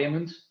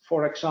environment,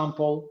 for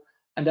example,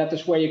 and that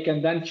is where you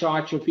can then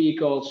charge your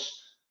vehicles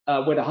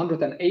with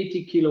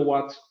 180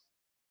 kilowatt,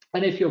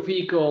 and if your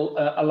vehicle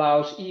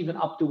allows even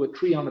up to a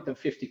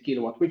 350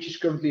 kilowatt, which is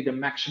currently the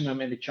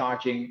maximum in the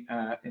charging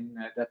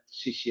that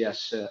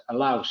CCS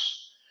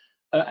allows.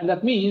 And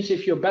that means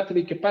if your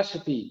battery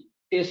capacity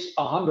is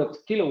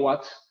 100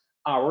 kilowatt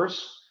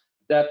hours,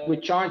 that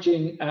with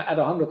charging at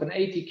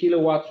 180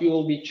 kilowatt, you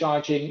will be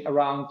charging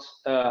around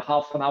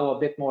half an hour, a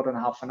bit more than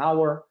half an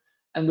hour.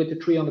 And with the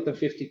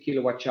 350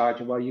 kilowatt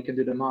charger, well, you can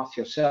do the math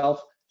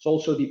yourself. It's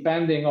also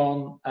depending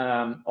on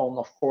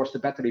of course, the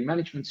battery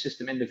management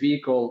system in the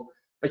vehicle,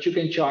 but you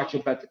can charge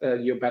your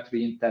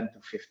battery in 10 to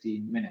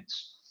 15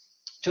 minutes.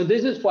 So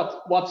this is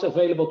what's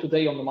available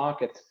today on the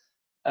market.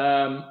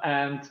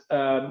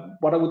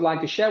 What I would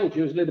like to share with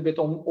you is a little bit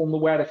on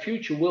where the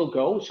future will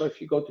go. So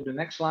if you go to the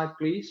next slide,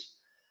 please.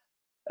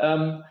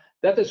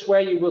 That is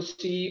where you will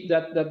see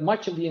that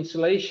much of the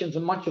installations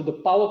and much of the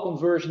power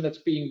conversion that's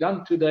being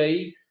done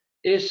today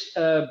is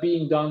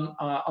being done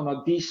on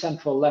a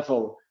decentral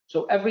level.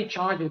 So every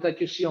charger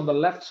that you see on the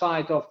left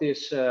side of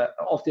this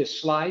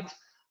slide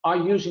are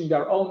using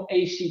their own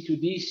AC to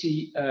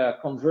DC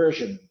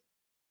conversion.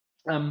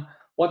 And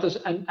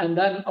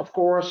then of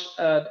course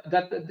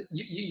that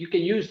you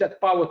can use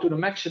that power to the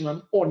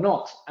maximum or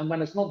not. And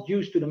when it's not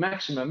used to the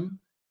maximum,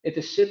 it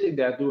is sitting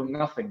there doing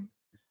nothing.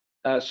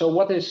 So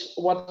what is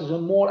a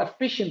more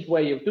efficient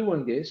way of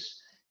doing this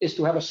is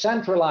to have a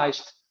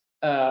centralized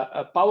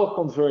power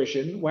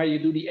conversion where you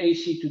do the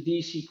AC to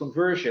DC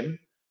conversion,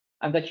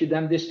 and that you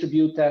then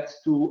distribute that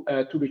to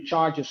the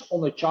chargers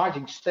on the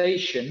charging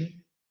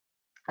station,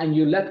 and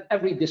you let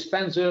every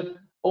dispenser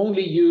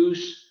only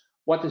use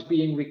what is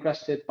being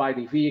requested by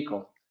the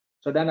vehicle.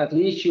 So then at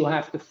least you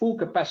have the full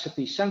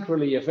capacity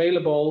centrally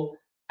available,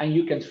 and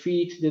you can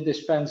feed the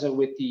dispenser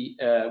with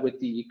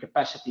the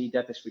capacity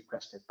that is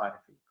requested by the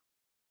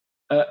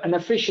vehicle. An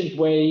efficient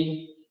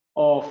way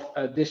of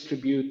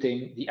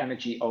distributing the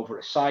energy over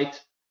a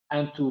site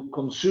and to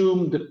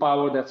consume the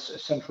power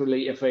that's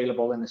centrally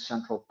available in a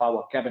central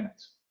power cabinet.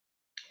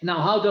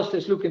 Now, how does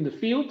this look in the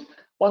field?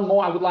 One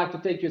more I would like to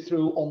take you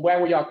through on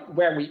where we are,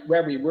 where we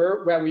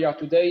were, where we are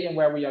today, and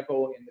where we are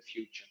going in the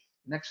future.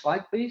 Next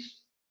slide, please.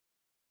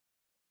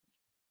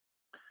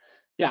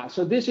 Yeah,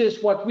 so this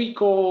is what we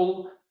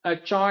call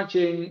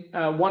charging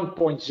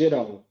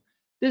 1.0.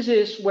 This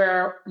is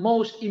where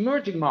most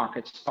emerging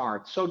markets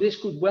start. So this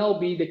could well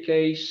be the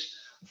case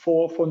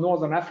for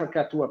Northern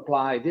Africa to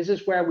apply. This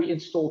is where we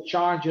install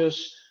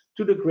chargers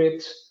to the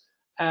grid,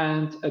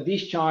 and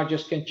these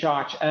chargers can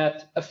charge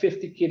at a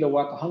 50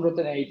 kilowatt,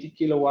 180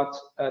 kilowatt,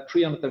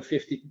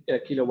 350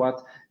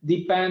 kilowatt,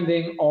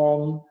 depending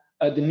on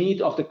the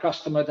need of the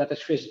customer that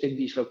is visiting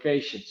these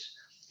locations.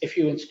 if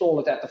you install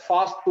it at a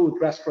fast food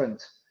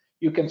restaurant,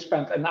 you can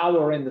spend an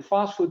hour in the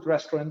fast food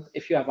restaurant.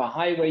 If you have a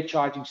highway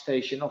charging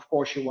station, of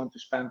course, you want to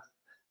spend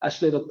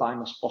as little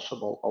time as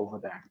possible over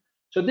there.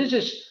 So this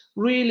is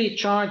really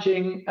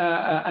charging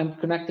and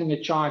connecting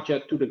a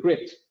charger to the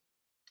grid.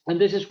 And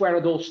this is where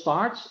it all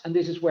starts. And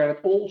this is where it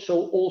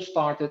also all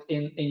started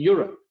in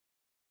Europe.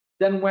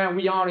 Then where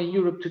we are in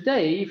Europe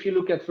today, if you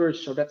look at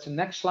so that's the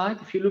next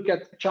slide. If you look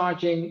at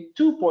charging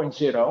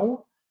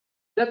 2.0,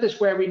 that is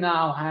where we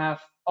now have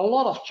a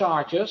lot of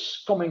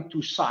chargers coming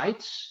to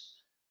sites,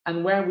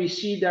 and where we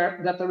see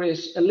that there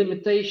is a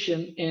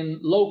limitation in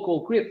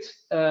local grid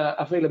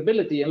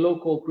availability and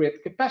local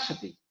grid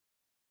capacity.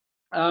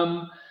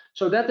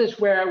 So that is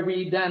where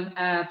we then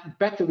add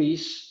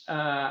batteries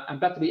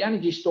and battery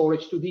energy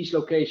storage to these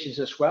locations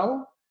as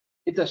well.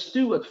 It has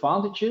two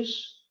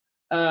advantages.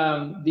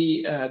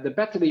 The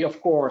battery,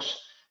 of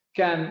course,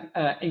 can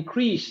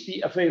increase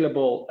the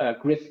available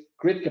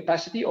grid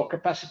capacity or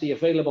capacity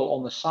available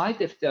on the site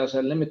if there's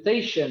a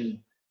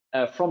limitation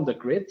from the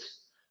grid.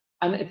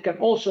 And it can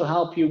also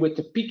help you with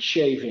the peak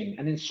shaving.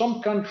 And in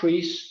some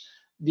countries,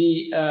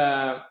 the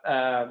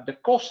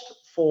cost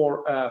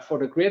for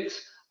the grid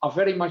are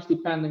very much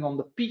depending on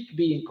the peak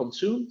being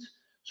consumed.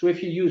 So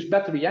if you use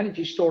battery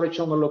energy storage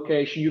on the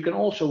location, you can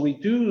also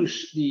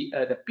reduce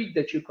the peak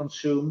that you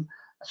consume,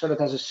 so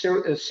that has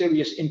a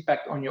serious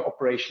impact on your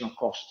operational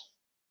cost.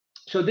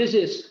 So this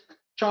is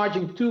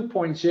charging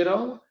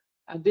 2.0,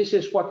 and this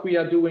is what we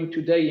are doing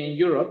today in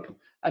Europe.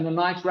 And a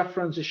nice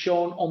reference is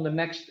shown on the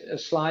next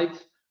slide.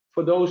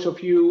 For those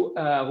of you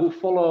who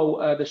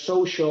follow the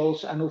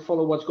socials and who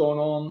follow what's going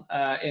on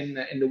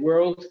in the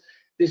world,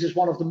 this is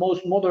one of the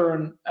most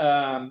modern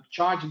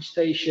charging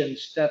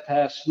stations that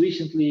has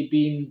recently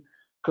been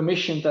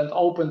commissioned and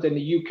opened in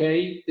the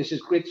UK. This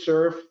is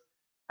GridServe,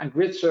 and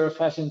GridServe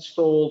has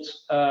installed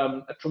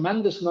a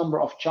tremendous number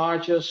of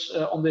chargers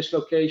on this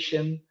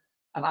location,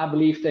 and I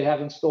believe they have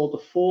installed a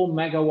 4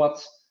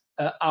 megawatt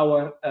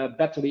hour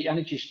battery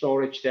energy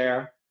storage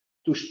there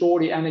to store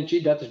the energy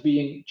that is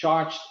being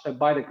charged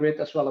by the grid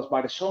as well as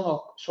by the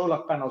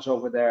solar panels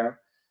over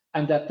there,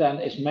 and that then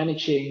is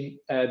managing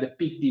the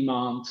peak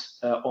demand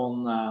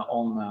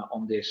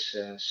on this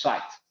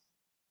site.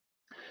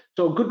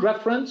 So good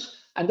reference,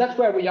 and that's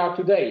where we are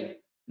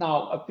today.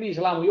 Now, please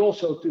allow me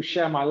also to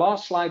share my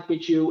last slide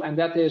with you, and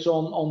that is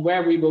on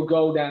where we will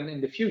go then in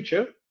the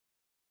future.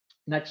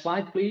 Next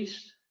slide,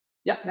 please.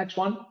 Yeah, next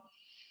one.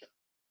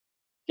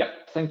 Yeah,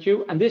 thank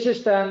you. And this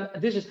is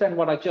then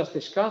what I just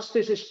discussed.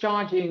 This is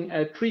charging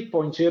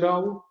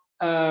 3.0.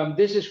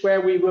 This is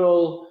where we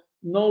will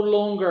no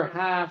longer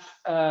have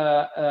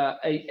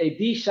a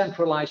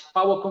decentralized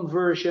power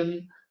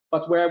conversion,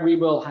 but where we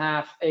will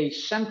have a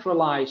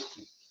centralized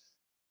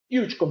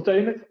huge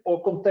container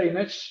or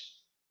containers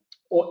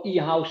or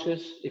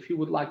e-houses, if you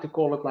would like to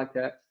call it like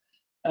that,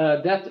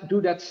 that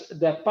do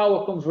that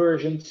power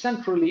conversion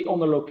centrally on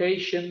the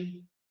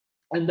location,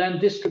 and then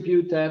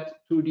distribute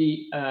that to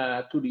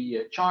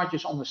the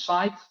chargers on the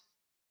site,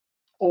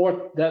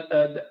 or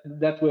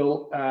that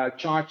will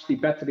charge the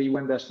battery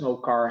when there's no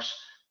cars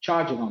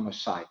charging on the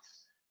site.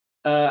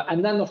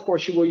 And then, of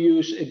course, you will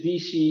use a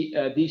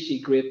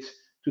DC grid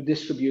to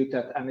distribute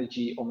that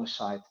energy on the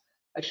site.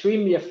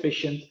 Extremely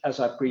efficient, as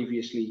I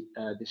previously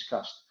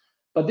discussed.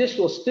 But this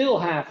will still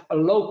have a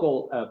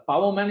local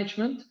power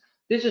management.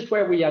 This is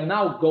where we are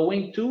now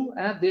going to.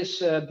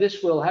 This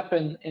will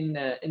happen in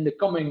the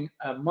coming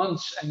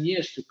months and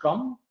years to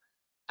come.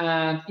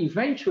 And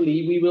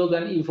eventually, we will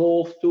then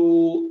evolve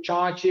to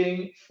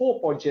charging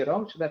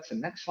 4.0. So that's the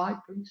next slide,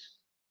 please.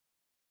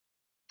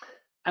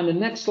 And the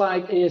next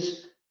slide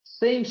is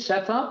same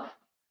setup,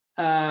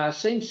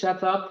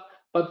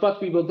 but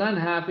what we will then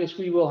have is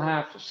we will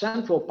have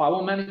central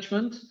power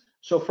management.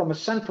 So from a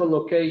central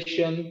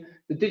location,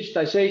 the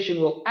digitization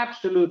will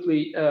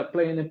absolutely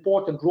play an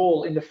important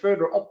role in the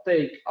further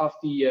uptake of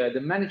the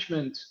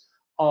management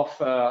of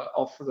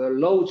the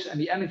loads and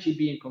the energy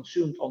being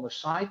consumed on the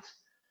site.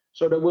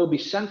 So there will be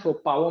central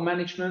power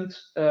management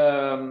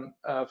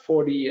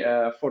for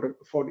the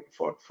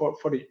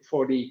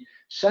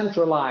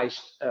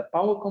centralized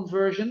power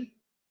conversion.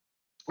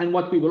 And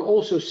what we will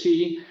also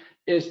see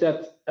is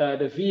that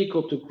the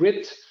vehicle to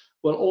grid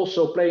will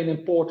also play an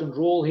important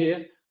role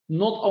here,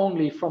 not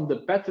only from the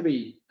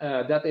battery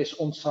that is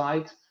on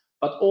site,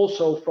 but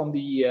also from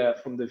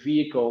the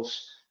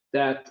vehicles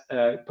that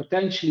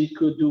potentially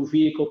could do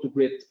vehicle to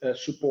grid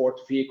support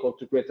vehicle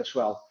to grid as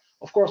well.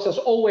 Of course, there's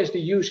always the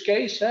use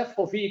case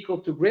for vehicle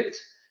to grid.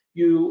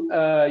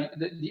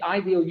 The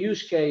ideal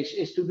use case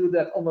is to do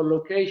that on a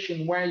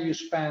location where you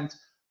spend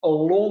a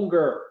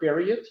longer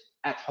period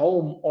at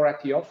home or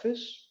at the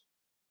office.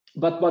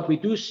 But what we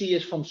do see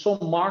is from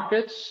some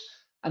markets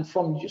and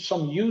from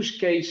some use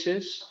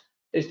cases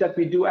is that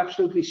we do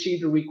absolutely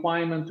see the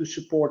requirement to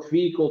support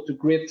vehicle to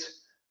grid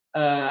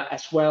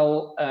as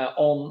well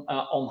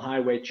on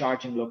highway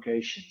charging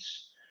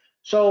locations.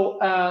 So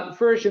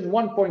version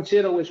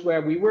 1.0 is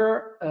where we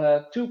were,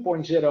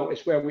 2.0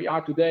 is where we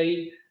are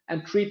today,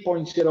 and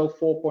 3.0,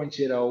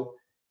 4.0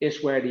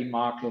 is where the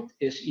market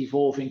is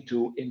evolving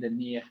to in the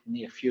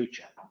near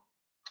future.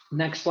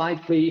 Next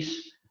slide,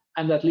 please.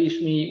 And that leaves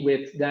me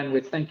with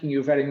thanking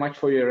you very much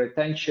for your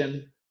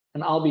attention.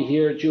 And I'll be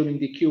here during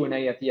the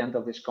Q&A at the end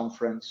of this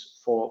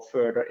conference for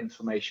further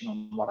information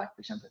on what I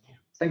presented here.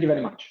 Thank you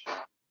very much.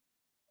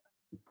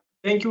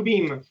 Thank you,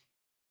 Wim.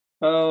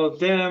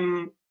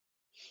 The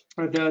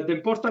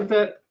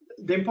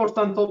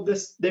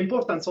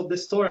importance of the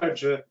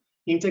storage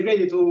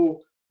integrated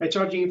to a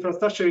charging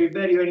infrastructure is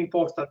very, very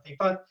important. In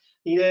fact,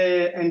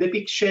 and the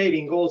peak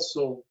shaving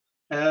also.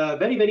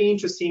 Very, very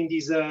interesting,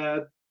 this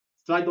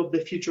slide of the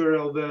future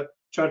of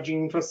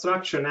charging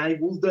infrastructure. And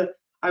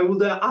I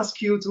would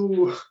ask you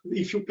to,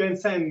 if you can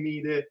send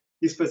me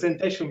this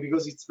presentation,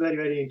 because it's very,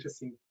 very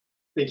interesting.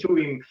 Thank you,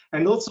 Wim.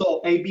 And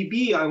also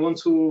ABB, I want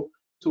to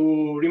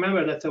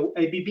remember that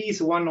ABB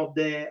is one of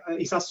the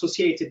is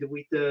associated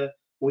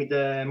with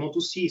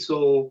Moto-C.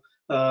 So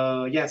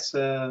yes,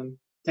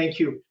 thank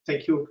you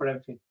for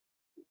everything.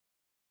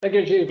 Thank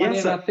you, Giovanni.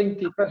 Yes, and I think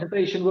the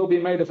presentation will be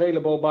made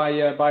available by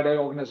the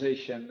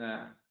organization.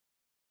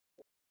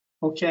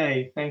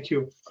 Okay, thank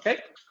you. Okay,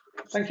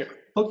 thank you.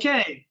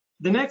 Okay,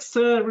 the next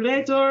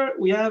relator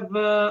we have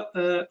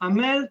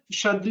Amel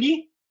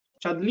Chadli,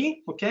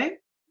 okay.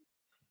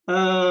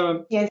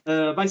 Yes.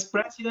 Vice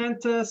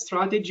President,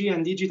 Strategy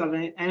and Digital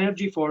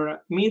Energy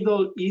for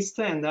Middle East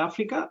and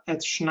Africa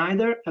at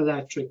Schneider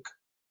Electric.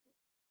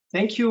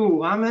 Thank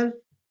you, Amel.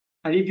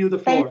 I leave you the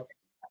floor.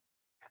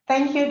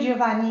 Thank you,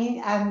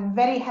 Giovanni. I'm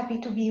very happy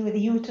to be with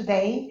you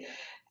today.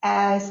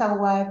 I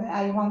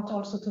want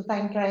also to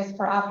thank Grace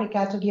for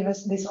Africa to give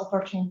us this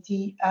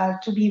opportunity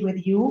to be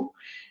with you.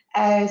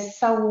 I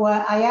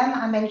am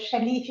Amel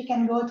Chadli. If you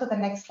can go to the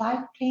next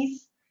slide,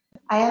 please.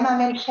 I am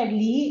Amel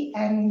Chadli,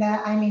 and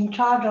I'm in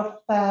charge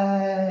of,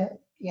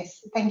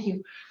 yes, thank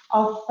you,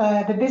 of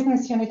the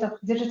business unit of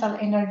digital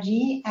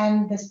energy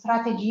and the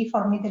strategy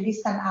for Middle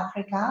East and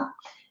Africa.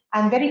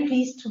 I'm very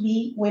pleased to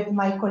be with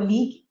my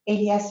colleague,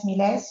 Elias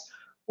Miles,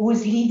 who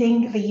is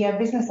leading the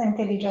business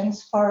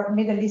intelligence for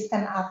Middle East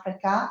and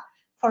Africa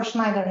for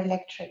Schneider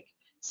Electric.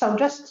 So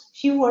just a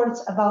few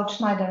words about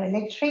Schneider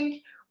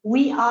Electric.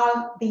 We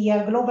are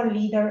the global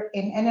leader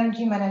in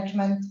energy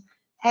management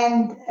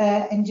and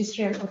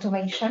industrial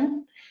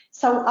automation.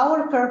 So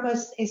our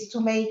purpose is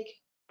to make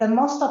the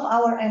most of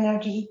our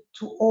energy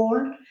to all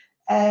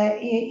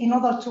in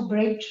order to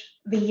bridge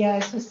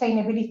the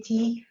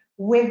sustainability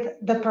with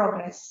the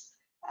progress.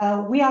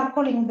 We are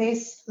calling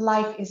this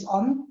Life is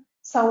On.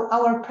 So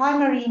our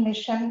primary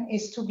mission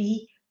is to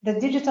be the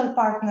digital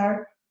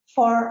partner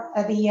for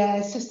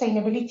the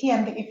sustainability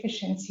and the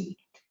efficiency.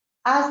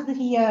 As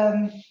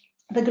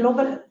the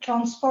global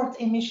transport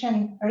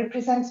emission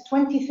represents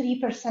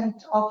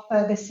 23% of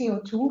the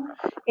CO2,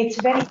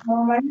 it's very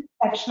normal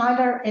that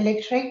Schneider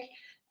Electric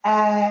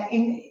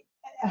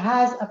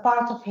has a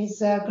part of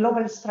his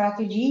global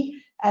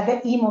strategy,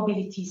 the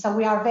e-mobility. So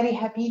we are very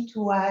happy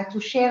to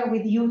share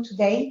with you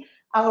today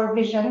our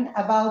vision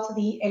about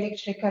the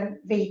electrical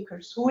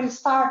vehicles. We will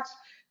start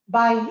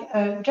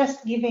by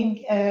just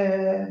giving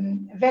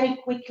very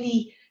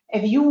quickly a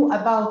view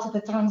about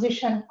the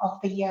transition of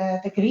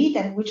the grid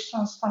and which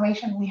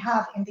transformation we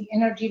have in the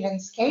energy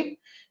landscape.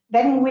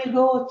 Then we'll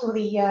go to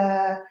the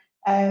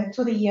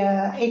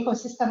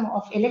ecosystem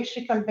of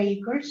electrical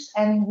vehicles,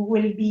 and we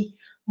will be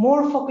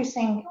more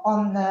focusing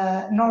on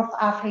North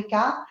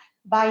Africa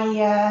by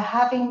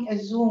having a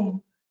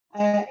zoom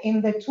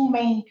in the two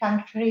main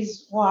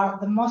countries who are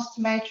the most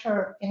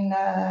mature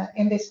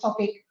in this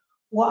topic,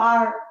 who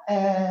are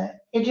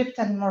Egypt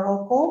and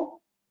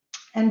Morocco.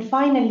 And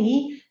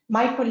finally,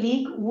 my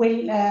colleague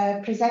will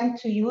present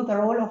to you the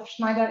role of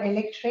Schneider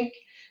Electric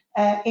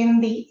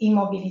in the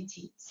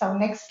e-mobility. So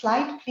next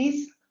slide,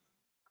 please.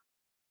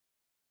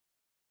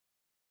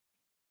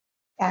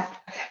 Yeah,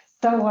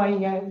 so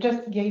I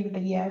just gave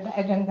the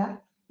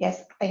agenda.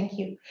 Yes, thank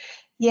you.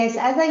 Yes,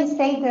 as I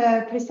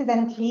said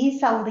precedently,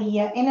 so the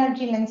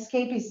energy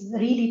landscape is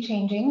really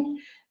changing.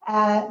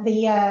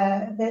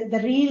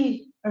 The real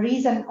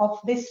reason of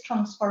this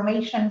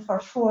transformation, for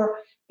sure,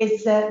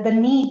 is the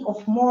need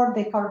of more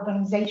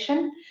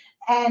decarbonization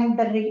and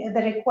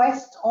the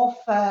request of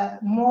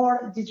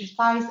more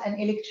digitized and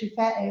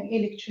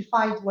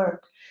electrified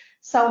work.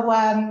 So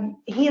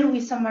here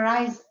we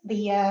summarize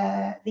the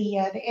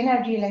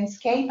energy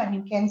landscape, and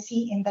you can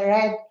see in the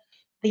red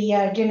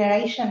the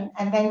generation,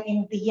 and then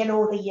in the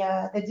yellow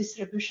the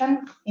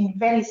distribution in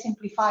very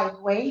simplified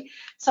way.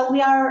 So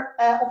we are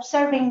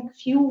observing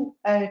few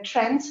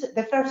trends.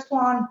 The first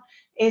one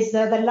is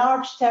the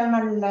large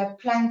thermal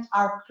plants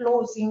are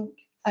closing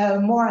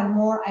more and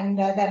more, and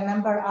their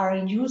number are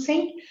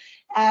reducing.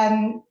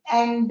 And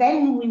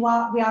then we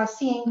are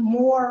seeing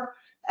more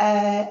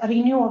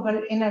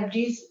renewable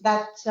energies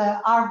that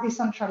are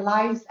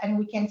decentralized, and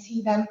we can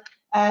see them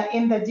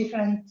in the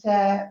different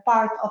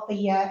part of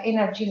the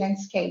energy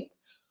landscape.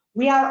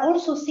 We are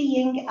also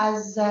seeing,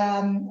 as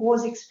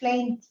was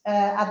explained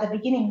at the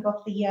beginning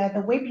of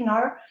the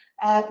webinar,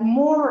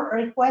 more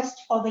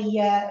requests for the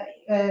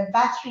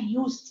battery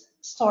used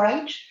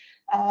storage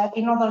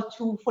in order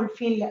to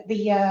fulfill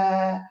the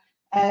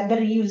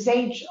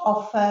reusage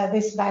of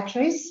these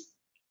batteries.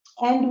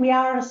 And we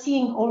are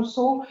seeing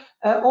also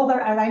other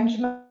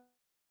arrangements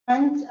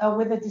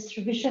with the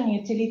distribution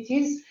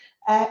utilities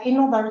in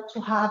order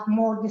to have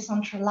more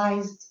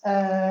decentralized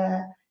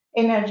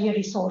energy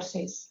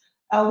resources.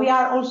 We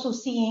are also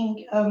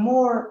seeing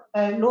more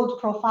load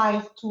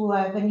profile to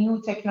the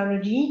new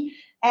technology.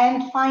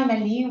 And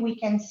finally, we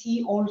can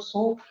see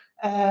also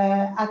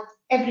at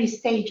every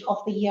stage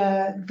of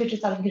the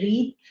digital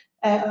grid,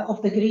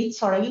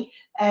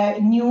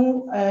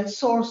 new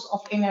source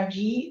of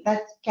energy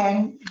that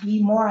can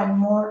be more and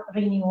more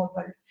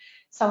renewable.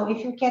 So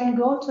if you can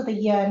go to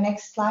the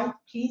next slide,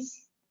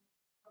 please.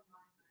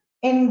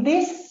 In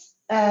this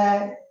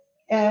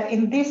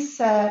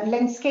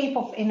landscape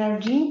of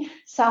energy,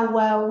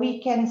 so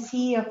we can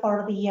see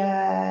for the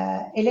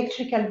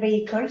electrical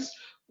vehicles,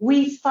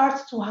 we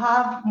start to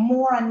have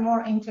more and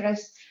more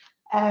interest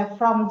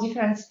from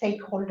different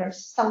stakeholders.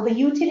 So the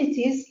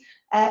utilities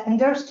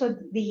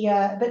understood the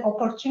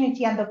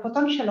opportunity and the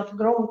potential of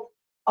growth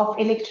of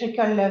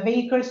electrical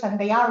vehicles, and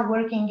they are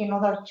working in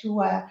order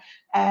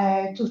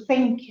to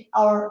think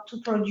or to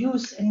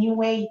produce a new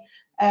way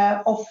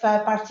of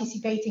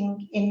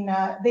participating in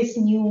this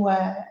new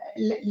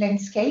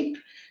landscape.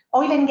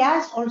 Oil and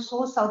gas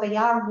also, so they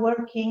are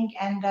working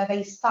and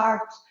they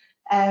start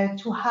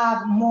to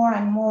have more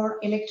and more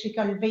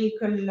electrical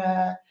vehicle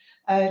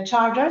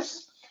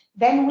chargers.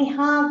 Then we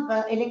have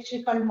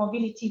electrical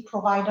mobility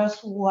providers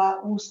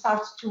who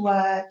start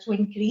to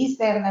increase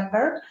their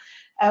number.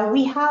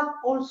 We have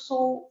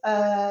also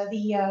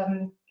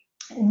the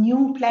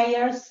new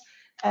players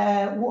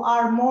who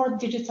are more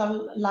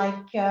digital,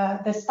 like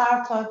the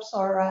startups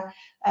or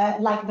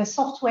like the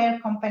software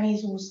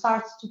companies who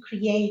start to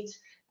create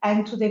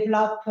and to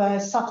develop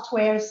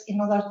softwares in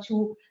order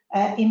to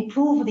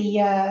improve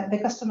the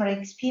customer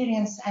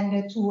experience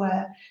and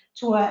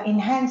to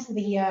enhance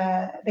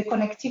the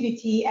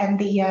connectivity and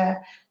the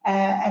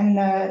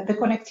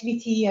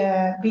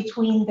connectivity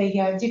between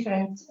the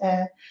different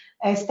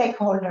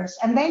stakeholders.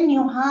 And then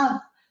you have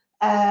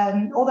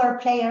other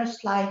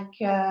players like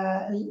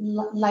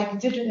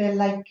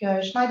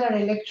Schneider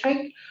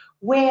Electric,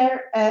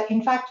 where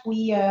in fact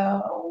we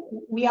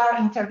are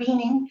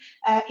intervening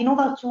in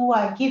order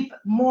to give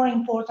more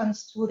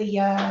importance to the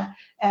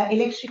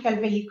electrical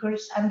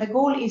vehicles, and the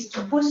goal is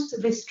to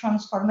boost this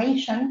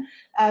transformation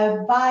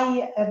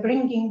by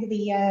bringing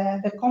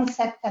the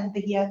concept and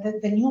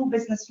the new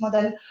business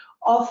model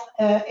of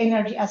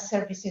energy as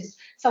services.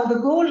 So the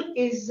goal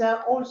is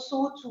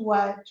also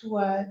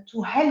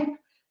to help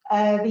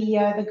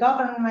the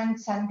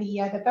governments and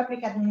the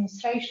public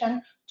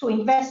administration to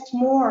invest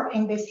more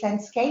in this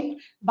landscape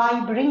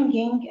by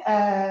bringing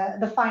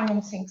the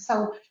financing.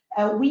 So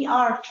we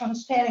are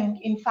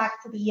transferring, in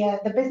fact,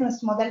 the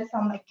business model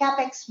from a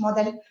CapEx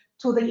model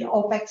to the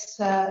OpEx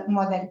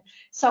model.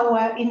 So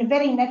in a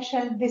very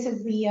nutshell, this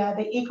is the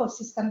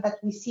ecosystem that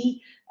we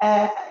see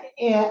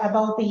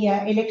about the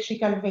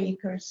electrical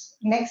vehicles.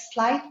 Next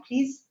slide,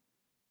 please.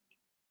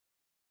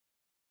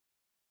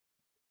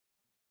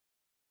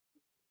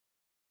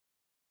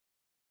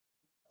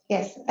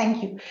 Yes,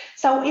 thank you.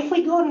 So if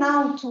we go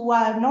now to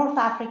North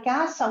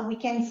Africa, so we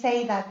can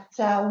say that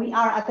we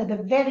are at the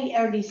very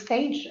early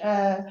stage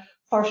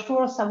for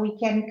sure. So we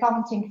can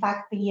count, in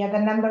fact, the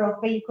number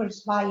of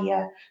vehicles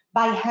by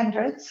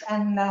hundreds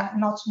and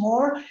not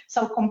more.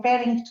 So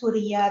comparing to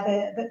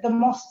the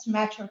most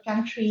mature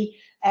country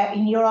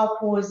in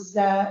Europe was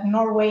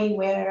Norway,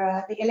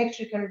 where the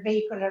electrical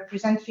vehicle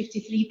represents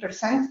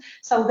 53%.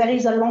 So there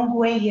is a long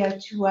way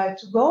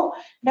to go.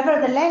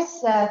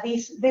 Nevertheless,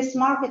 this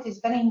market is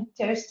very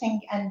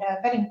interesting and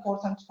very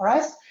important for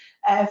us.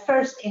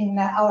 First, in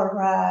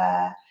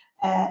our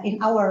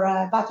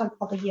battle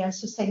for the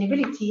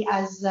sustainability,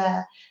 as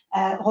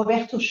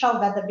Roberto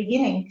showed at the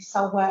beginning.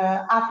 So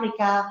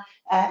Africa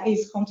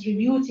is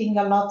contributing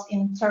a lot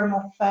in terms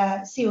of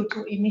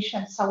CO2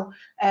 emissions. So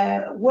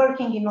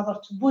working in order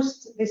to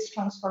boost this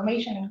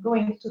transformation and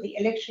going to the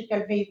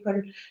electrical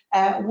vehicle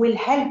will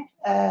help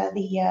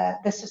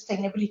the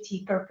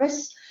sustainability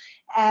purpose.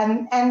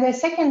 And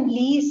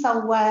secondly,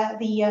 so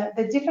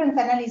the different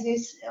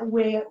analysis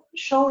will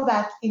show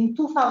that in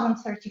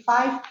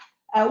 2035,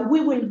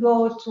 we will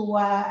go to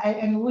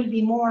and will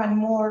be more and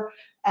more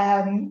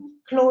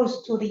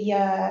close to the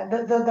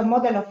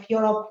model of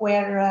Europe,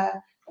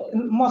 where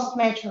most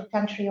major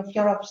country of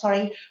Europe,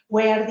 sorry,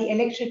 where the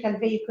electrical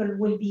vehicle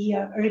will be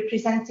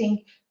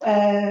representing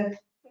 50%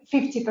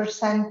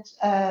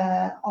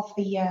 of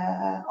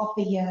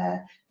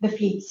the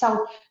fleet.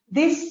 So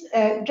this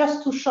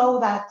just to show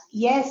that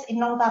yes, in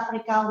North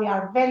Africa we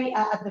are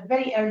at the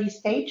very early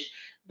stage,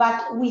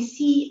 but we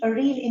see a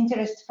real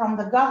interest from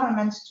the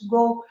governments to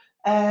go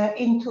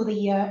into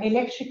the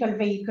electrical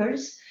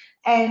vehicles,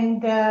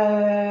 and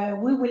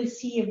we will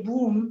see a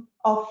boom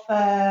of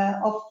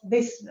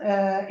this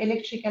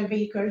electrical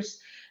vehicles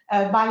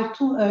by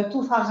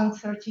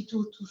 2030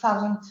 to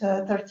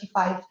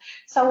 2035.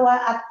 So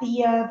at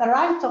the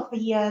right of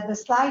the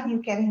slide,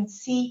 you can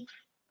see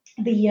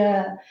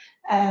the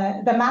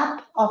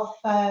map of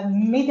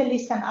Middle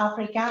East and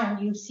Africa, and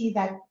you see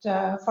that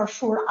for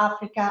sure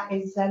Africa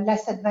is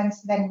less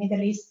advanced than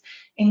Middle East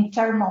in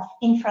terms of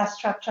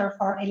infrastructure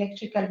for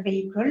electrical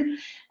vehicle.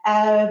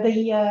 As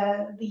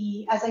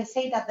I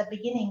said at the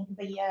beginning,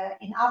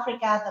 in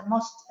Africa, the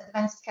most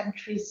advanced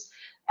countries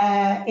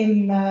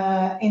in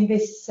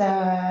this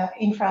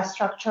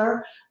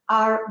infrastructure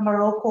are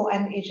Morocco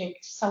and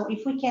Egypt. So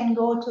if we can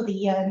go to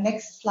the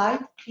next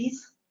slide,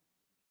 please.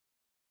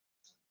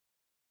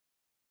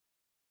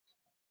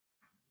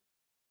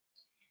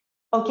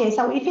 Okay,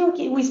 so if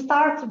we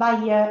start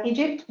by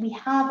Egypt, we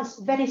have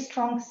very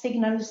strong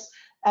signals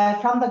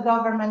from the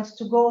government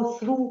to go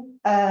through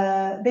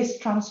this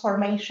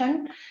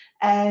transformation.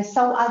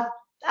 So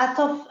as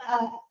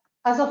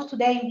of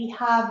today, we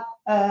have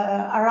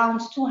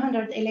around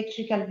 200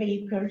 electrical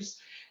vehicles,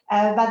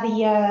 but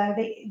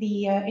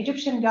the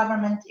Egyptian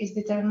government is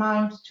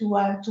determined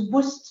to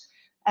boost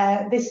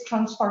this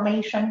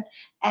transformation,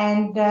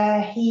 and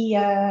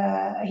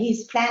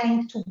he's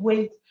planning to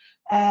build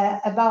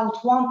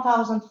about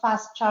 1,000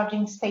 fast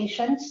charging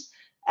stations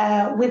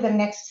within the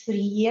next 3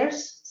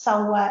 years.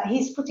 So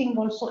he's putting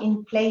also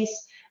in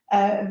place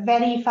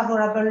very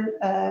favorable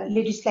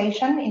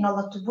legislation in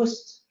order to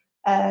boost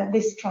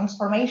this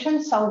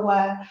transformation. So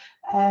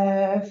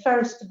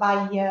first,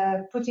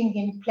 by putting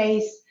in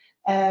place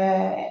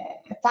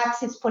a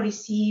taxes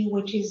policy,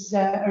 which is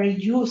a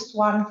reduced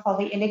one for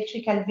the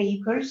electrical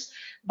vehicles,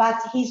 but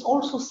he's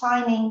also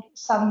signing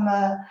some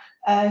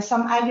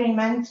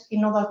agreement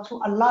in order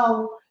to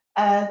allow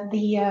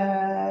the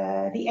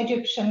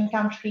Egyptian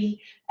country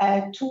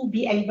to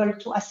be able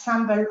to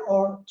assemble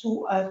or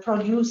to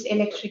produce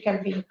electrical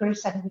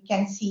vehicles, and we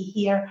can see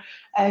here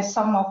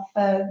some of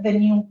the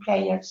new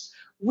players.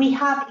 We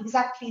have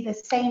exactly the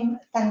same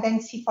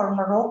tendency for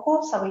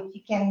Morocco, so if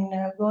you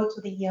can go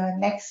to the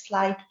next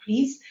slide,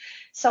 please.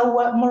 So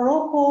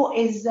Morocco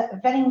is a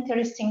very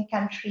interesting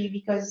country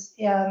because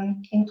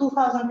in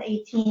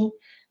 2018,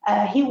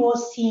 he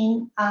was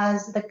seen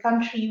as the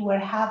country where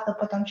have the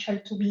potential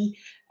to be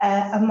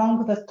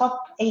among the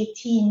top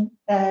 18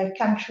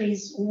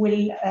 countries who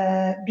will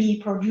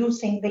be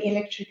producing the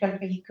electrical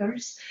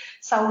vehicles.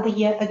 So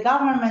the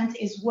government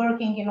is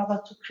working in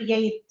order to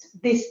create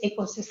this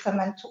ecosystem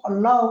and to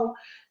allow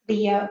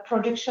the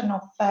production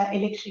of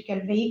electrical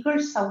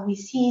vehicles. So we've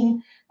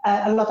seen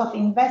a lot of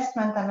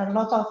investment and a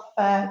lot of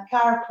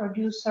car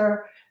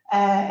producer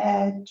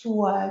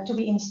to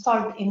be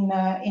installed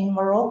in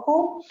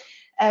Morocco.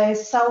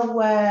 So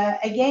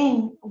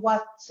again,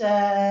 what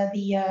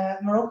the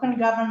Moroccan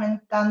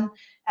government done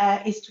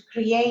is to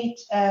create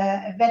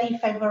a very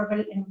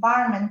favorable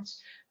environment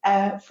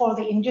for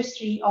the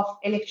industry of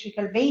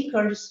electrical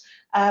vehicles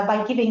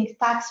by giving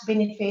tax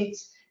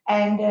benefits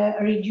and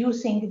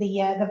reducing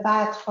the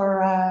VAT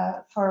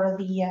for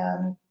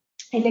the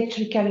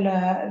electrical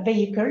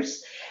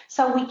vehicles.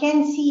 So we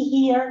can see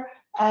here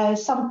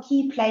some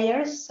key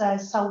players.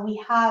 So we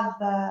have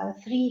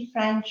 3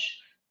 French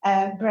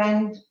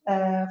brand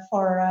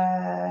for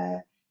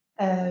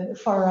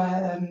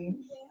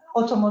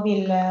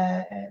automobile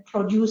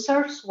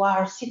producers, who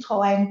are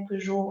Citroën,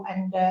 Peugeot,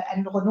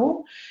 and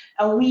Renault.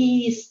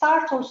 We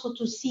start also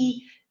to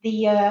see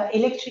the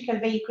electrical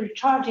vehicle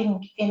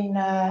charging in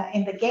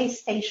the gas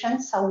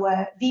stations. So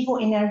Vivo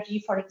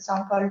Energy, for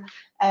example,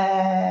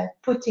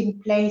 put in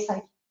place,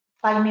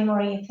 by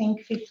memory, I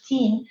think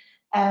 15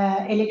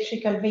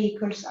 electrical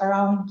vehicles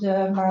around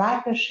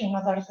Marrakesh in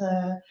order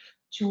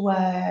to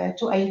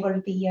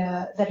enable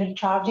the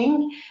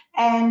recharging,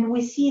 and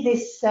we see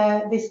this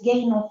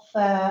gain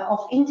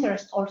of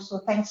interest also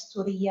thanks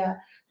to the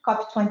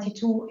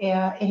COP22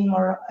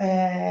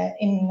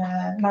 in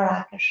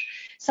Marrakesh.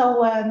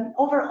 So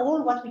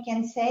overall, what we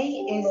can say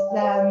is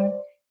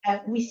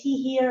we see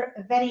here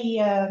a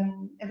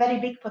very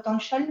big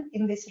potential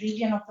in this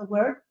region of the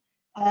world.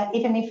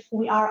 Even if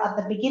we are at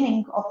the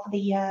beginning of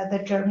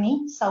the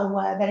journey, so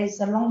there is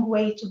a long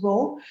way to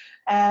go.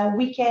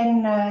 We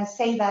can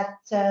say that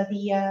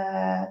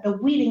the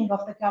willing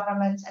of the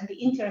government and the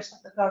interest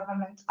of the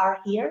government are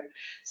here.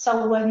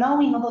 So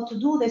now, in order to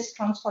do this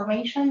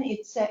transformation,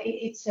 it's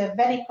a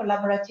very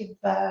collaborative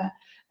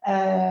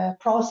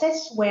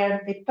process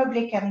where the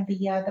public and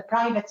the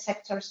private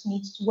sectors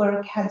need to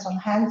work hands on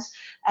hands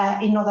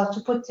in order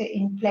to put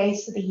in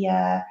place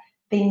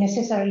the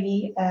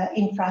necessary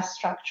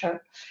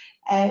infrastructure.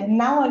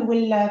 Now I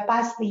will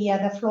pass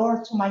the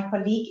floor to my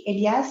colleague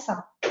Elias.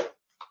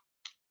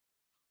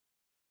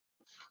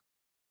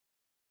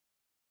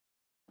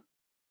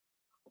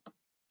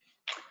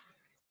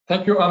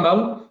 Thank you,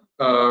 Amal.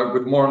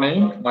 Good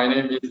morning. My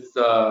name is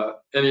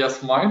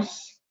Elias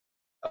Miles.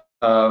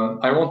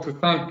 I want to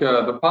thank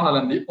the panel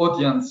and the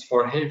audience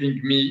for having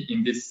me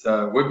in this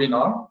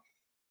webinar.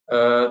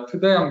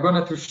 Today I'm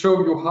going to show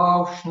you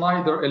how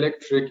Schneider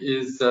Electric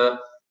is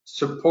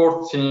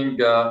supporting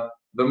the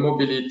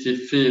mobility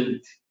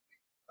field.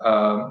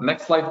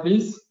 Next slide,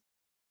 please.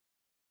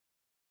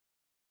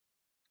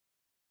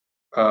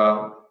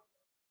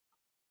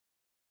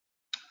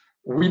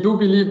 We do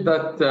believe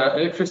that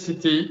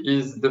electricity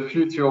is the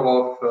future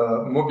of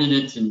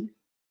mobility,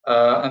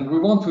 and we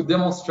want to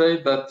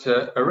demonstrate that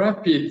a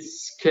rapid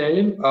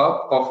scale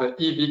up of an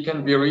EV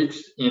can be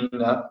reached in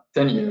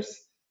 10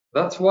 years.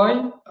 That's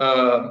why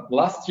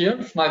last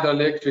year Schneider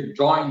Electric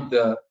joined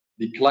the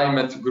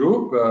climate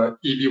group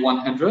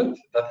EV100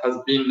 that has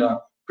been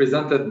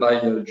presented by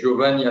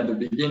Giovanni at the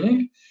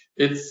beginning.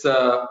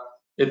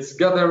 It's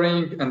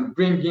gathering and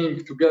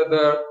bringing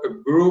together a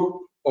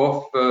group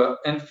of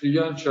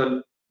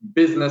influential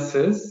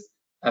businesses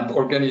and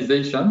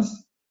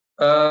organizations.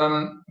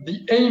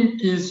 The aim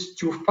is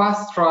to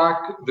fast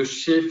track the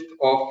shift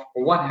of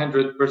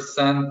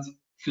 100%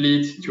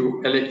 fleet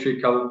to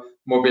electrical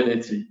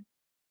mobility.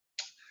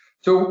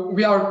 So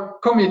we are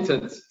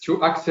committed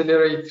to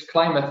accelerate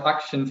climate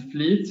action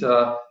fleet.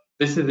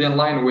 This is in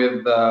line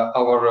with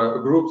our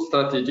group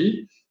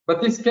strategy,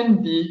 but this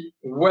can be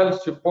well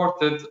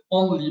supported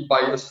only by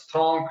a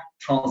strong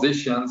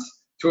transitions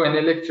to an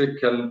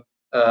electrical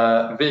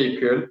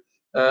vehicle.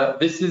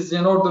 This is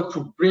in order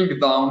to bring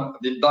down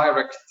the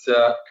direct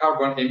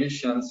carbon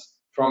emissions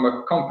from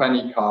a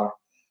company car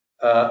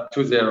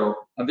to zero.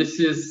 And this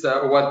is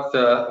what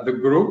the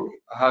group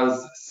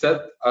has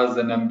set as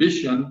an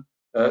ambition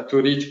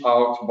to reach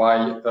out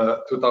by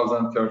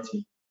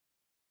 2030.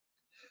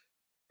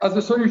 As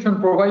a solution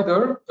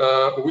provider,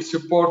 we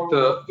support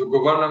the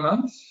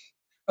government.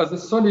 As a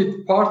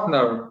solid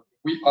partner,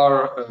 we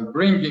are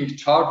bringing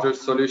charger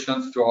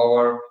solutions to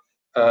our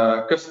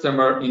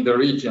customer in the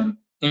region,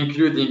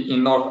 including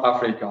in North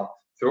Africa,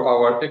 through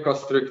our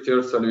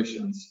EcoStructure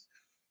solutions.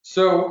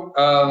 So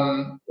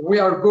we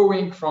are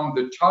going from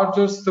the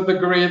chargers to the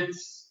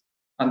grids,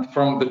 and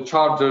from the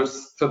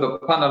chargers to the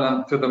panel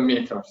and to the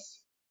meters.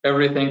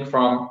 Everything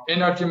from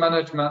energy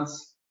management,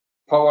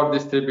 power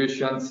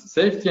distributions,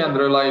 safety and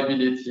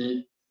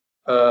reliability,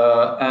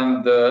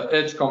 and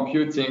edge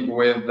computing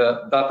with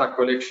data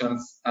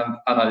collections and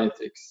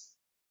analytics.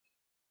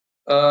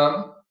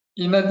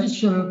 In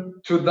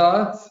addition to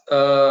that,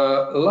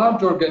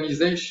 large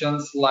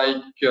organizations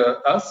like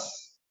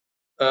us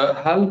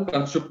help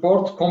and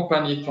support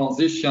company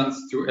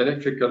transitions to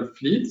electrical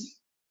fleets.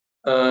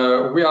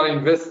 We are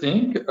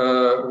investing,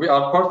 we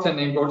are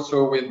partnering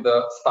also with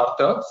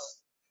startups,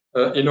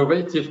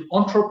 innovative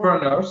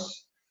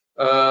entrepreneurs,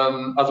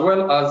 as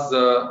well as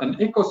an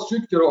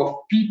ecostructure of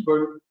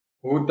people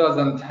who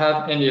doesn't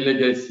have any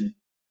legacy.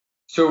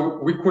 So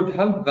we could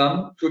help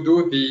them to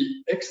do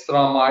the extra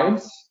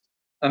miles,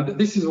 and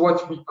this is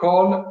what we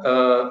call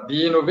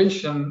the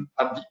Innovation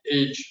at the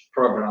Edge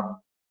program.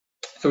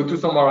 So to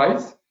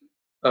summarize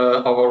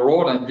our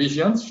role and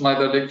visions,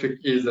 Schneider Electric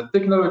is a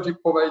technology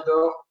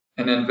provider,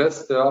 an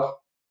investor,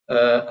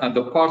 and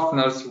the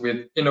partners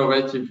with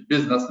innovative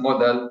business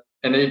model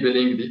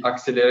enabling the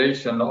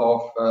acceleration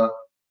of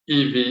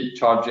EV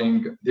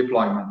charging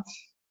deployment.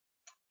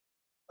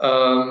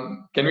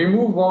 Can we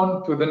move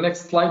on to the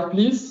next slide,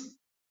 please?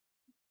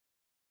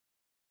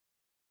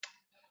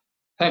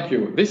 Thank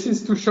you. This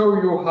is to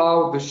show you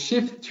how the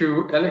shift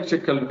to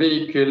electrical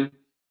vehicle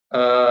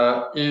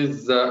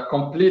is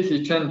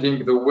completely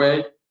changing the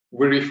way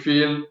we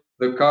refill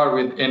the car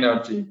with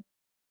energy.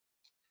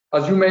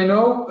 As you may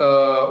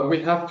know,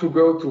 we have to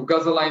go to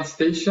gasoline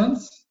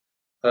stations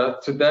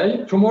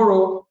today.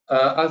 Tomorrow,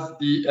 as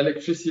the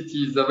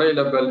electricity is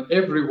available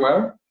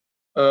everywhere,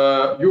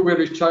 you will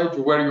recharge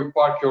where you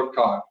park your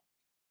car.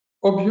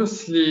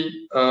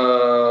 Obviously,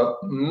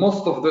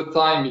 most of the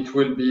time it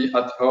will be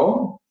at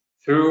home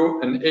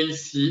through an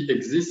AC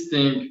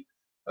existing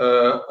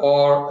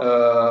or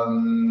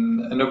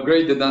an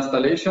upgraded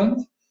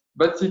installation,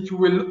 but it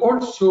will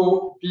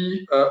also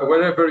be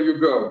wherever you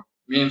go,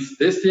 means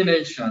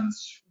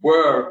destinations,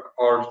 work,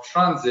 or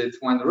transit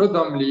when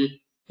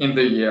randomly in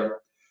the year.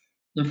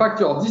 In fact,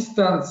 your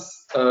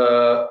distance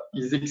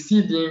is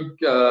exceeding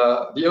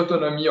the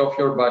autonomy of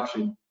your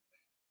battery.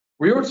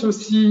 We also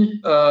see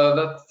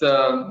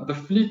that the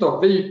fleet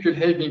of vehicles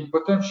having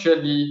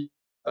potentially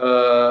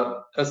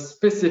a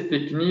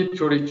specific need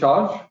to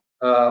recharge.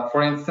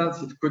 For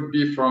instance, it could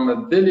be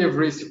from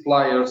delivery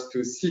suppliers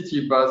to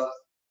city bus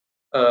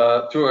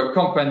to a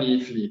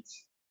company fleet.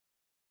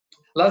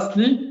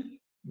 Lastly,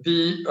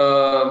 the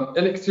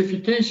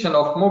electrification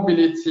of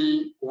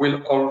mobility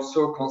will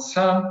also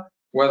concern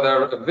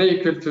whether a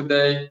vehicle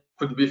today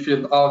could be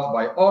filled out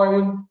by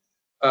oil.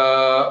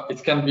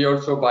 It can be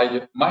also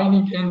by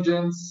mining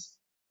engines,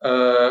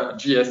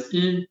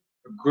 GSE,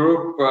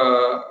 group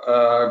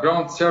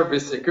ground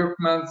service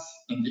equipment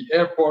in the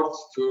airports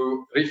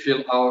to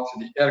refill out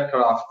the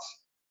aircraft,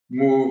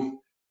 move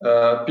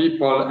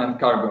people and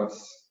cargos.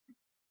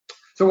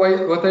 So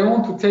what I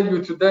want to tell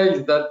you today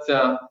is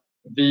that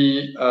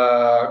the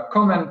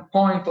common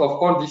point of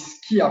all these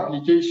key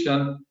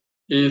applications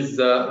is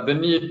the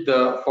need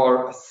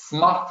for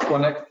smart,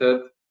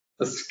 connected,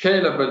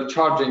 scalable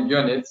charging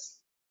units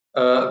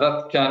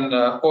that can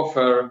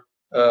offer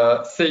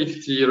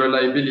safety,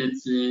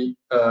 reliability,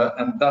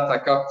 and data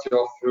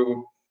capture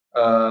through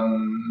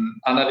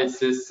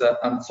analysis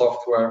and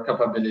software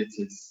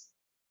capabilities.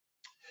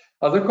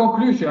 As a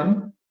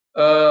conclusion,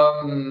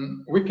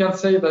 we can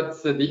say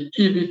that the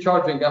EV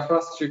charging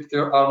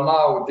infrastructure are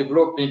now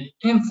developing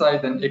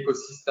inside an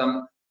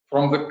ecosystem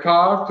from the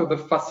car to the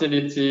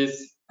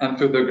facilities and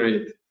to the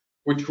grid,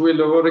 which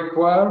will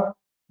require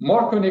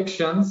more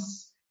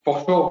connections,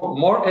 for sure,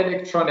 more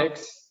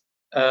electronics,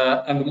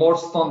 and more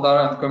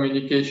standard and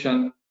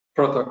communication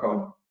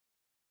protocol.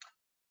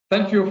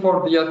 Thank you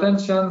for the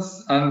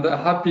attentions and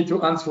happy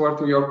to answer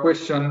to your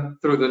question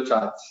through the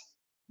chat.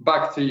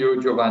 Back to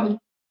you, Giovanni.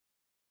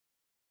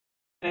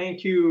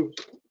 Thank you.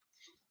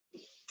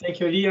 Thank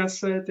you,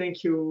 Elias.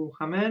 Thank you,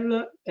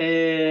 Hamel.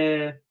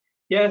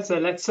 Yes,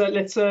 let's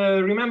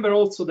remember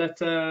also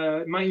that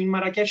in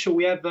Marrakesh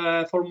we have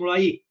Formula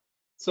E.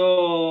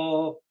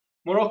 So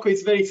Morocco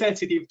is very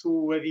sensitive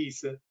to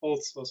this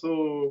also.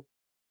 So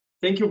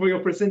thank you for your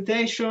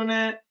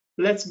presentation.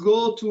 Let's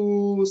go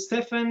to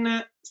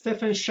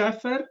Stefan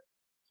Schaffer,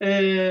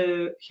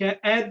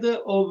 head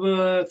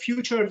of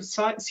Future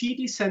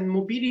Cities and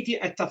Mobility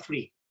at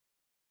AFRI.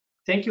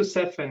 Thank you,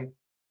 Stefan.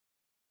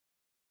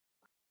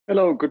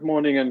 Hello, good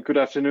morning and good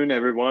afternoon,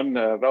 everyone.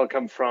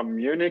 Welcome from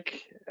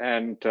Munich,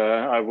 and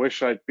I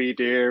wish I'd be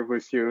there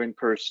with you in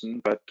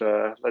person, but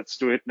let's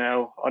do it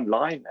now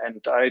online.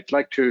 And I'd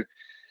like to,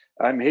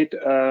 I'm head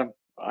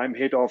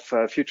of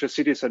Future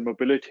Cities and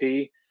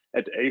Mobility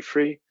at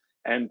AFRI.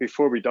 And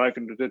before we dive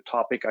into the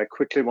topic, I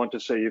quickly want to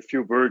say a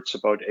few words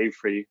about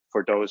AFRI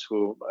for those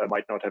who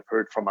might not have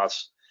heard from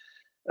us.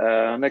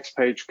 Next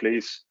page,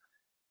 please.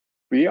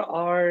 We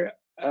are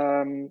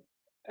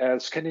a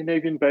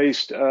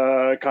Scandinavian-based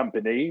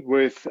company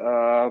with,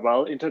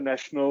 well,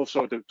 international,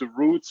 so the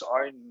roots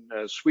are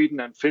in Sweden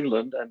and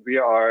Finland, and we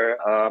are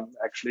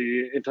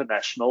actually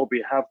international.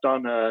 We have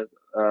done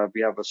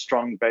we have a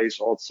strong base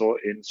also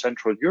in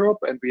Central Europe,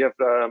 and we have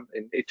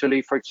in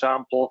Italy, for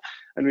example,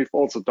 and we've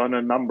also done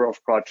a number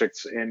of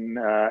projects in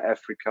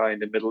Africa, in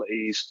the Middle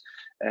East,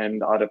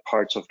 and other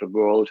parts of the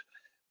world.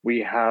 We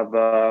have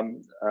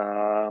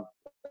a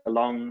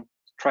long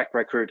track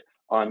record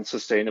on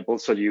sustainable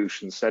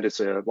solutions. That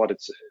is what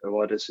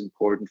is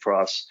important for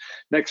us.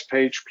 Next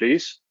page,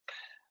 please.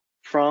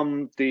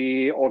 From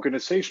the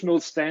organizational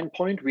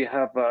standpoint, we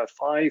have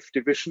 5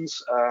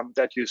 divisions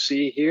that you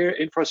see here: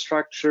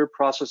 infrastructure,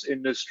 process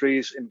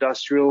industries,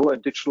 industrial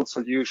and digital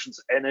solutions,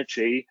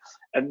 energy,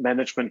 and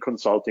management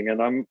consulting.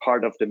 And I'm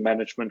part of the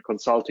management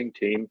consulting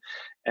team.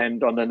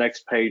 And on the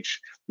next page,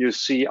 you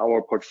see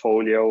our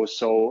portfolio.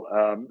 So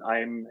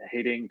I'm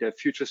heading the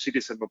Future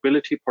Cities and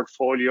Mobility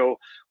portfolio,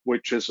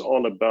 which is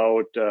all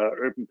about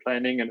urban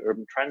planning and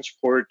urban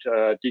transport,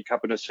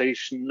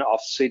 decarbonization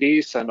of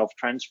cities and of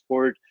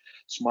transport,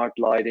 smart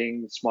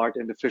lighting, smart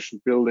and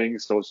efficient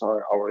buildings. Those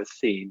are our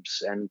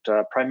themes. And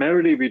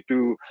primarily we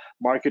do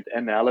market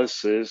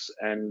analysis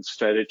and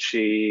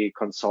strategy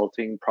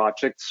consulting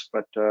projects,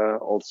 but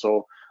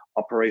also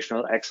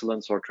operational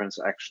excellence or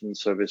transaction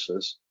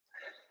services.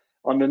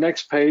 On the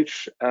next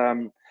page,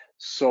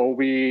 so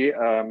we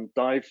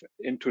dive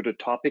into the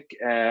topic.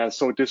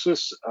 So this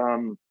is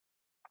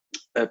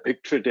a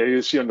picture there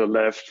you see on the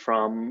left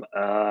from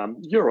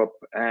Europe,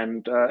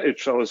 and it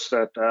shows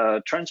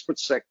that transport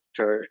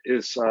sector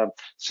is a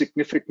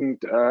significant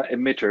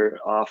emitter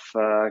of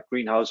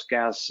greenhouse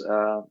gas,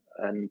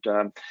 and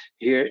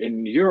here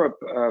in Europe,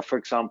 for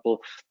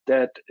example,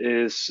 that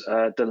is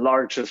the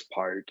largest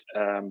part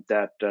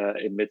that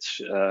emits,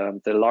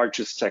 the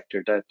largest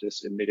sector that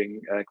is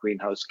emitting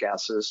greenhouse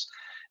gases,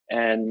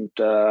 and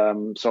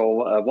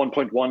so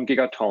 1.1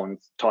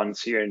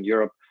 gigatons here in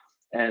Europe.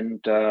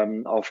 And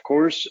of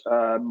course,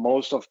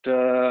 most of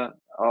the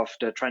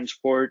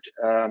transport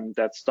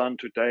that's done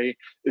today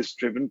is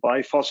driven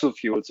by fossil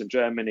fuels. In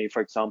Germany,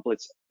 for example,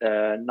 it's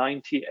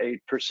 98%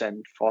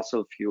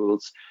 fossil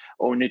fuels.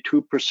 Only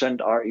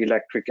 2% are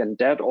electric, and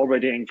that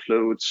already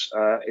includes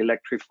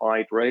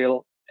electrified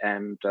rail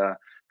and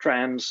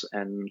trams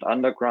and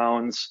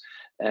undergrounds.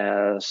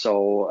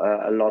 So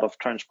a lot of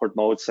transport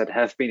modes that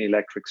have been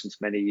electric since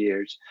many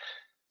years.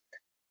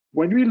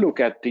 When we look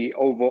at the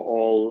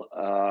overall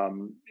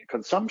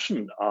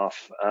consumption of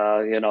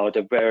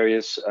the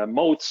various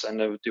modes and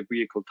the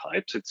vehicle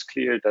types, it's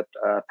clear that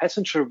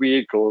passenger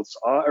vehicles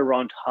are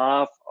around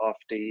half of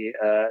the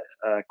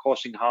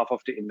causing half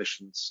of the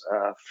emissions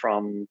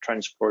from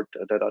transport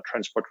that are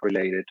transport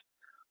related.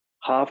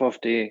 Half of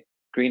the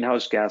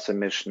greenhouse gas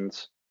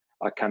emissions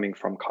are coming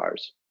from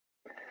cars.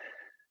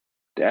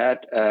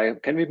 That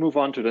can we move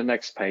on to the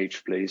next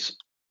page, please?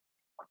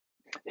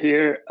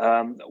 Here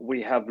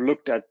we have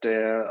looked at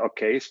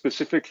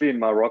specifically in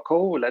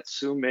Morocco. Let's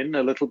zoom in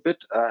a little bit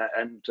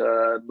and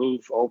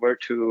move over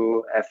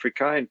to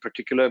Africa. In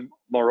particular,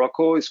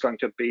 Morocco is going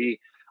to be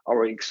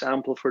our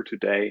example for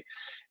today,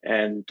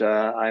 and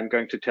I'm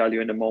going to tell you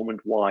in a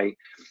moment why.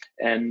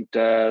 And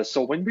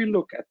so when we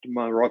look at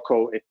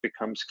Morocco, it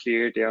becomes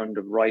clear there on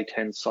the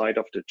right-hand side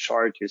of the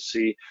chart. You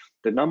see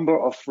the number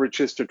of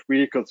registered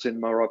vehicles in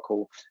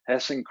Morocco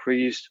has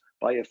increased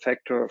by a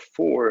factor of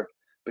 4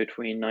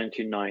 between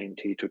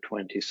 1990 to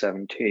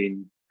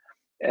 2017,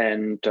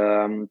 and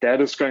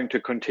that is going to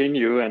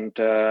continue, and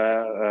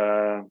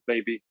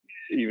maybe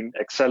even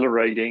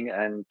accelerating,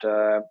 and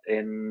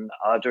in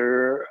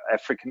other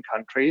African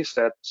countries,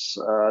 that's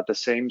the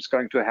same is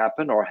going to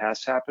happen or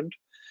has happened.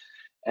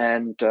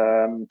 And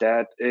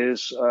that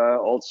is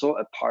also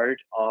a part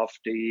of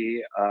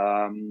the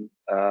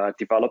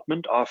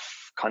development of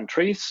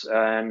countries,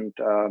 and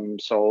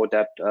so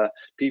that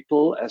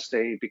people, as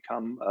they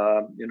become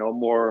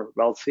more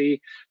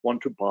wealthy,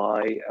 want to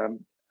buy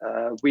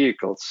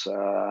vehicles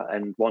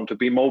and want to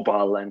be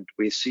mobile. And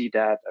we see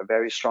that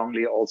very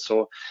strongly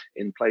also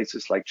in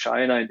places like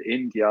China and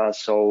India.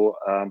 So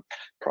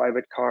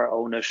private car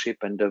ownership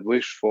and the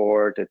wish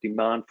for the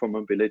demand for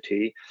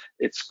mobility,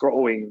 it's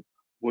growing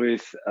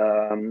with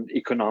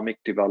economic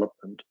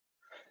development.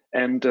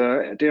 And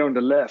there on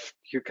the left,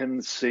 you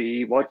can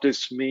see what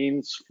this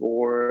means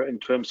for in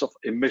terms of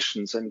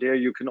emissions. And there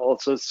you can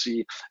also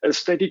see a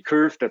steady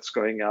curve that's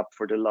going up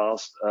for the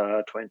last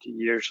 20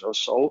 years or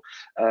so,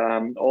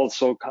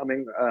 also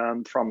coming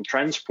from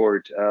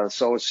transport.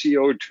 So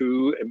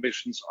CO2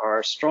 emissions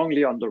are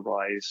strongly on the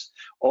rise,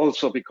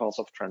 also because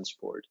of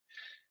transport.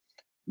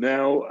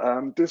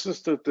 Now, this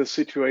is the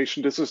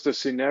situation, this is the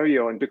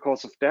scenario, and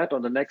because of that,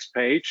 on the next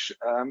page,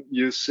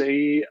 you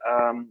see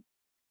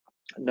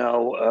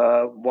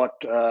now what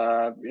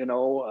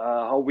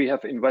how we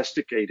have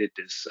investigated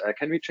this.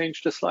 Can we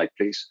change the slide,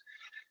 please?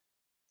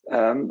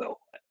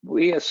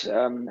 We as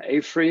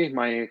AFRI,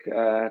 my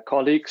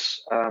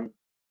colleagues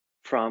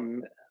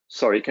from,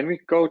 sorry, can we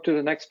go to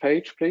the next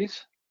page,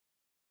 please?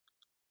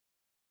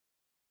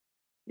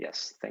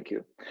 Yes, thank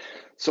you.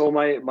 So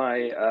my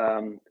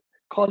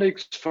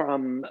colleagues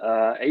from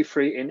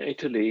AFRI in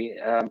Italy,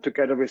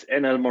 together with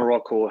Enel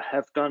Morocco,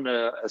 have done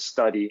a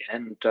study,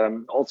 and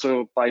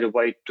also, by the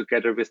way,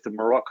 together with the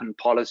Moroccan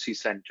Policy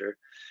Center,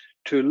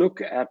 to look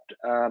at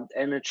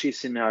energy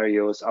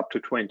scenarios up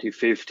to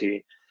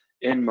 2050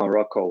 in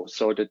Morocco.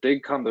 So the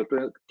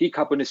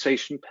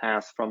decarbonization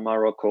path from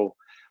Morocco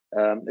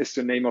is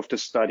the name of the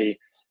study.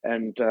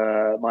 And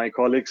my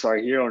colleagues are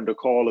here on the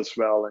call as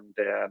well, and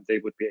they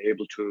would be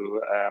able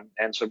to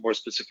answer more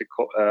specific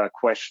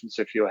questions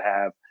if you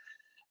have.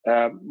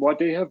 What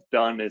they have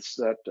done is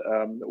that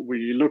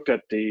we looked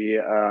at the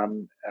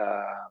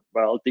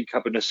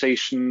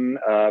decarbonization.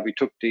 We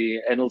took the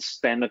Enel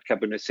standard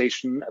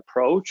carbonization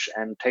approach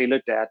and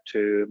tailored that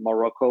to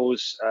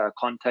Morocco's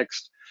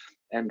context,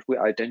 and we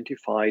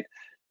identified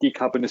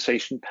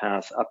decarbonization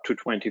path up to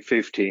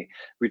 2050.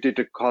 We did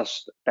a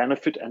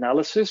cost-benefit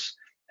analysis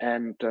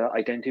and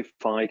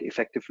identified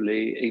effective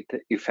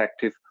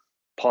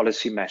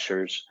policy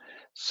measures.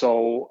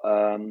 So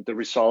the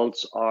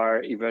results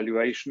are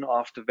evaluation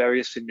of the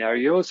various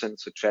scenarios and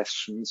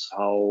suggestions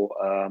how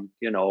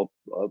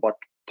what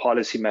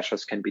policy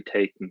measures can be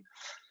taken.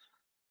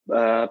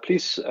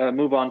 Please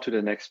move on to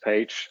the next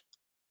page.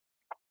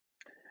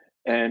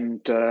 And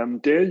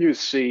there you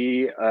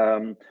see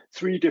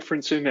 3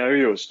 different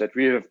scenarios that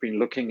we have been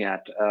looking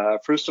at.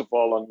 First of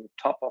all, on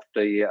top of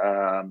the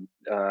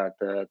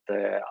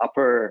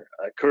upper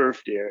curve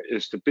there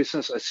is the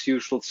business as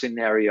usual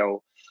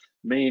scenario,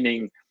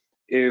 meaning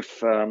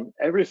if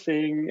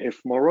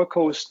if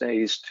Morocco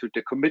stays to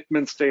the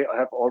commitments they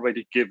have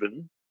already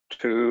given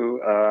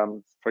to,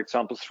 for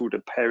example, through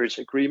the Paris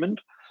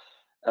Agreement,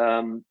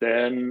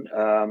 then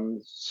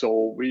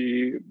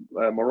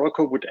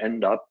Morocco would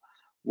end up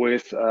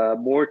with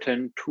more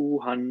than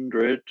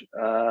 200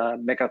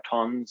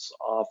 megatons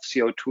of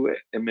CO2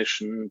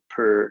 emission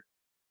per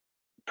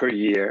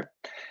year.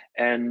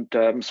 And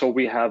so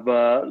we have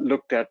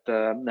looked at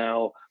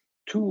now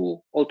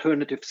 2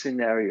 alternative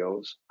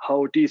scenarios,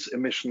 how these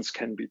emissions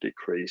can be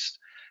decreased.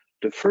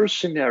 The first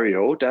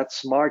scenario,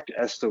 that's marked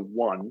as the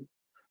 1,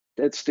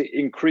 that's the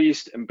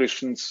increased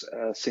emissions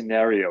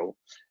scenario.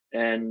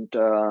 And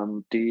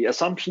the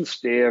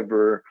assumptions there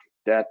were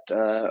that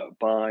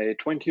by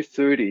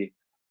 2030,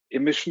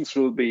 emissions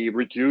will be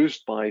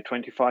reduced by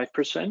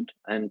 25%,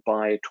 and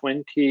by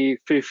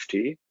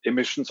 2050,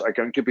 emissions are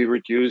going to be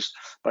reduced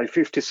by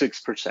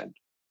 56%.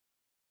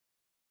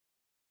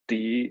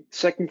 The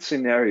second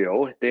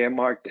scenario, they are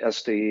marked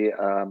as the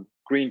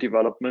green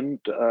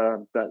development,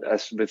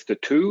 as with the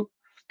 2,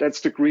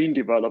 that's the green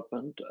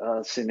development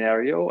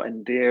scenario,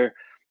 and their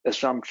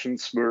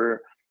assumptions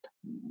were,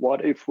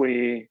 what if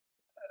we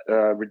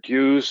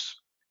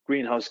reduce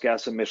greenhouse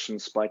gas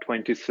emissions by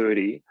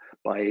 2030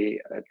 by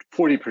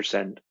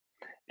 40%,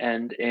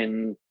 and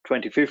in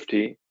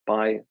 2050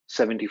 by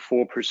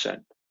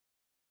 74%.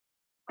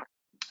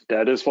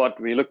 That is what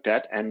we looked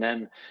at, and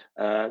then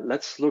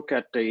let's look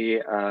at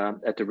the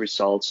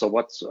results. So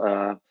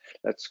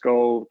let's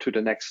go to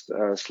the next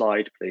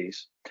slide,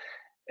 please.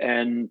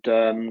 And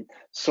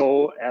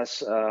so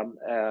as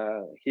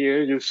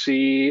here you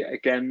see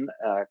again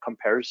a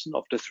comparison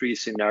of the 3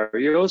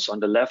 scenarios. On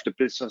the left, the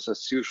business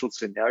as usual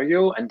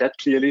scenario, and that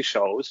clearly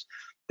shows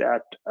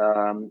that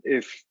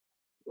if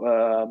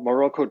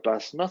Morocco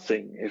does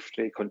nothing, if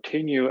they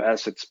continue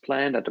as it's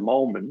planned at the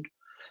moment,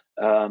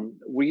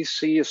 we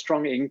see a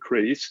strong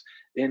increase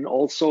in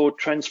also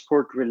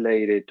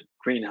transport-related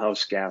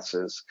greenhouse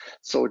gases.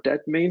 So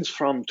that means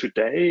from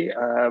today,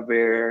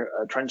 where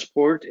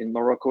transport in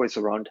Morocco is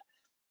around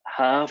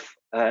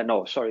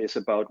it's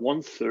about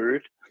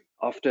 1/3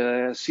 of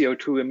the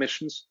CO2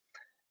 emissions.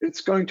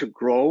 It's going to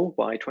grow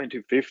by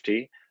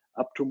 2050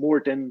 up to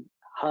more than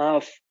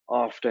half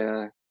of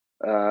the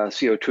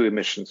CO2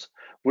 emissions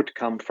would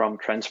come from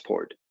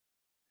transport.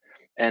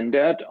 And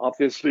that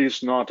obviously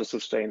is not a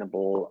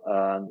sustainable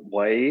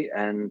way,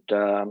 and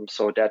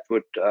so that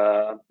would,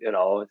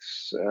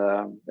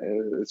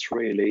 it's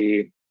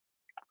really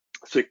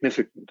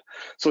significant.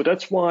 So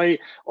that's why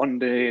on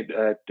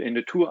the in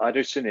the two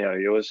other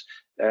scenarios,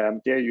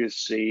 there you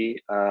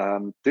see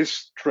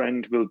this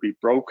trend will be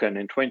broken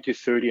in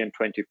 2030 and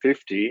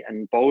 2050,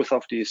 and both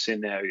of these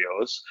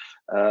scenarios,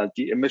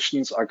 the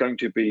emissions are going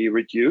to be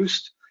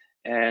reduced.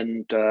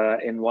 And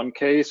in one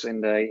case,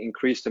 in the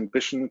increased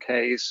ambition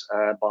case,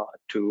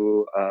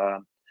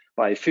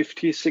 by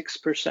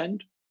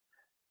 56%,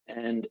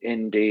 and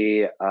in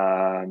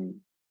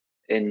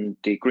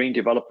the green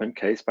development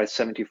case by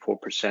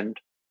 74%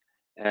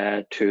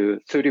 to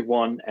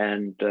 31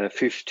 and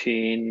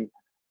 15.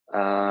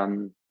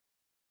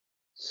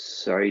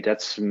 Sorry,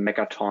 that's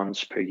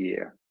megatons per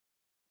year.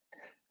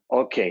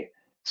 Okay.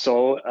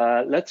 So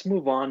let's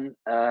move on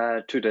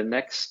to the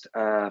next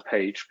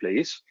page,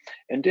 please.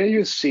 And there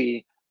you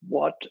see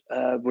what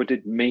would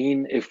it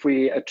mean if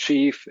we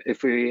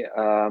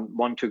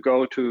want to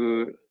go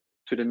to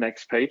the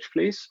next page,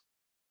 please.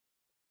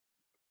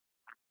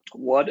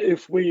 What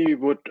if we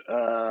would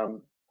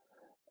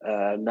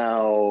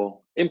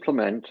now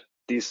implement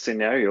these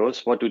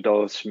scenarios? What do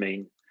those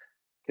mean?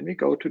 Can we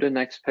go to the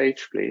next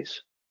page,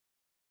 please?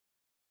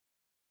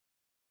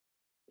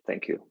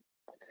 Thank you.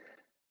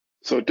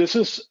 So this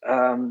is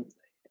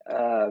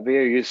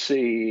where you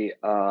see,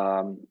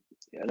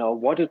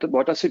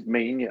 what does it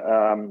mean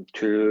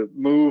to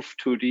move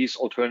to these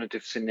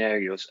alternative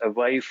scenarios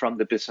away from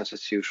the business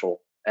as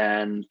usual?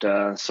 And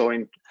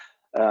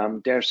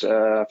there's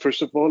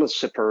first of all a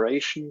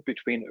separation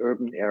between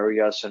urban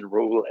areas and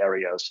rural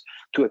areas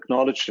to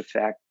acknowledge the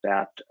fact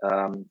that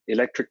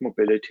electric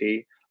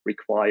mobility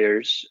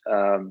requires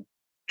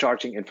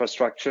charging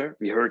infrastructure.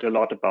 We heard a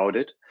lot about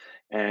it,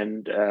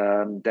 and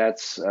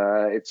it's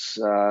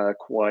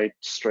quite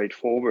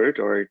straightforward,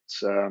 or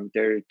it's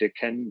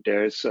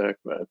there's a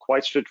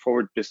quite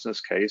straightforward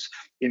business case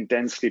in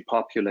densely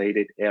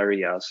populated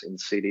areas in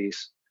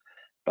cities,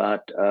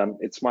 but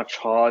it's much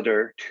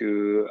harder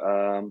to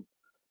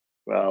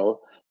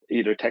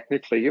either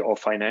technically or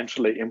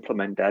financially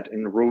implement that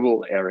in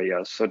rural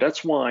areas. So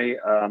that's why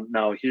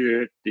now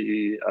here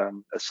the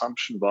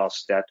assumption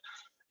was that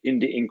in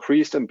the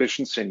increased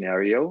ambition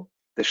scenario,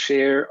 the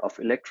share of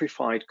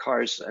electrified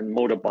cars and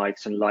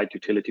motorbikes and light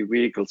utility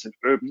vehicles in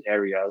urban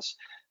areas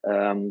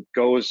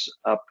goes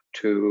up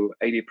to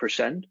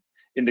 80%.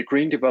 In the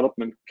green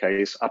development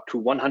case, up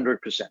to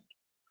 100%.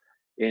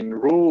 In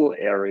rural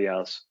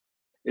areas,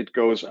 it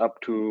goes up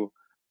to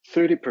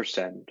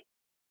 30%.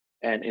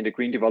 And in the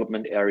green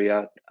development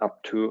area,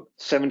 up to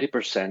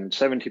 70%.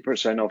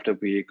 70% of the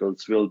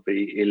vehicles will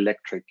be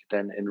electric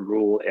then in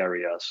rural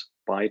areas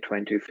by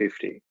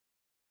 2050.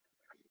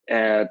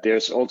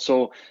 There's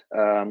also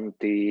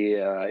the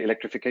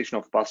electrification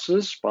of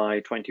buses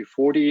by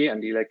 2040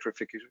 and the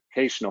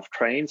electrification of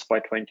trains by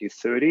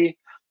 2030.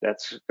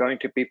 That's going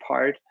to be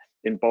part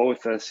in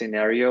both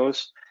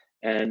scenarios.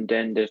 And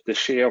then the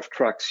share of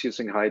trucks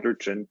using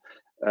hydrogen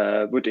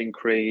would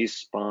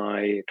increase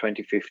by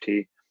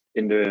 2050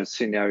 in the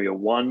scenario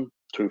 1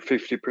 to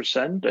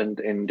 50%, and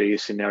in the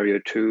scenario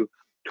 2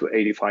 to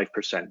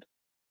 85%.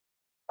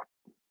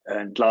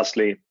 And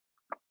lastly,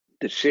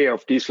 the share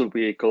of diesel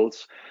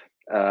vehicles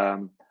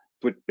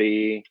would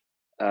be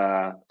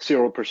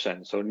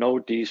 0%. So no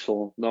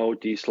diesel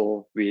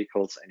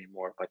vehicles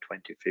anymore by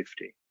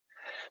 2050.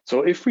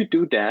 So if we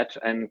do that,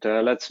 and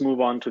let's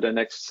move on to the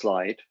next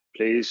slide,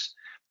 please,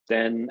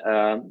 then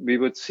we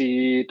would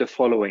see the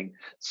following.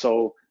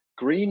 So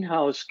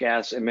greenhouse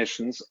gas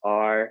emissions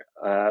are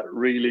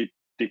really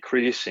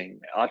decreasing.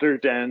 Other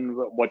than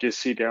what you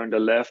see there on the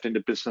left in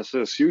the business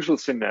as usual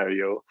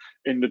scenario,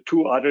 in the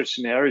two other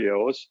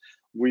scenarios,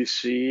 we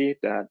see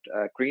that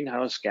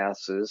greenhouse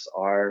gases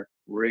are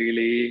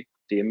really,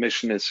 the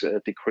emission is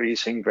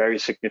decreasing very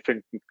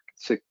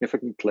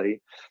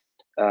significantly.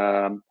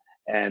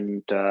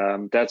 And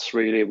that's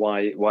really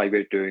why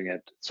we're doing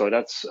it. So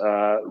that's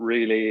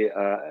really,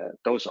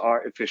 those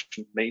are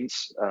efficient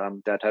means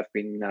that have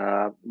been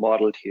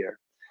modeled here.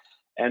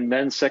 And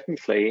then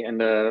secondly, in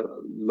the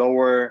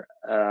lower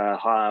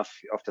half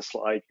of the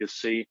slide, you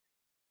see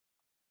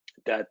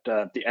that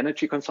the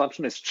energy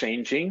consumption is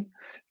changing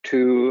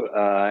to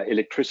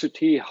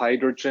electricity,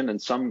 hydrogen,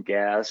 and some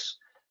gas.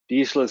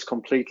 Diesel is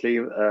completely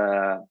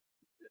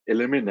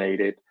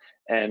eliminated.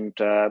 And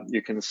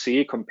you can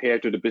see,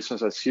 compared to the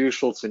business as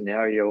usual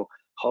scenario,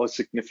 how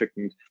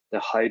significant the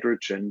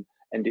hydrogen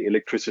and the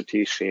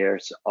electricity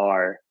shares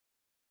are.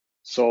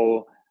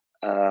 So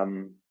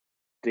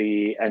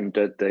the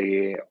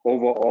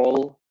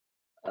overall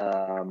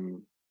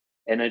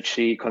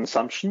energy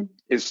consumption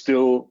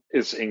still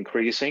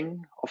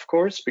increasing, of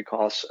course,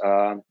 because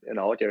you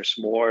know, there's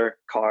more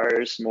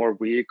cars, more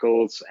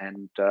vehicles,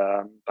 and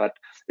but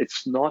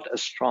it's not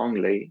as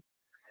strongly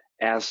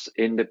as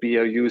in the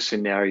BAU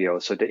scenario.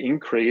 So the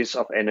increase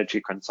of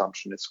energy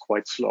consumption is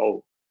quite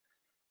slow.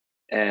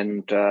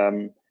 And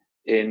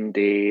in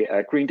the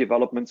green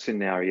development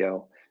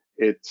scenario,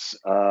 it's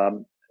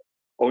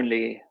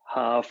only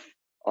half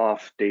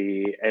of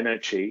the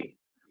energy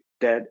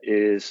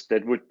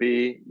that would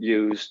be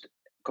used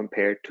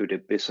compared to the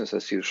business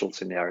as usual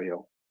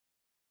scenario.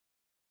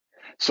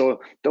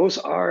 So those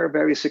are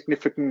very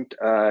significant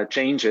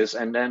changes.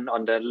 And then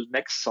on the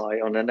next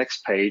slide, on the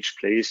next page,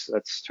 please,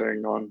 let's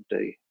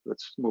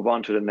move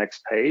on to the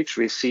next page.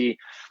 We see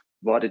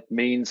what it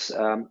means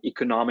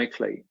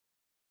economically.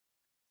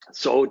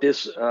 So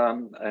this,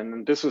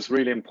 and this is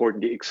really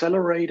important, the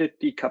accelerated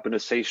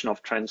decarbonization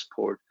of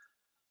transport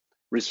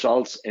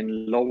results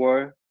in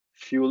lower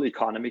fuel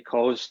economy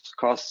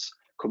costs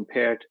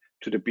compared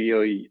to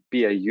the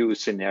BAU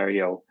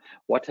scenario.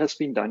 What has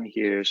been done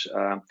here is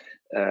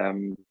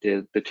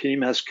the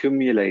team has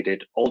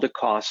cumulated all the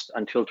costs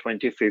until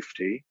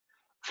 2050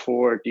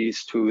 for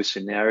these two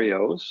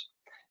scenarios,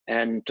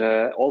 and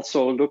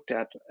also looked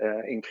at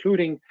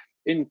including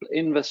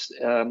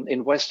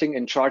investing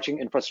in charging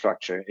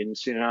infrastructure. In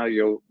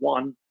scenario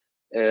 1,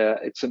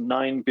 it's a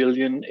 9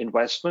 billion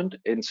investment.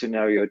 In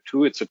scenario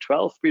 2, it's a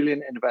 12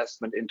 billion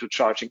investment into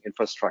charging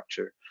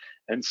infrastructure.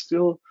 And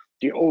still,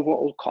 the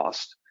overall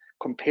cost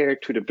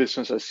compared to the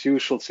business as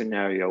usual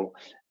scenario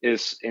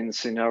is in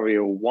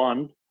scenario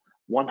 1,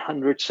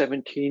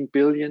 117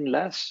 billion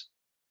less.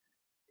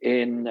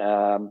 In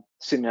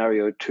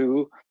scenario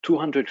 2,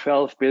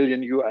 212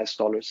 billion US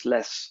dollars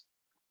less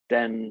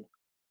than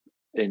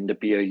in the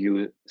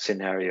BAU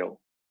scenario.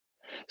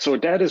 So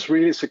that is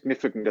really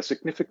significant, a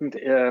significant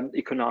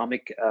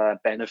economic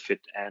benefit.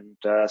 And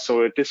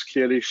so this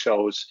clearly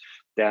shows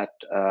that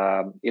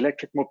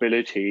electric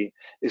mobility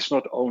is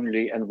not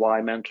only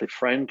environmentally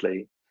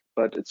friendly,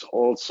 but it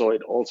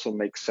also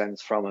makes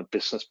sense from a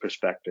business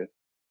perspective.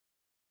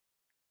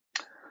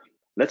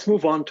 Let's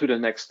move on to the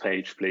next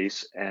page,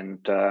 please. And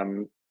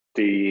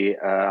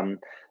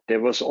there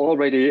was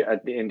already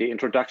in the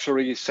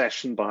introductory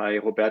session by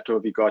Roberto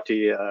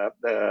Vigotti,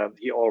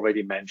 he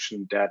already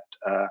mentioned that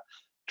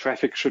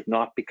traffic should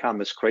not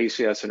become as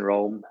crazy as in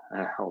Rome,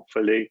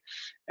 hopefully.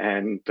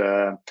 And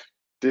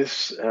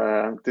this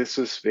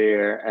is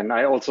where, and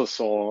I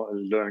also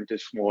learned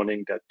this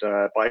morning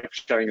that bike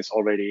sharing is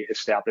already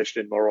established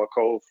in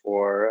Morocco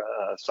for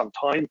some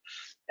time.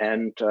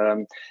 And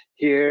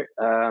here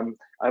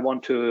I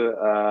want to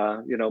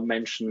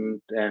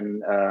mention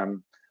then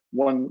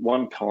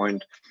one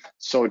point.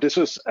 So this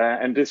is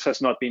and this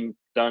has not been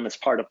done as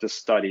part of the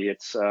study.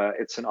 It's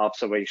an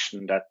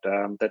observation that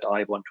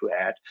I want to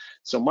add.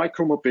 So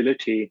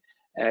micromobility,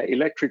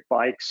 electric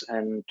bikes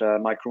and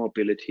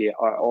micromobility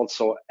are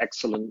also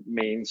excellent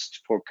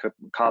means for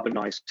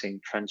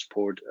carbonizing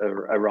transport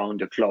around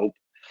the globe.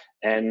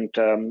 And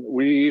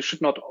we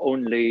should not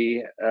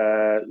only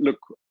look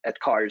at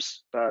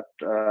cars, but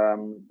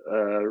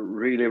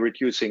really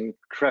reducing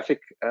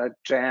traffic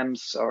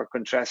jams or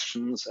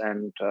congestions,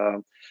 and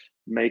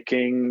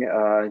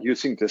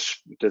using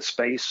the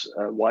space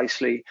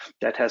wisely.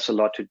 That has a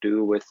lot to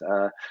do with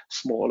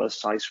smaller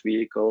size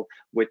vehicle,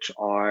 which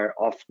are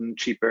often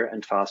cheaper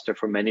and faster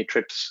for many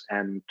trips.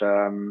 And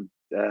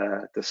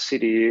the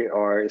city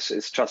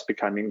is just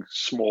becoming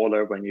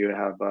smaller when you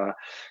have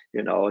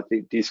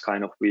these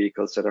kind of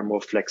vehicles that are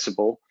more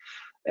flexible,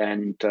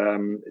 and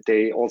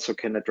they also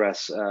can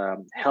address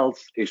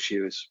health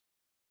issues.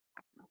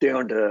 There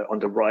on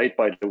the right,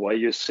 by the way,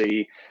 you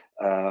see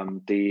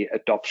the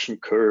adoption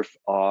curve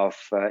of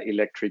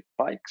electric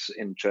bikes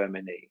in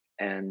Germany.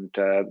 And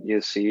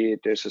you see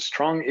there's a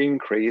strong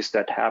increase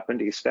that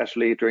happened,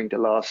 especially during the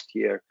last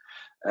year.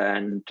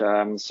 And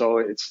so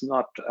it's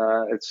not,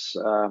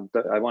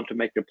 I want to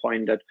make the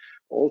point that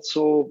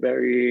also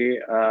very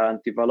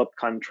developed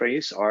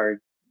countries are,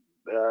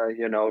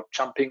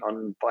 jumping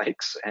on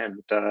bikes,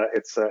 and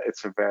it's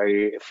a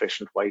very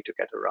efficient way to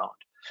get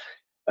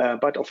around.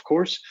 But of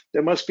course,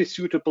 there must be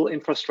suitable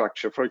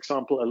infrastructure. For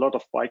example, a lot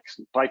of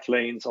bike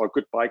lanes or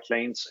good bike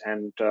lanes,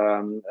 and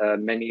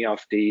many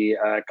of the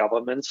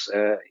governments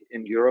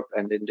in Europe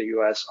and in the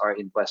US are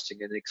investing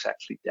in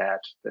exactly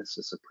that. This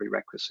is a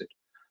prerequisite.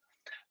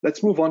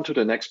 Let's move on to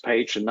the next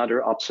page.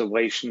 Another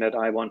observation that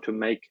I want to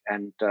make,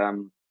 and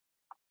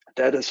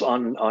that is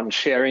on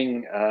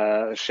sharing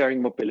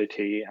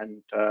mobility.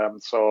 And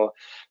so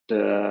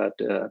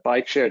the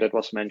bike share that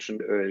was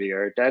mentioned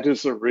earlier, that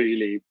is a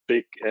really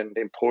big and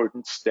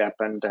important step,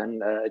 and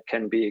then it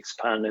can be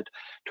expanded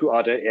to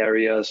other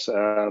areas,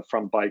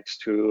 from bikes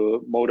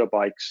to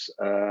motorbikes,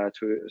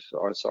 to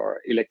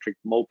electric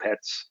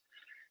mopeds,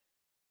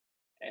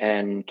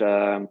 and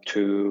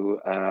to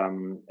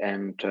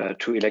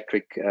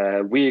electric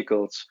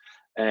vehicles.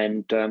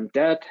 And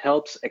that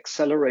helps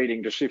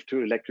accelerating the shift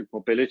to electric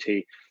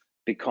mobility,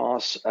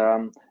 because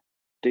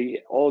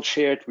all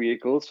shared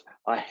vehicles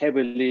are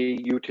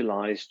heavily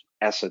utilized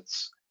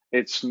assets.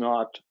 It's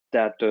not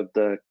that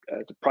the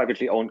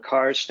privately owned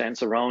car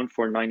stands around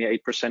for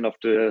 98% of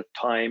the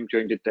time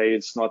during the day.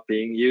 It's not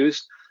being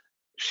used.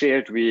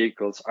 Shared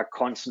vehicles are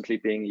constantly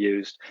being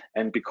used,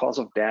 and because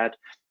of that,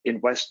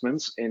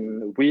 investments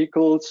in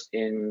vehicles,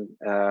 in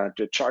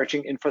the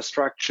charging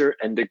infrastructure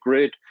and the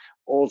grid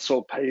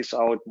also pays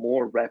out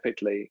more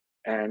rapidly.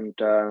 And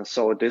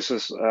so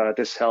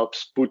this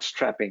helps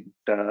bootstrapping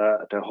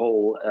the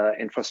whole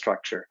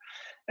infrastructure.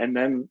 And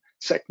then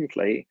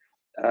secondly,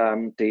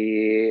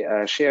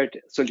 the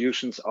shared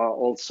solutions are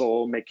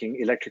also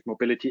making electric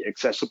mobility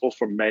accessible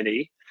for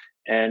many,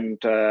 and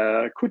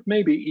could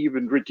maybe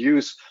even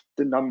reduce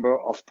the number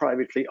of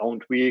privately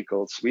owned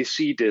vehicles. We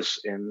see this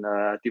in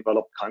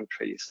developed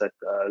countries, that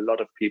a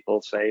lot of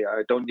people say,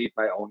 I don't need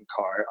my own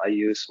car, I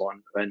use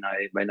one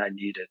when I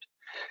need it.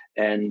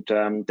 And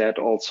that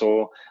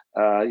also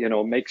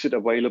makes it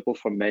available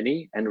for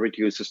many and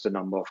reduces the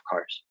number of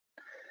cars.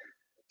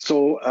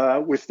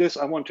 So with this,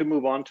 I want to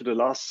move on to the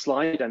last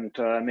slide and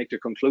make the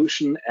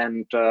conclusion.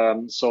 And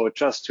so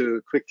just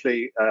to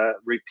quickly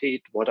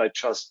repeat what I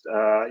just,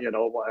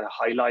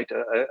 highlight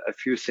a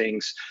few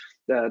things.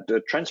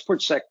 The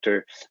transport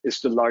sector is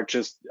the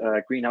largest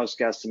greenhouse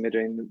gas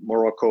emitter in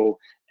Morocco,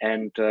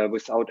 and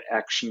without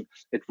action,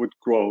 it would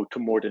grow to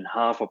more than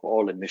half of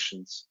all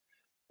emissions.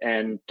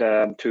 And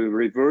to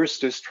reverse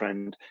this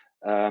trend,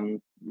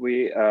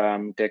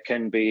 there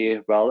can be,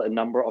 well, a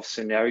number of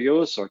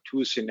scenarios, or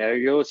 2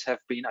 scenarios have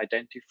been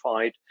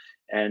identified,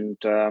 and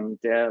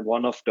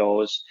one of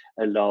those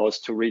allows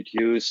to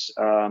reduce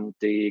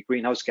the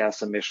greenhouse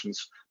gas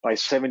emissions by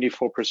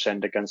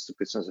 74% against the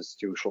business as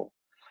usual.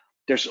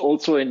 There's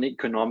also an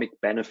economic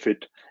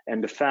benefit,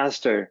 and the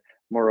faster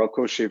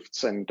Morocco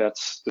shifts, and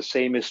that's the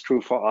same is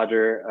true for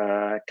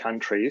other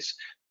countries,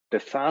 the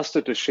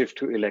faster the shift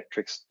to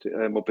electric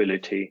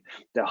mobility,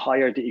 the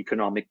higher the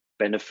economic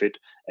benefit.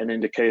 And in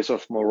the case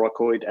of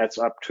Morocco, it adds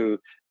up to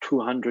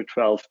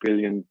 $212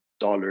 billion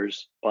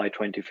by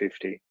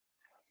 2050.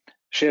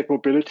 Shared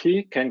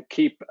mobility can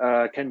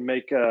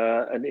make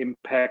an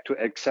impact to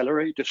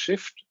accelerate the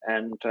shift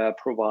and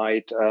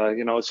provide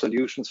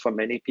solutions for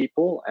many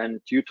people,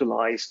 and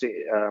utilize the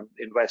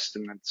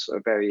investments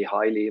very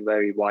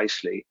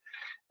wisely.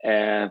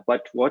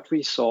 But what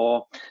we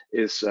saw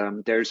is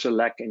there's a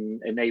lack in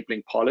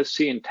enabling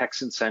policy and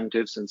tax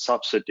incentives and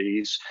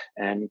subsidies,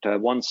 and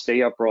once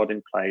they are brought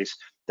in place,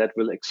 that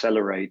will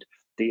accelerate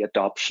the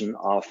adoption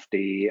of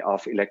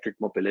electric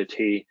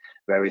mobility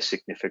very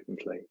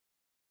significantly.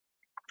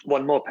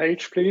 One more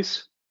page,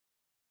 please.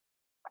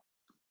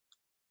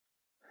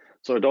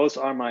 So those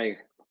are my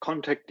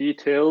contact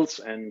details,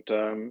 and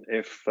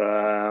if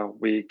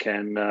we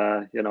can,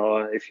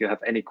 if you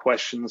have any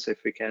questions,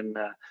 if we can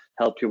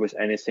help you with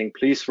anything,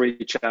 please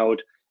reach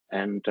out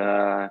and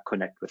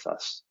connect with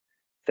us.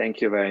 Thank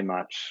you very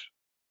much.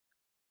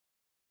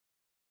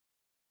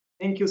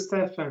 Thank you,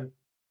 Stefan.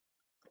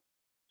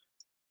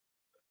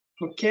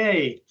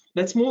 Okay,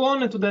 let's move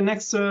on to the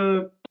next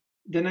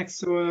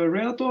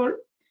relator,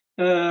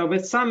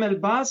 Wessam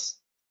Elbaz,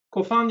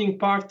 co-founding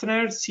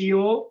partner,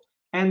 CEO,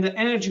 and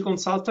energy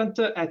consultant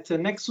at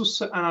Nexus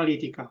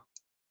Analytica.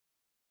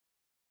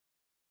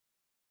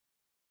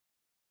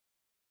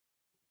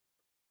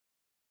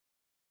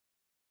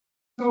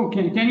 So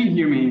can you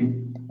hear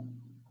me,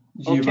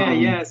 Giovanni?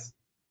 Okay, yes.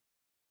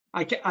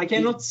 I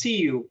cannot see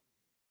you.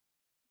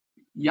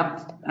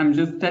 Yep, I'm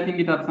just setting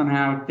it up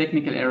somehow.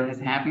 Technical error has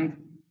happened.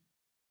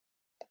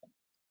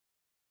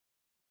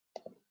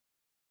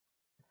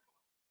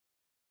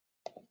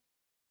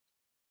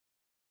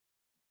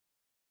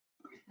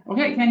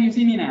 Okay, can you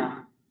see me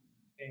now?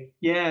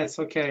 Yes,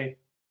 okay.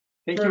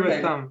 Thank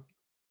Perfect. you, Wessam.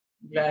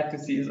 Glad to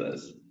see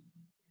this.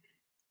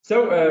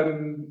 So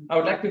I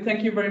would like to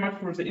thank you very much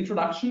for the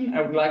introduction.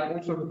 I would like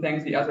also to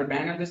thank the other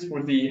panelists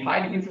for the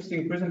highly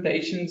interesting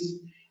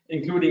presentations,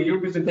 including your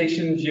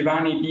presentation,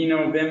 Giovanni,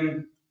 Dino,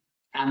 Wim,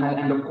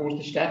 and of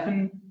course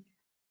Stefan.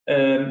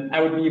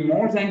 I would be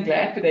more than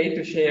glad today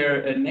to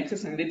share a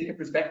Nexus Analytica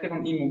perspective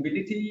on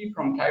e-mobility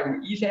from Cairo,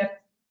 Egypt.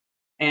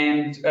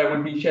 And I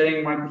will be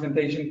sharing my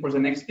presentation for the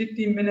next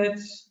 15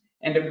 minutes.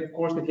 And of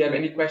course, if you have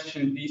any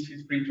questions, please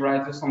feel free to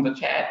write this on the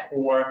chat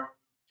or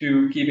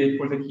to keep it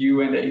for the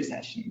Q&A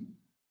session.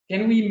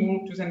 Can we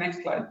move to the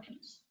next slide,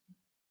 please?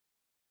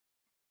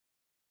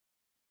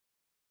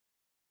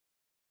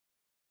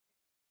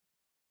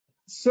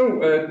 So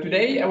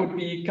today I would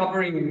be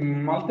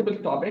covering multiple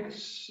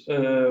topics.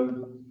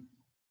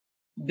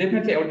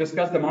 Definitely, I will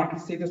discuss the market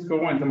status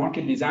quo and the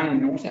market design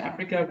in North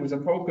Africa with a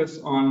focus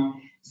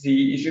on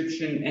the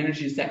Egyptian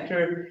energy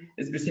sector,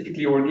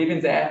 specifically, or given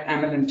that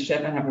Amal and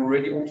Stefan have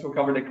already also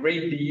covered a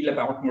great deal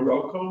about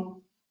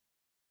Morocco.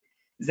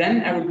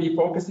 Then I will be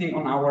focusing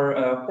on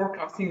our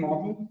forecasting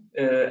model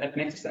at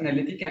Nexus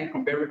Analytica and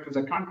compare it to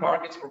the current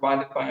targets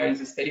provided by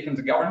the state and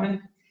the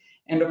government.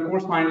 And of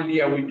course,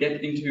 finally, I will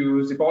get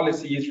into the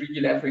policies,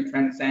 regulatory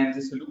trends, and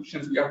the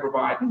solutions we are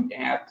providing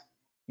at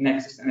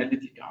Nexus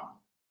Analytica.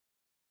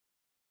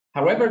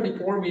 However,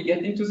 before we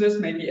get into this,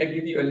 maybe I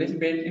give you a little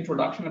bit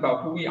introduction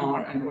about who we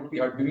are and what we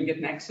are doing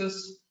at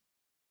Nexus.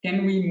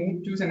 Can we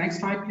move to the next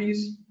slide,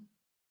 please?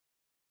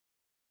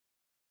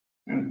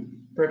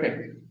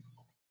 Perfect.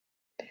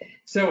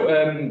 So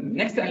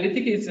Next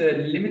Analytic is a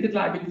limited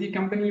liability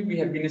company. We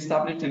have been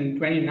established in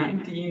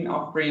 2019,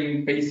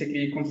 offering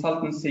basically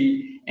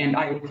consultancy and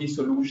IoT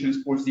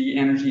solutions for the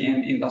energy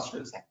and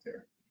industrial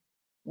sector.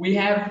 We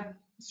have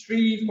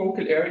three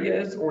focal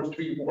areas or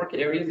three work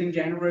areas in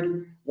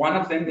general. One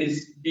of them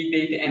is big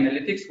data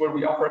analytics, where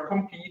we offer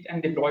complete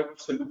and deployable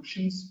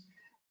solutions.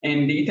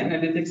 And data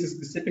analytics is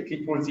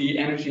specifically for the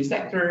energy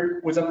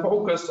sector, with a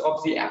focus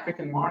of the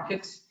African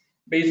markets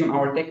based on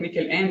our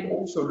technical and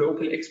also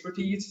local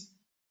expertise.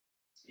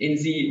 In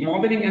the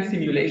modeling and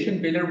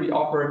simulation pillar, we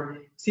offer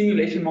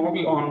simulation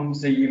model on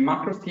the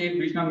macro scale,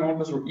 regional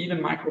models, or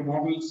even micro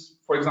models.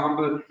 For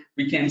example,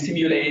 we can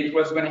simulate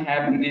what's going to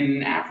happen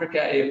in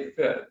Africa if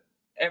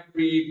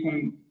every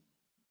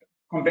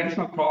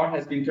conventional car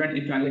has been turned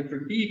into an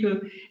electric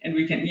vehicle, and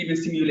we can even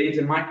simulate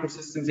the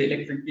microsystems, the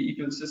electric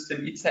vehicle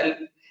system itself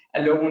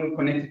alone,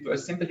 connected to a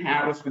simple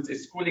house with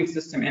its cooling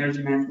system,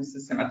 energy management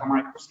system at a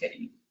micro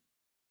scale.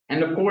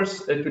 And of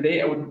course,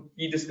 today I would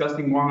be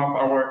discussing one of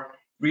our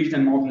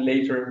regional model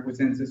later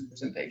within this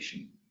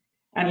presentation.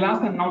 And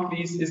last but not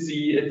least is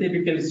the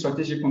typical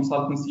strategic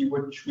consultancy,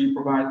 which we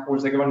provide for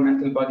the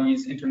governmental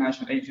bodies,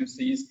 international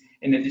agencies,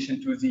 in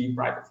addition to the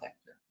private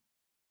sector.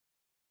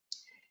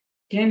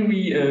 Can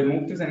we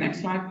move to the next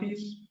slide,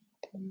 please?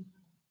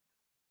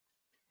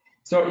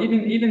 So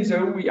even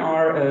though we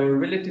are a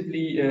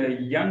relatively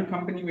young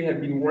company, we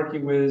have been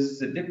working with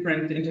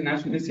different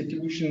international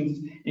institutions,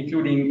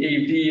 including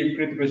AFD,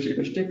 Kritische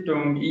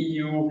Stiftung,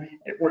 EU,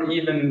 or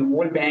even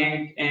World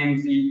Bank,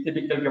 and the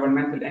typical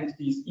governmental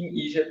entities in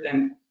Egypt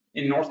and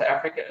in North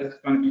Africa, as is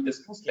going to be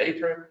discussed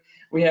later.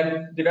 We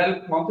have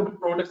developed multiple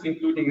products,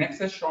 including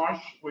Nexus Charge,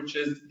 which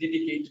is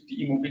dedicated to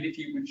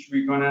EMobility, which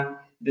we're going to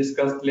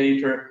discuss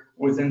later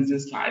within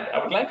this slide.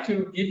 I would like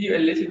to give you a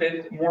little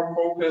bit more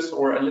focus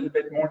or a little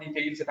bit more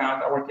details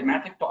about our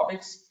thematic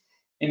topics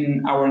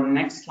in our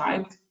next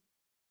slide.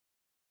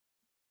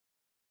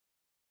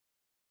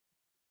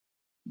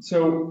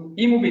 So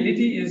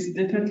EMobility is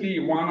definitely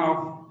one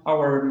of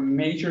our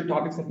major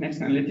topics at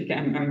Nexus Analytica,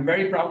 and I'm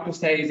very proud to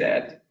say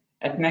that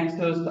at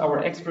Nexus, our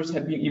experts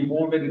have been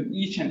involved in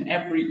each and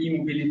every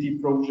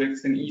EMobility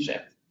projects in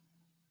Egypt.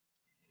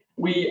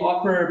 We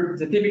offer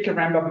the typical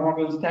ramp-up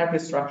models, tariff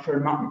structure,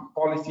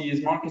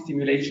 policies, market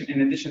simulation,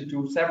 in addition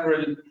to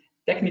several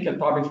technical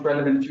topics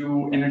relevant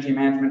to energy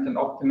management and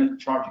optimal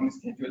charging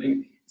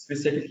scheduling,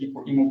 specifically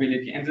for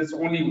EMobility. And this is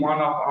only one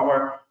of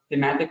our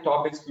thematic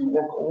topics. We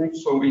work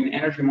also in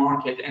energy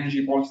market,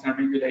 energy policy and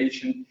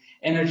regulation,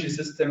 energy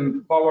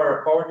system,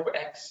 power to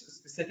X,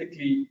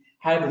 specifically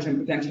hydrogen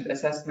potential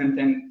assessment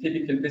and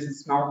typical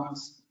business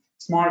models,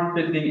 smart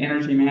building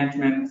energy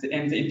management,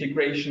 and the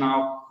integration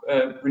of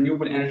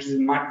renewable energies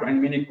in micro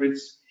and mini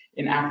grids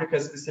in Africa,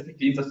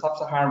 specifically in the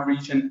sub-Saharan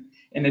region,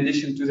 in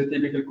addition to the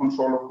typical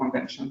control of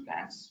conventional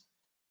plants.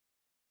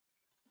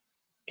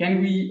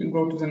 Can we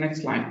go to the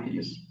next slide,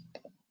 please?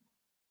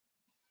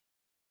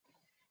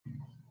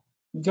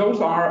 Those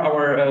are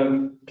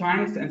our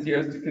clients, and here,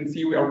 as you can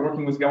see, we are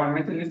working with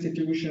governmental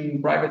institutions,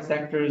 private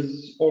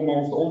sectors,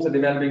 almost all the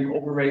developing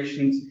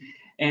operations,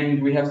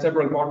 and we have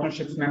several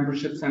partnerships,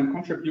 memberships, and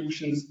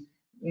contributions,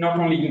 not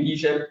only in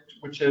Egypt,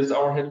 which is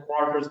our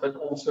headquarters, but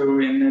also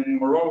in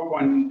Morocco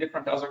and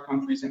different other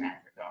countries in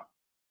Africa.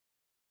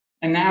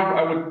 And now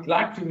I would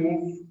like to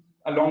move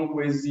along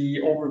with the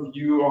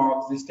overview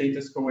of the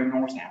status quo in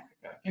North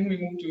Africa. Can we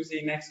move to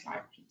the next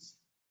slide, please?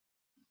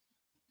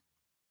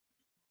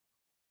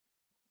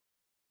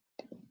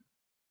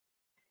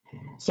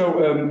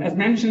 So as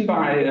mentioned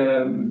by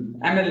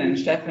Amel and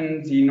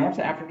Stefan, the North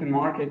African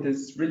market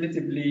is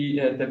relatively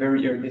at the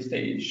very early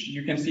stage.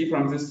 You can see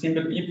from this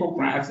simple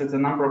infographs that the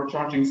number of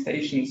charging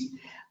stations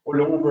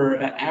all over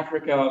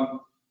Africa,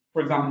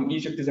 for example, in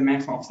Egypt is a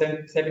maximum of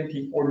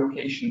 74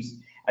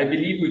 locations. I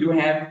believe we do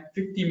have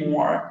 50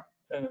 more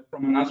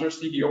from another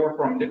CBO or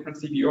from different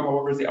CBO,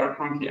 however, they are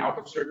currently out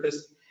of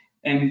service.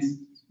 And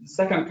the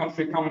second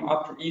country coming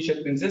up to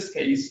Egypt in this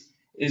case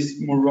is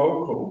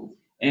Morocco.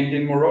 And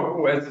in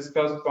Morocco, as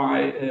discussed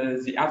by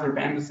the other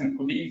panelists and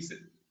colleagues, it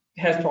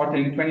has started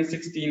in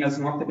 2016 as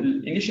multiple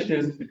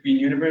initiatives between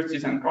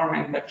universities and car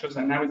manufacturers,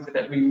 and now it's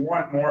developing more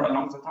and more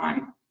along the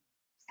time.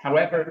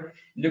 However,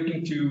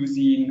 looking to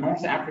the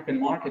North African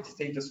market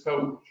status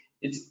quo,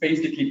 it's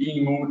basically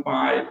being moved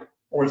by,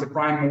 or the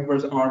prime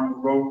movers are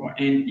Morocco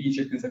and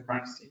Egypt in the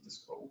current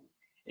status quo.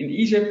 In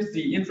Egypt,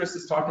 the interest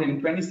started in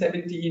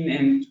 2017,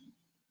 and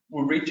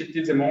we reached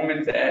to the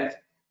moment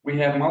that we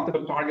have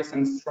multiple targets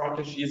and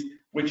strategies,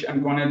 which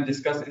I'm going to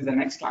discuss in the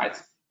next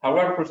slides.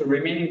 However, for the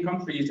remaining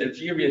countries,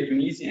 Algeria,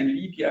 Tunisia, and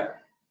Libya,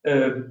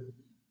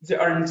 there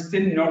are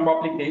still no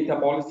public data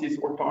policies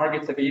or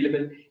targets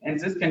available, and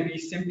this can be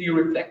simply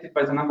reflected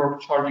by the number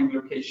of charging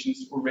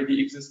locations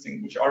already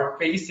existing, which are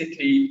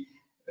basically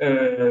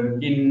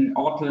in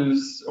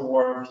hotels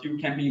or a few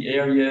camping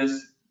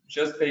areas,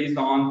 just based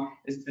on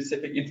a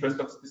specific interest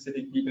of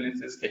specific people in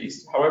this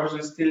case. However,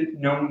 there's still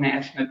no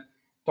national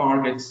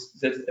targets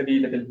that's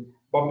available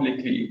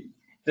publicly.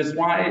 That's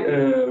why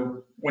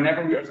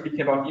whenever we are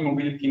speaking about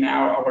e-mobility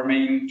now, our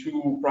main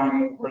two prime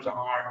movers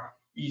are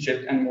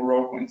Egypt and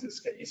Morocco in this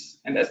case.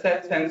 And as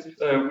that sense,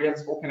 we have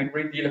spoken a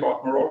great deal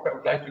about Morocco. I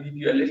would like to give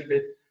you a little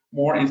bit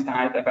more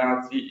insight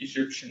about the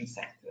Egyptian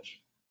sector.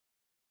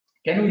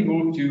 Can we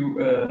move to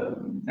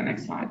the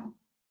next slide?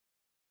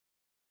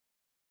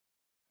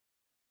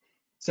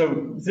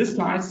 So this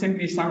slide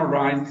simply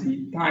summarizes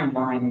the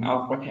timeline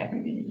of what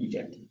happened in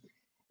Egypt.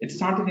 It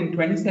started in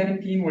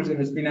 2017, where there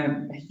has been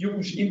a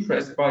huge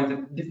interest by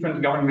the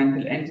different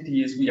governmental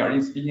entities. We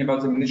are speaking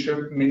about the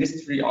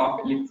Ministry of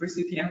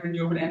Electricity and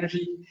Renewable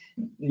Energy,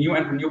 New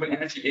and Renewable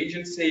Energy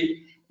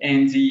Agency,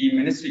 and the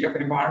Ministry of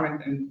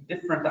Environment, and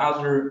different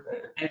other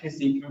entities,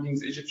 including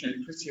the Egyptian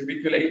Electricity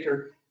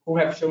Regulator, who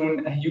have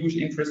shown a huge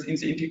interest in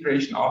the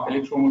integration of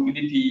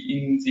electromobility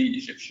in the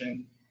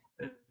Egyptian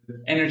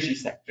energy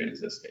sector in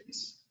this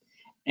case.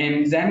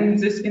 And then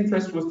this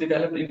interest was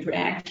developed into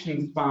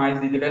actions by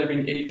the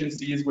developing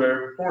agencies,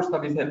 where 4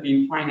 studies have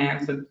been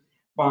financed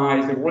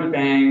by the World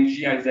Bank,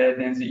 GIZ,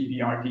 and the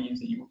EBRD in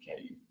the UK.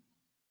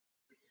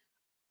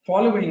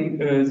 Following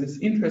this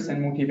interest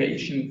and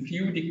motivation,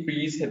 few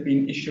decrees have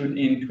been issued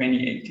in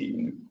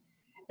 2018.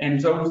 And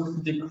those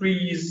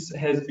decrees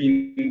has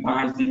been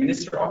by the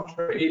Minister of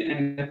Trade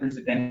and the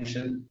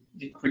presidential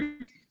decree.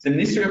 The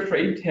Ministry of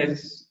Trade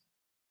has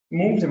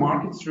moved the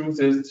market through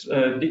this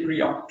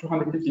decree of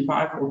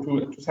 255 for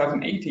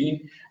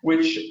 2018,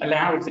 which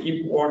allows the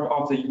import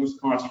of the used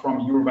cars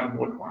from Europe and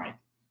worldwide.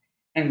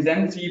 And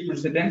then the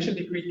presidential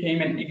decree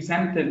came and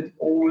exempted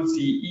all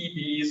the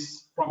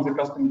EVs from the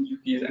customs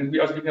duties. And we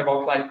are speaking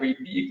about lightweight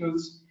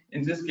vehicles,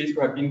 in this case,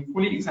 who have been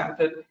fully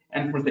exempted,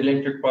 and for the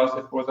electric bus,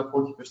 it was a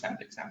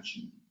 40%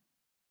 exemption.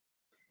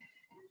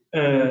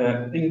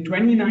 In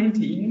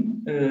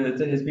 2019,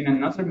 there has been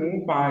another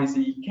move by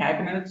the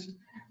cabinet,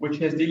 which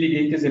has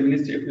delegated the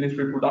Ministry of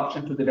Military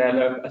Production to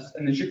develop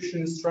an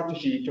Egyptian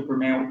strategy to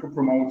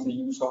promote the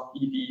use of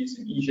EVs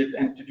in Egypt,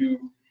 and to do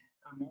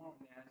more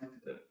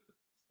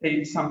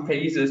some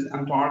phases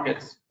and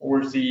targets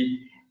for the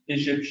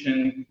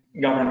Egyptian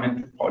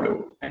government to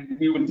follow. And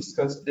we will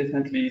discuss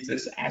definitely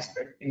this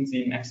aspect in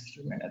the next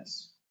few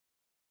minutes.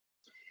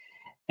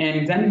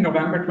 And then in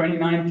November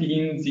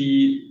 2019,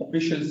 the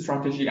official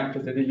strategy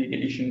after the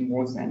delegation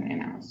was then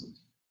announced.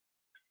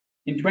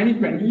 In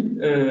 2020,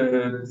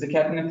 the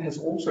cabinet has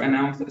also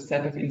announced a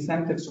set of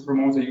incentives to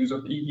promote the use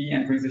of EV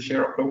and raise the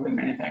share of local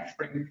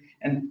manufacturing,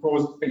 and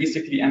was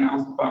basically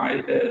announced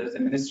by the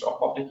Minister of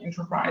Public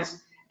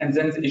Enterprise. And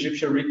then the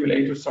Egyptian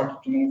regulator started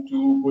to move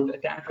to put a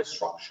tariff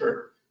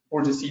structure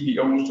for the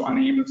CBOs to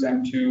enable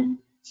them to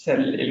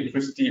sell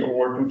electricity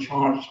or to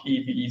charge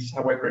EVs.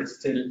 However, it's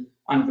still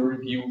under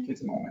review at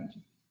the moment.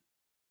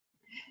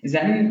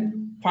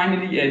 Then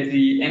finally, at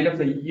the end of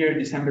the year,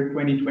 December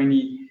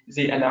 2020,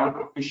 they allowed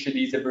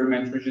officially the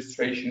permanent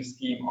registration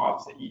scheme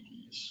of the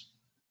EVs.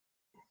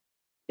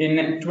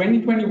 In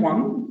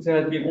 2021,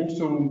 there have been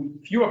also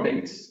few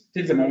updates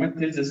till the moment,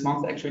 till this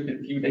month, actually a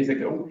few days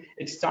ago.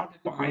 It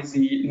started by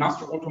the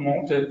Nasr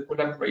Automotive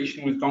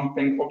collaboration with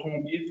Dongfeng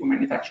Automobile to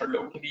manufacture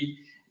locally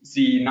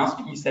the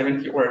Nasr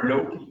E70, or a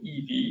local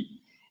EV.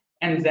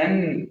 And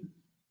then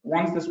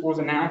once this was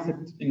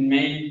announced in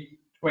May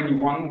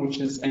 21, which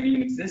is,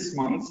 this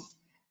month,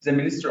 the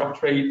Minister of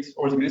Trade,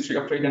 or the Ministry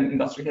of Trade and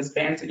Industry, has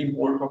banned the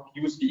import of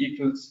used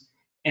vehicles,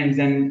 and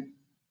then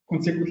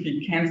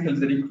consequently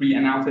canceled the decree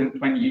announced in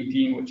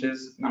 2018, which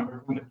is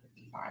number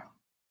 255.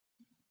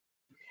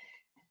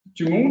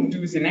 To move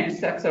to the next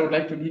steps, I would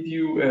like to give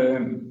you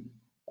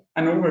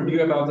an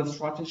overview about the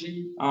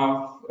strategy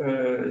of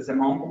the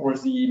MOM, or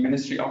the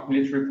Ministry of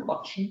Military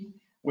Production,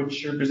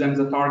 which represents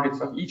the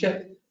targets of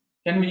Egypt.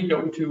 Can we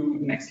go to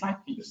the next slide,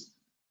 please?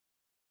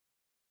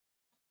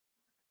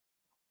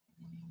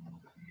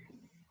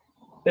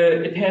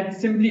 It had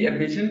simply a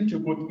vision to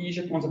put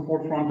Egypt on the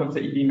forefront of the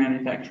EV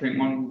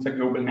manufacturing on the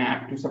global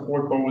map, to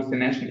support both the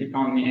national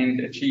economy and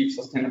achieve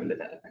sustainable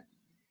development.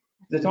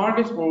 The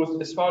target was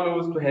as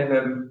follows: to have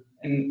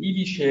an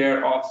EV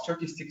share of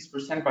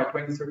 36% by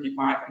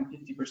 2035 and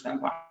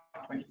 50% by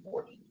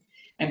 2040,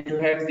 and to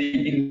have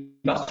the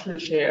industrial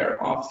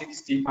share of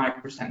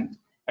 65%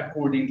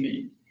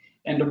 accordingly.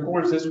 And of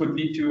course, this would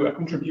lead to a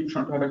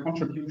contribution, to have a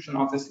contribution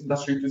of this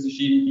industry to the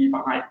GDP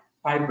by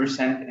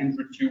 5%, and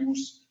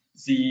reduce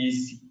the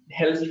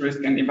health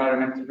risk and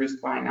environmental risk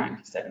by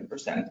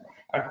 97%,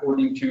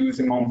 according to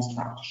the MOM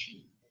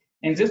strategy.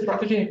 And this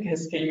strategy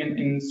has came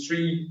in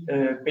 3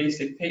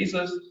 basic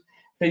phases.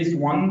 Phase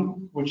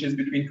 1, which is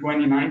between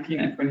 2019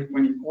 and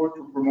 2024,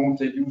 to promote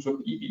the use of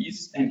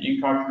EVs and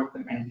encourage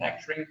local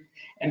manufacturing.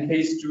 And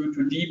phase 2,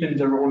 to deepen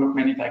the role of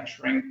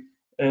manufacturing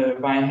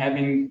by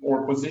having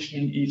or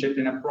positioning Egypt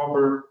in a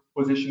proper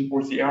position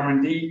for the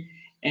R&D.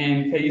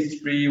 And phase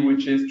 3,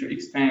 which is to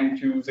expand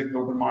to the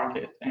global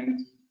market,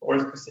 or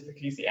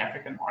specifically the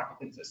African market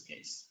in this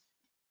case.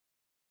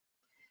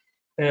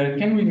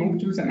 Can we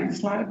move to the next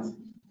slide?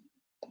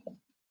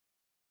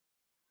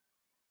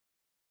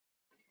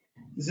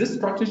 This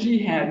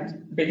strategy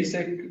had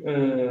basic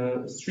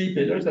 3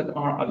 pillars that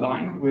are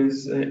aligned with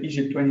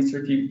Egypt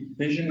 2030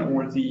 vision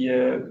or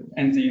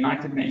and the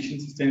United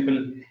Nations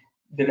Sustainable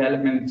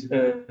Development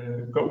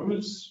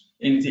goals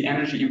in the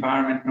energy,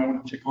 environment,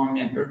 knowledge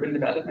economy, and urban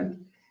development.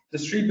 The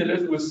 3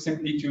 pillars was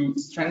simply to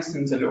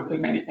strengthen the local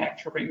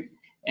manufacturing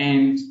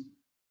and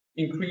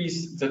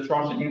increase the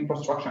charging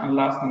infrastructure, and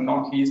last but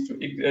not least, to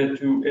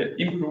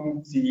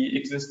improve the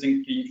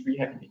existing fleet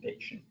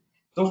rehabilitation.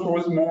 Those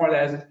was more or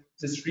less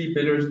the 3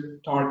 pillars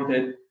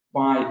targeted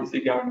by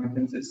the government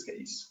in this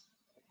case.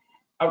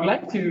 I would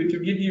like to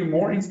give you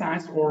more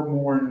insights or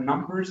more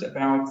numbers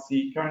about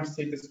the current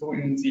status quo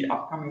in the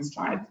upcoming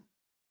slide.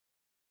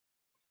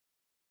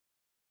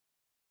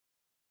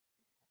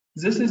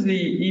 This is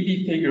the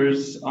EV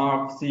figures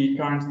of the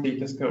current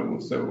status quo.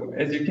 So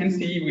as you can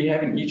see, we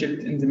have in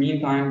Egypt, in the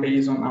meantime,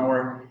 based on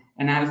our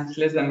analysis,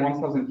 less than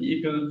 1,000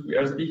 vehicles. We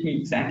are speaking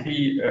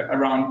exactly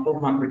around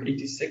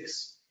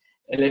 486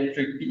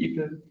 electric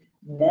vehicles.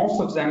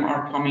 Most of them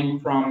are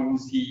coming from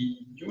the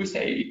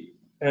USA,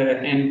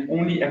 and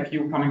only a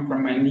few coming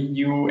from the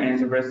EU, and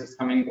the rest is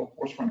coming, of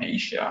course, from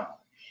Asia.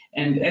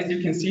 And as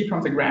you can see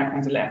from the graph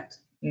on the left,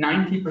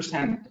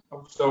 90%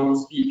 of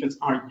those vehicles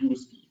are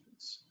used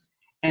vehicles,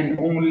 and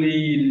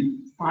only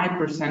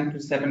 5% to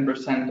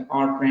 7%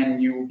 are brand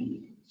new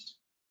vehicles.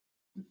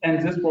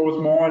 And this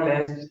was more or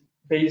less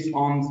based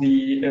on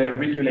the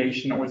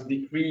regulation or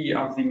the decree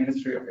of the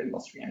Ministry of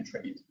Industry and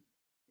Trade.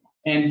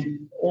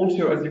 And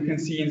also, as you can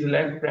see in the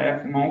left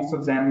graph, most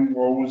of them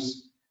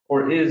was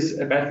or is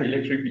a battery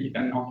electric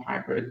vehicle and not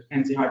hybrid,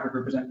 and the hybrid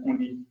represent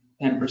only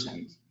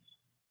 10%.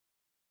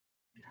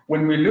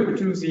 When we look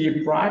to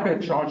the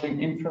private charging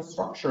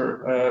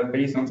infrastructure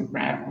based on the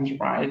graph on the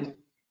right,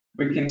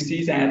 we can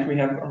see that we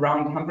have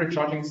around 100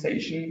 charging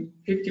stations.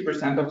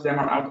 50% of them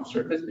are out of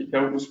service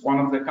because one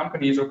of the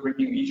companies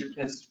operating in Egypt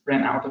has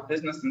ran out of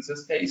business in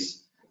this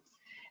case.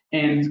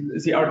 And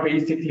they are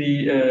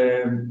basically,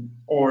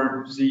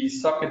 or the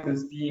socket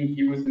is being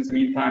used in the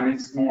meantime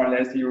is more or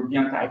less the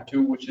European Type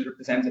 2, which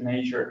represents a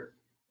major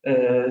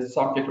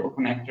socket or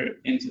connector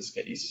in this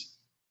case.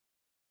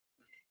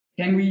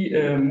 Can we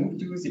move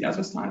to the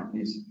other slide,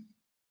 please?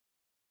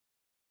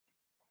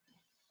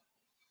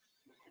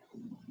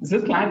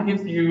 This slide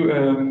gives you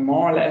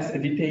more or less a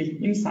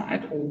detailed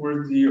insight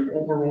over the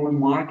overall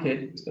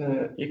market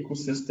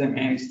ecosystem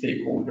and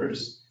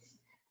stakeholders.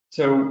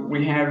 So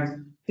we have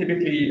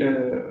typically,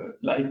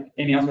 like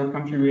any other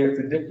country, we have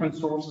the different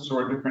sources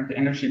or different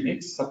energy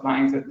mix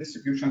supplying the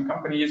distribution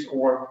companies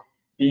or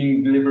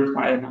being delivered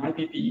by an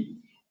IPP.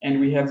 And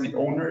we have the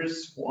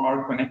owners who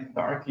are connected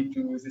directly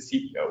to the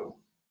CPO.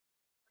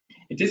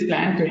 It is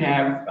planned to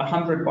have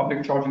 100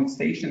 public charging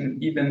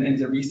stations. Even in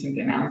the recent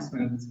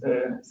announcement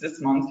this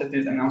month, it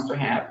is announced to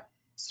have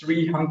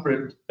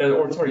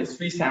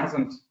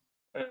 3,000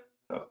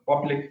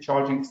 public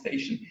charging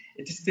stations.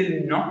 It is still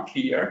not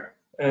clear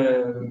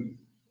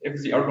if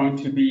they are going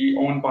to be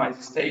owned by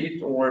the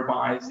state or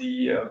by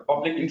the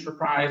public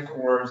enterprise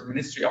or the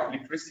Ministry of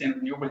Electricity and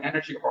Renewable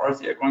Energy, or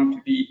they are going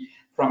to be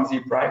from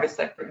the private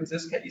sector in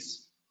this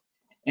case.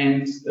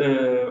 And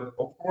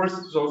of course,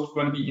 those are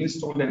going to be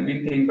installed and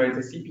maintained by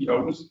the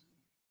CPOs.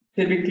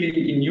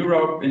 Typically in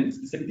Europe, and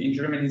specifically in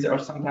Germany, there are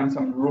sometimes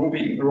some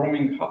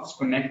roaming hubs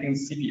connecting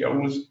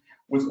CPOs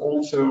with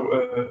also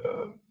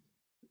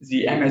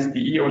the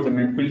MSPE or the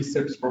mobility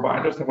service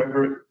providers.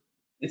 However,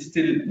 it's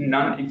still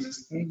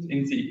non-existent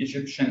in the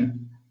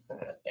Egyptian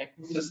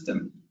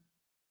ecosystem.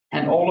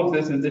 And all of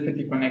this is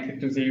definitely connected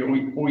to the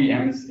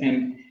OEMs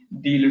and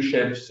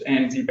dealerships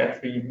and the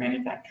battery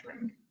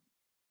manufacturing.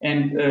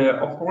 And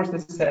of course,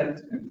 as I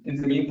said, in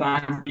the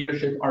meantime,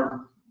 dealerships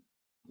are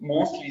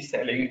mostly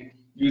selling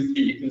used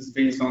vehicles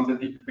based on the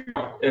decree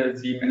of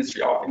the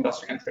Ministry of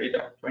Industry and Trade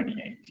of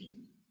 2018.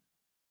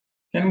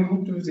 Can we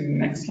move to the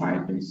next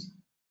slide, please?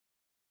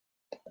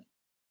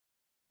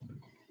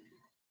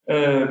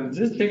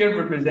 This figure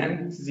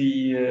represents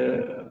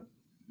the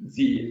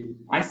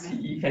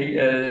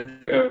ICE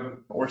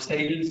or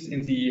sales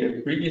in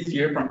the previous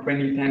year from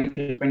 2010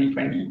 to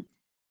 2020.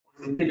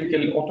 The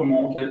typical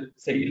automotive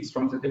sales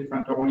from the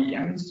different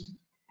OEMs,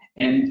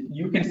 and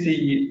you can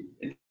see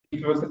it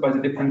influenced by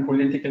the different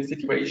political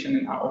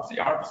situation of the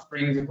Arab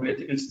Spring, the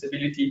political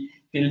stability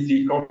till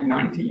the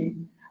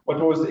COVID-19. What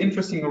was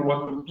interesting or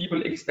what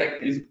people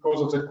expect is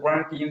because of the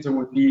quarantine, there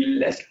would be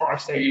less car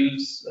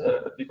sales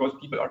because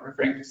people are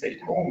preferring to stay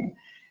at home.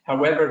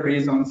 However,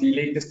 based on the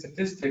latest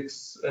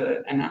statistics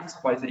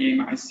announced by the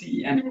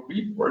EMIC annual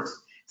reports,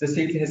 the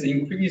sales has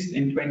increased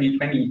in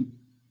 2020.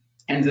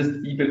 And this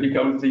people,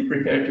 because they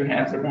prefer to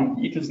have their own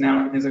vehicles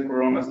now in the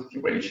corona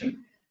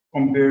situation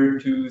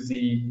compared to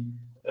the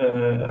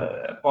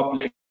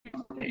public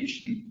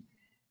transportation.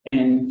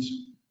 And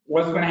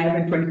what's going to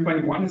happen in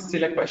 2021 is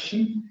still a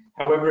question.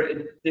 However,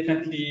 it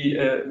definitely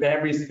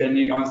varies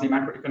depending on the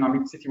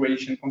macroeconomic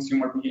situation,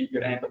 consumer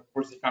behavior, and of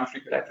course the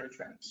country bilateral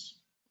trends.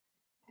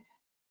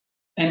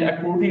 And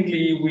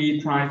accordingly,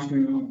 we try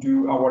to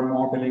do our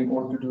modeling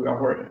or to do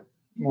our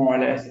more or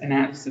less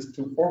analysis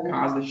to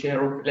forecast the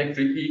share of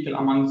electric vehicle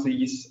among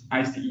these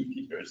ICE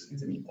figures in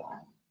the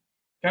meantime.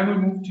 Can we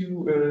move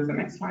to the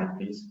next slide,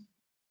 please?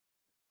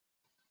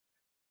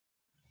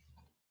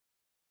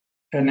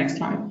 Next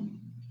slide.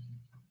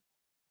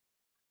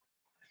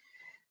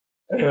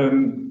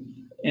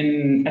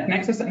 At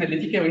Nexus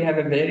Analytica, we have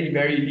a very,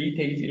 very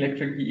detailed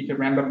electric vehicle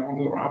random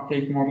model or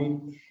uptake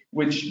model,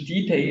 which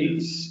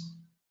details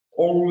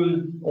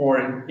all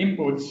or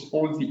inputs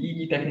all the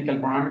EV technical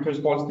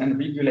parameters, policy and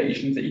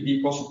regulations, the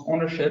EV cost of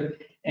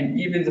ownership, and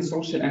even the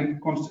social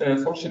and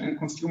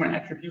consumer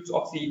attributes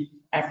of the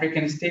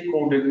African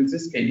stakeholders in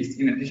this case,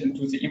 in addition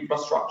to the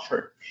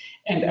infrastructure.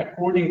 And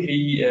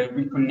accordingly,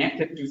 we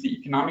connected to the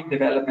economic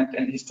development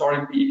and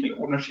historic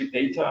vehicle ownership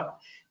data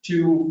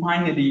to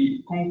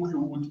finally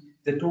conclude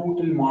the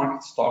total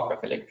market stock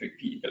of electric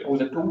vehicle, or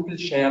the total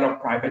share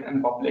of private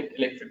and public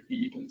electric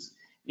vehicles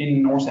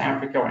in North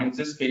Africa, or in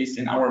this case,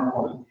 in our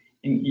model,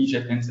 in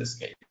Egypt in this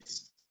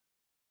case.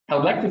 I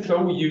would like to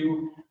show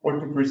you or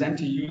to present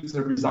to you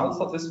the results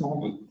of this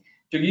model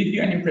to give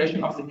you an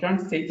impression of the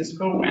current status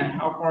quo and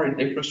how far it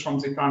differs from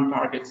the current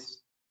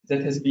targets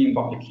that has been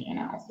publicly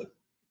announced.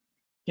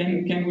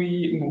 Can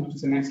we move to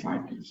the next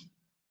slide, please?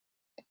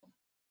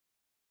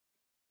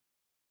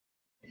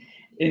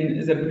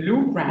 In the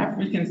blue graph,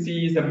 we can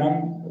see the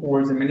MOM,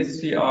 or the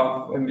Ministry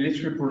of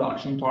Military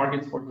Production,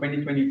 targets for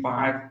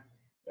 2025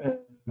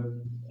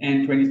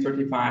 and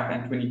 2035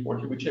 and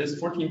 2040, which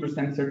is 14%,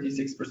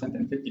 36%,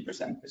 and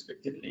 50%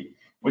 respectively,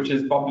 which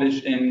is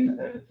published in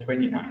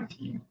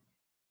 2019.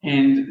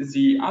 And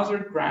the other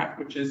graph,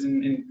 which is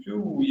in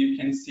blue, you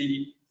can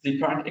see the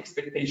current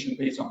expectation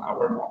based on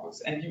our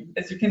models. And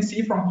as you can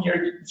see from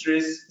here, there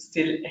is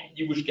still a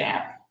huge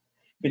gap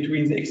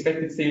between the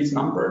expected sales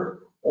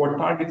number or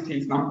target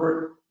sales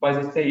number by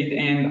the state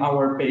and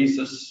our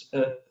basis,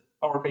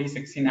 our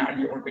basic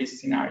scenario or base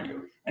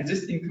scenario. And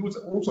this includes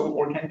also,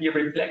 or can be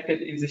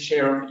reflected in the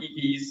share of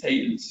EV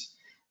sales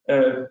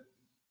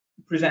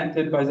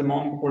presented by the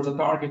MOM or the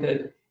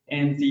targeted,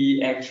 and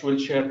the actual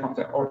share from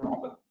the our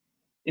model.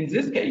 In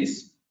this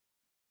case,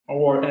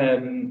 or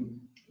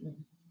can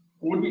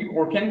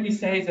we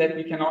say that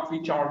we cannot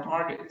reach our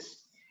targets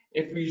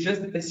if we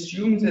just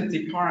assume that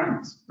the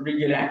current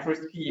regulatory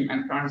scheme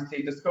and current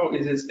status quo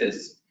is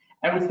this?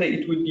 I would say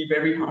it would be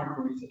very hard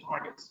to reach the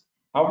targets.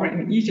 However,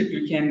 in Egypt,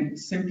 you can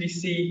simply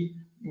see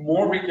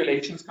more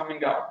regulations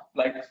coming up,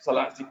 like the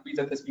last decree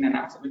that has been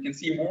announced. We can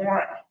see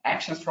more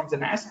actions from the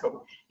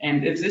NASCO.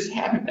 And if this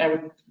happened, I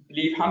would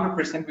believe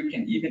 100% we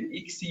can even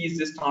exceed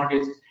this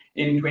target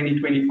in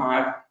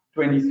 2025,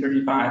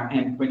 2035,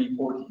 and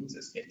 2040 in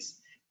this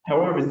case.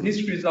 However,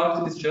 this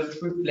result is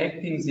just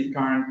reflecting the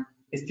current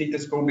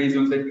status quo based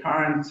on the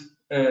current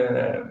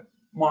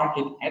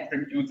market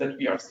attributes that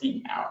we are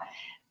seeing now.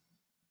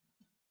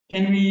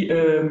 Can we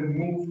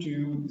move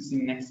to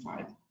the next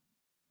slide?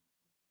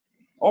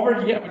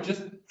 Over here, I would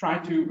just try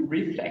to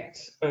reflect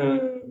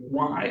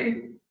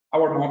why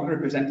our model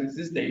represented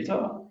this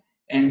data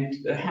and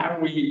how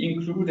we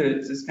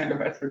included this kind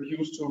of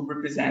attributes to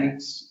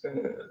represent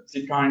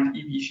the current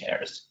EV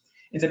shares.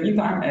 In the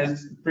meantime,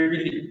 as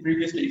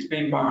previously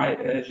explained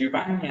by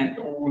Giovanni and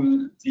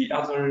all the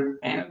other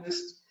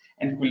panelists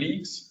and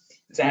colleagues,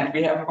 that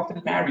we have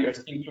multiple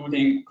barriers,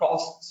 including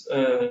costs,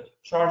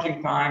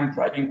 charging time,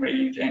 driving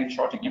range, and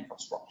charging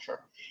infrastructure.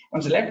 On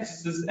the left,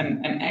 this is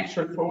an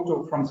actual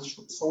photo from the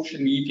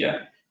social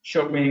media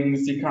showing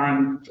the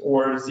current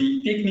or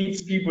the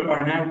techniques people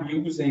are now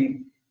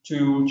using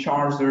to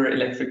charge their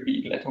electric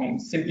vehicle at home.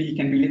 Simply, he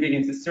can be living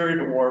in the third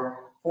or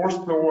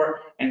fourth floor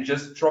and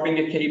just dropping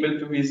a cable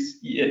to his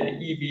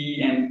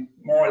EV and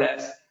more or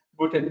less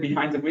put it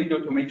behind the window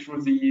to make sure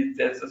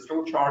that the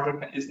slow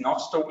charger is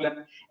not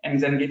stolen, and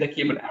then get a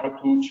cable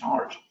out to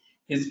charge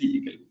his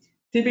vehicle.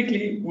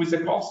 Typically, with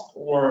the cost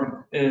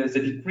or the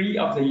degree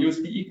of the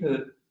used vehicle,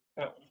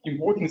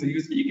 importing the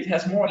used vehicle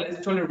has more or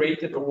less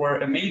tolerated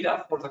or made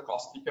up for the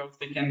cost, because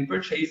they can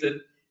purchase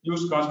it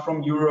used cars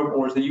from Europe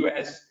or the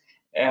US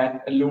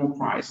at a low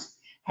price.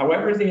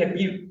 However, they have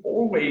been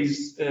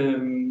always,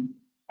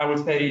 I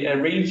would say, a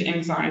range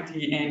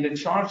anxiety and a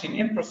charging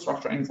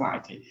infrastructure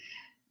anxiety.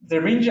 The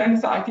range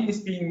anxiety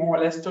is being more or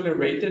less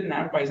tolerated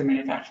now by the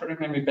manufacturer,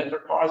 with better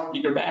cars,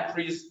 bigger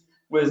batteries,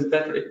 with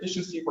better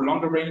efficiency for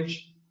longer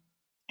range.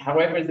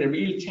 However, the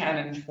real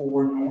challenge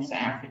for North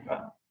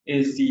Africa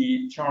is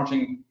the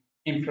charging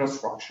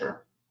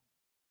infrastructure.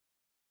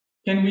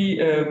 Can we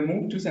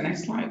move to the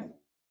next slide?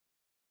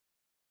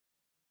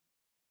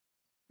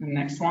 The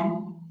next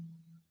one.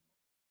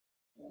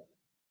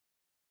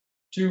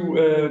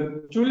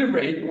 To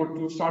liberate or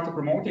to start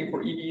promoting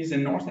for EVs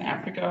in North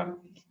Africa,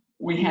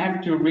 we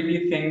have to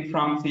really think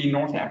from the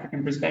North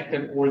African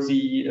perspective or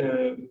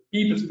the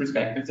people's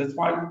perspective. That's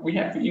why we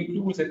have to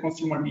include the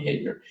consumer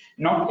behavior.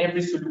 Not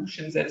every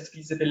solution that's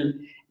feasible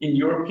in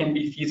Europe can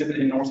be feasible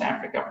in North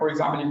Africa. For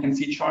example, you can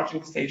see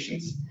charging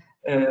stations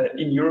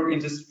in Europe in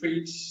the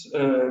streets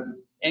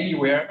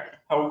anywhere.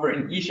 However,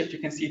 in Egypt, you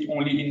can see it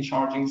only in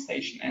charging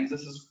station. And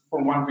this is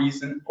for one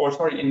reason, or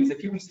sorry, in the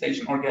fuel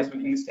station or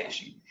gasoline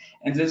station.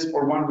 And this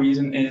for one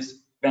reason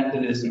is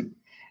vandalism.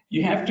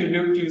 You have to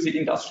look to the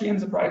industry and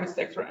the private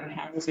sector and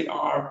how they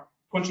are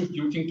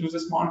contributing to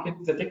this market,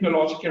 the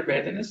technological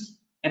readiness,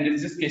 and in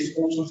this case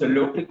also the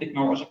local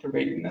technological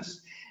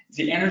readiness,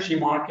 the energy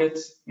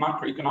markets,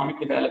 macroeconomic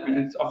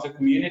development of the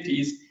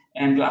communities,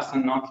 and last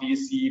but not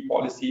least, the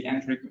policy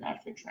and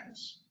regulatory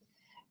trends.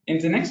 In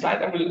the next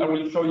slide, I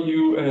will show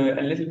you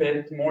a little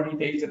bit more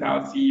details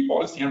about the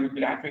policy and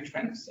regulatory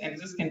trends, and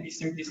this can be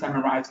simply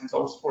summarized in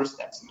those 4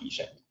 steps in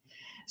Egypt.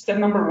 Step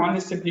number 1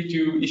 is simply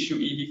to issue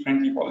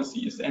EV-friendly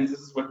policies, and this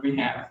is what we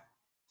have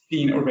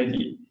seen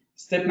already.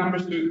 Step number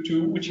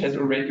 2, which has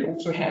already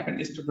also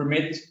happened, is to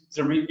permit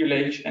the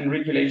regulate and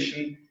regulate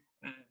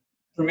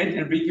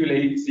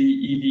the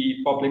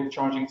EV public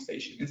charging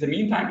station. In the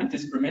meantime, it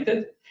is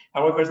permitted.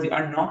 However, they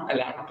are not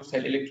allowed to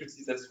sell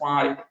electricity. That's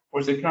why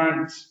for the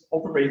current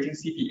operating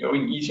CPO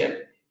in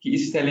Egypt, he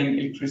is selling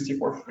electricity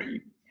for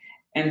free.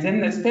 And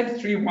then the step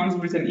 3, once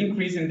with an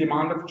increase in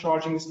demand of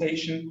charging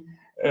station,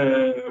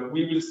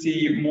 we will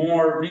see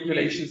more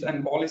regulations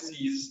and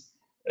policies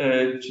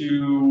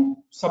to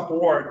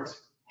support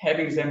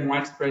having them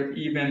widespread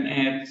even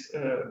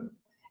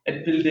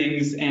at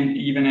buildings and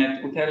even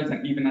at hotels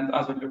and even at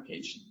other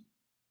locations.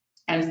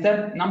 And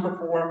step number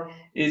 4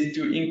 is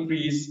to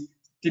increase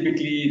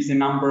typically the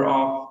number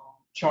of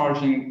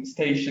charging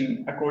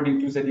stations according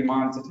to the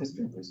demand that has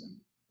been present.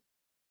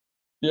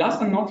 Last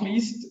but not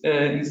least,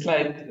 in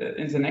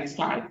the next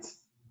slide,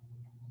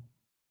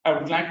 I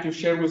would like to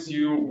share with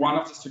you one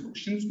of the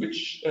solutions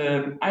which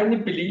I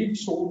would believe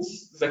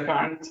solves the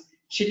current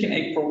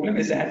chicken-egg problem.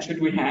 Is that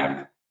should we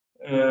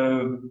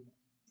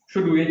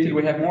wait till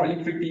we have more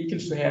electric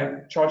vehicles to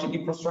have charging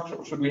infrastructure,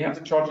 or should we have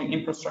the charging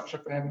infrastructure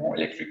to have more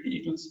electric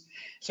vehicles?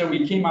 So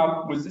we came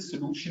up with this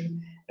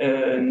solution,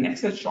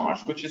 Nexus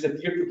Charge, which is a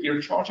peer-to-peer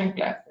charging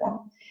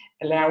platform,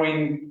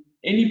 allowing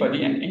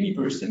anybody and any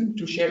person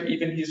to share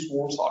even his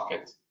wall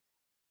socket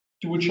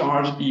to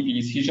charge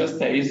EVs. He just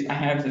says, I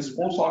have this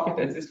wall socket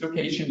at this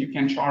location, you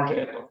can charge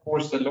it, of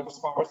course, the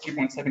lowest power,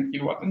 3.7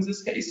 kilowatt in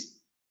this case.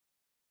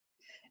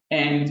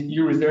 And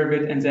you reserve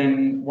it, and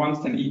then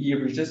once an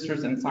EV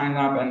registers and signs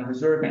up and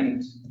reserve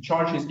and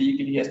charge his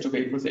vehicle, he has to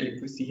pay for the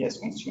electricity he has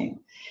consumed.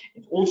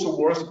 It also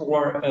works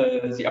for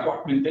the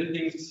apartment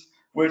buildings,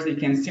 where they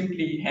can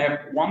simply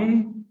have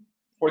one,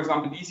 for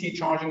example, DC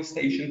charging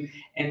station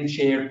and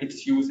share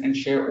its use and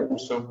share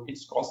also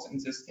its cost in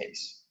this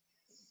case.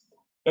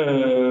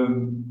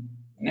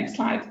 Next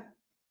slide.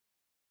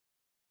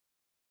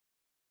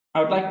 I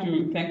would like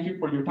to thank you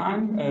for your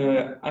time.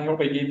 I hope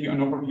I gave you an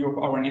overview of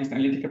our next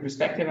analytical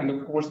perspective. And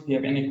of course, if you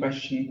have any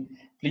question,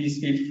 please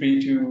feel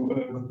free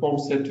to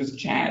post it to the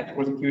chat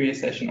or the Q&A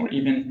session, or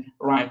even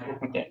write or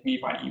contact me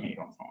by email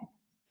or phone.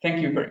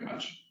 Thank you very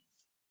much.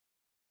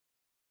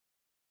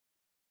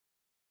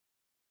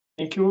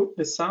 Thank you,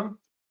 Essam.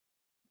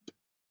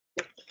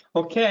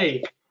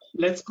 Okay,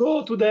 let's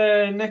go to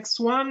the next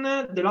one,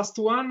 the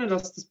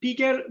last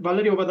speaker,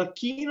 Valerio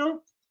Badacchino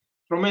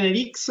from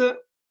NLX,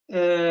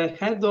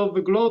 Head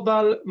of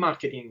Global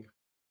Marketing.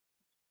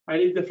 I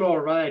leave the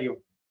floor, Valerio.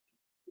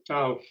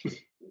 Ciao.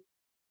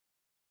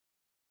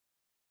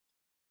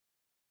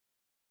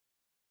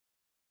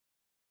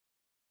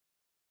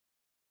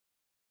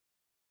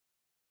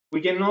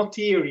 We cannot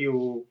hear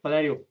you,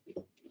 Valerio.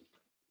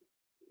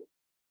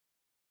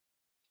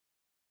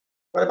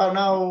 What about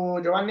now,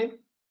 Giovanni?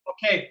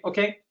 Okay.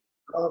 Okay,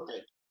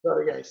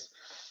 sorry guys.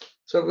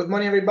 So good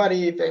morning,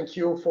 everybody. Thank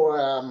you for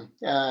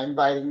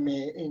inviting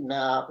me in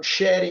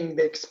sharing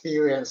the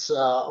experience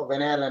of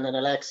Enel and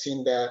NLX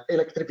in the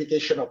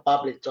electrification of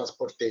public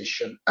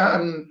transportation.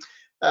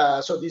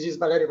 So this is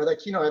Valerio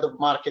Badacchino, Head of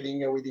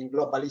Marketing within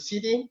Global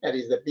ECD. That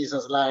is the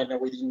business line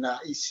within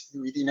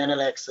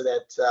NLX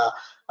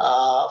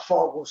that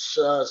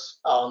focuses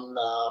on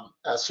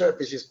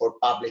services for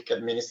public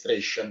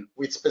administration,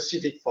 with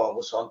specific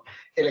focus on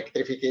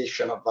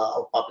electrification of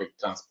public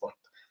transport.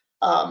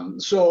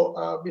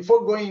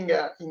 Before going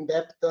in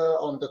depth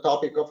on the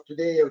topic of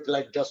today, I would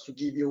like just to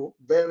give you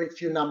very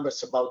few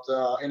numbers about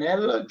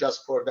Enel,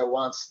 just for the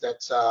ones that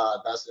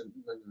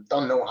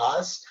don't know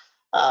us.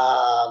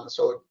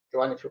 So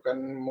Joanne, if you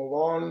can move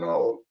on,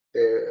 or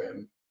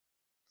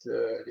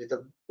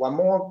one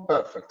more,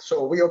 perfect.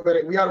 So we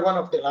are one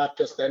of the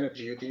largest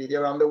energy utility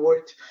around the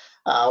world,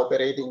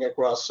 operating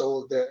across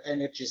all the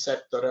energy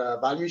sector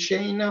value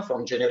chain,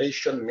 from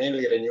generation,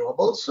 mainly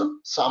renewables.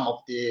 Some of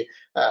the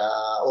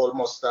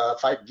almost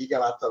 5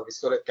 gigawatts of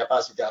stored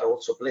capacity are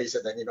also placed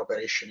and in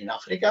operation in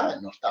Africa,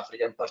 and North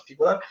Africa in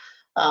particular.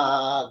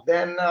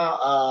 Then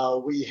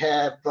we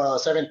have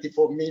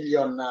 74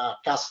 million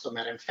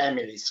customers and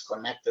families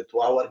connected to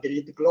our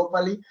grid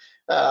globally.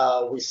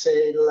 We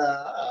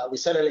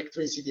sell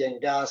electricity and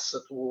gas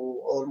to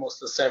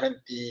almost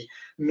 70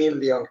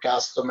 million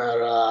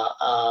customers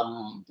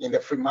in the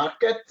free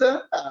market.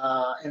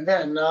 And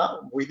then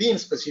within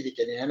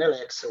specifically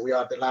NLX, we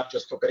are the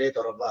largest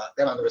operator of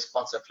demand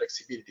response and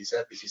flexibility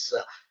services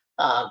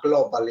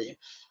globally.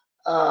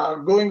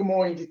 Going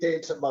more in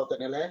details about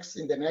NLX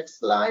in the next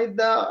slide,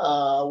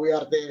 we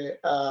are the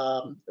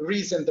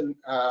recent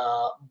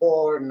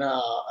born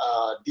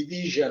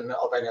division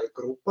of NL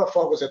Group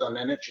focused on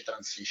energy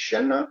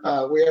transition.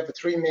 We have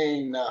three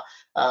main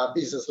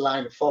business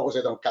lines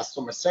focused on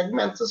customer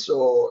segments,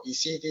 so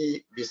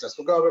e-city, business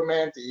to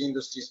government,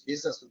 e-industries,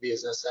 business to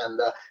business, and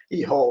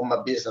e-home,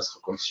 business to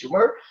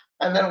consumer.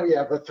 And then we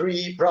have a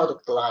three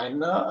product line,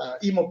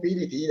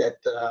 EMobility, that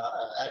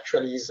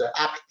actually is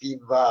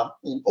active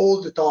in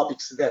all the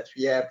topics that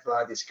we have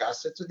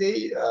discussed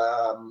today,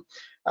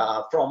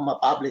 from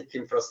public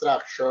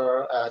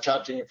infrastructure,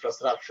 charging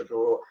infrastructure,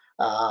 to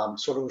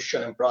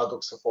solution and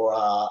products for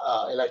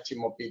electric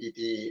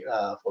mobility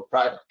for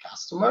private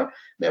customer.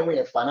 Then we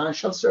have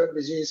financial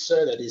services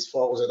that is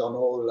focused on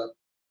all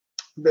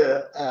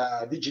the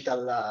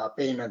digital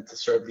payment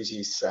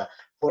services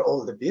for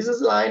all the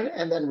business line.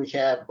 And then we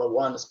have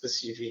one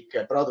specific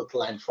product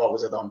line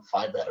focused on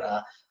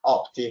fiber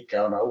optic,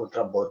 on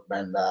ultra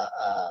broadband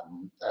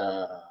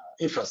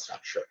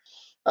infrastructure.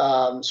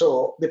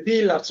 So the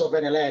pillars of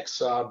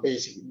NLX are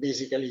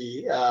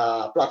basically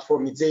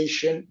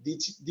platformization,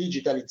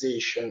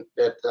 digitalization,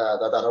 that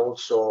are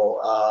also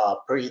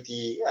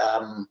pretty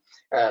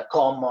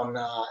common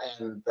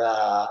and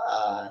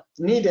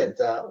needed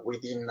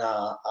within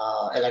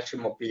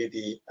electric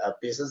mobility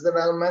business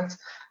development,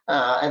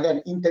 and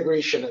then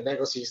integration and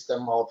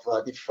ecosystem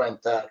of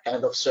different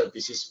kind of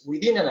services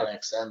within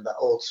NLX, and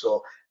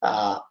also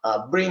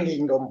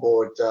bringing on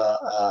board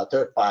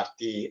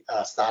third-party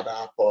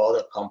startup or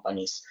other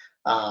companies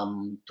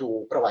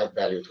to provide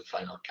value to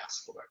final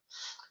customer.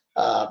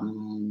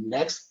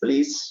 Next,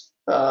 please.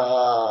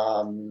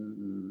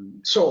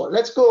 So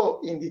let's go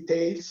in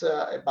details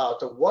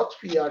about what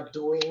we are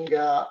doing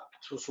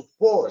to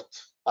support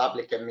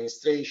public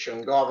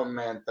administration,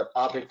 government,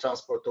 public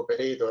transport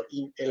operator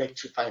in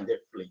electrifying their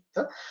fleet.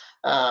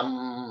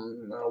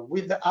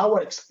 With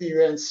our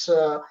experience,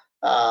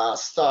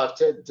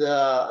 started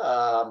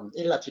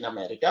in Latin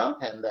America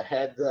and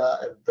had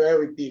a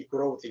very big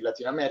growth in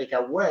Latin America,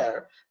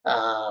 where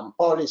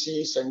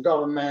policies and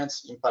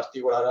governments, in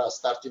particular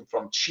starting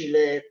from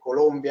Chile,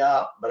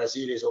 Colombia,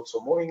 Brazil is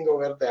also moving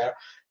over there,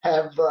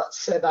 have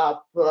set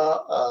up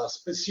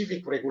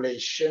specific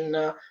regulation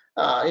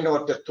in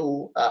order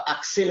to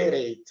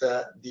accelerate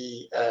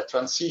the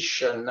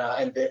transition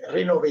and the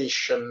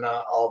renovation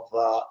of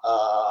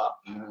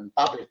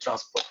public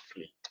transport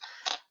fleet.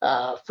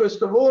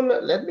 First of all,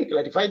 let me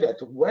clarify that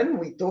when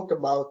we talk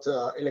about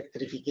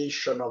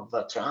electrification of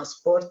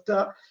transport,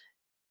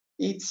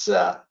 it's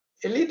a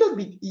little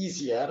bit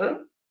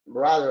easier,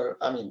 rather,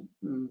 I mean,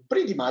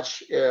 pretty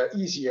much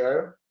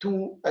easier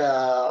to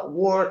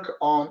work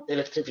on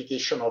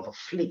electrification of a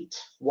fleet.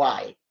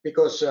 Why?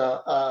 Because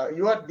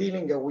you are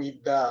dealing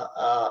with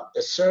a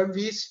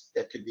service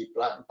that could be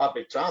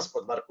public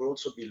transport, but could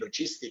also be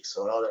logistics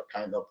or other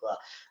kind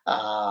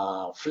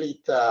of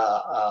fleet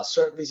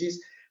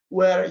services,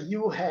 where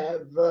you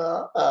have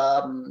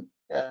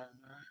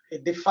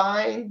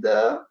defined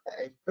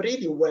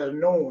pretty well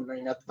known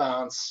in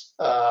advance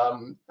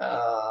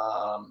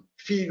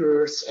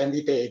figures and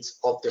details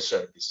of the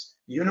service.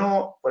 You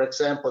know, for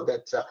example,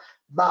 that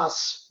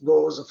bus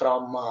goes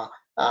from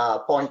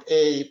point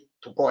A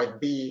to point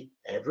B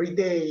every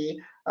day.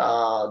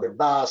 The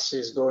bus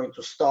is going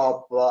to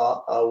stop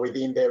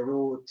within the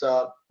route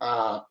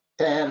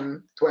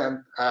 10,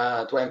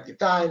 20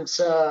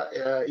 times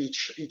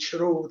each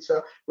route,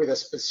 with a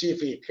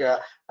specific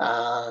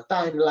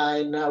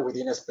timeline,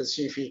 within a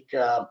specific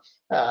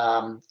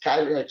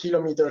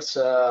kilometers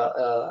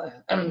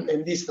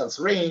and distance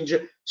range.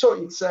 So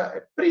it's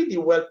a pretty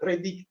well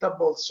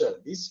predictable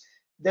service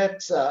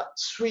that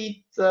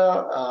suits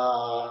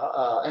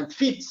and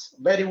fits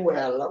very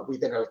well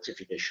with an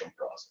electrification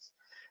process.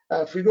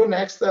 If we go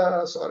next,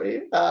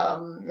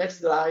 next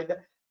slide.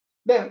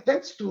 Then,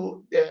 thanks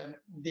to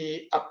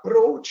the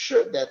approach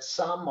that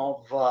some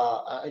of,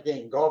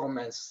 again,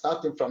 governments,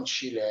 starting from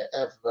Chile,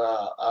 have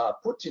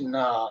put in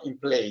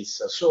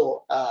place,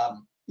 so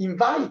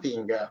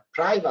inviting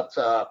private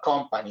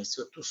companies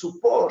to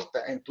support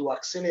and to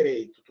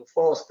accelerate, to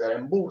foster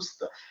and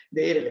boost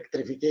their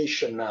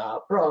electrification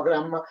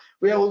program,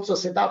 we have also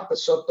set up a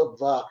sort of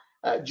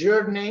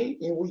journey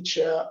in which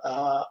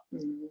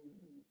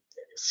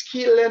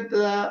skilled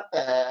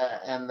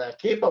and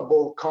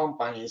capable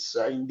companies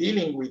in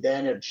dealing with the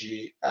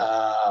energy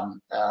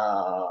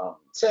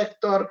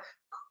sector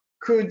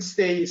could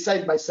stay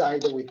side by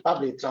side with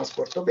public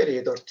transport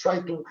operators,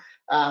 try to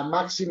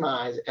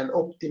maximize and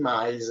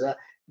optimize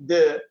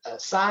the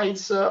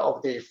size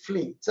of the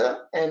fleet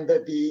and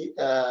the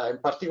in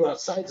particular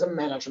size and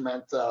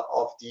management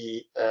of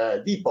the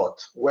depot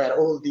where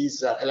all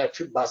these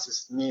electric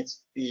buses need to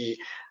be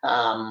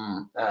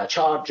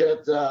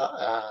charged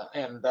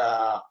and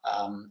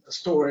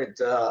stored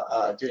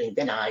during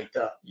the night,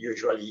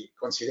 usually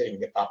considering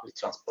the public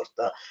transport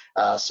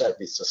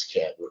service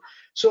schedule.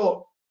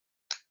 So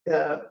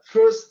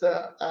first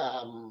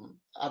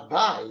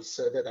advice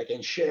that I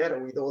can share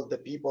with all the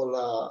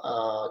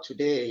people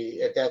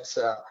today, that's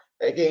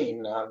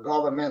again,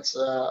 governments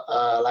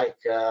like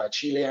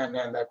Chilean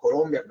and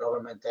Colombian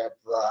government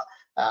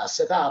have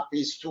set up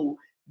is to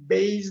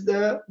base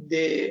the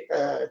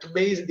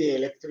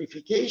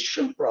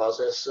electrification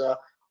process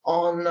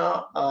on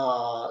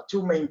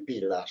two main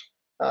pillars.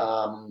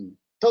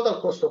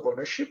 Total cost of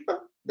ownership,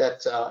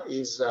 that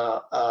is,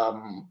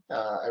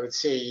 I would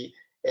say,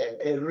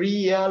 a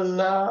real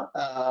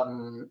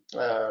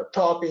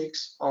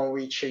topics on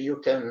which you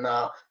can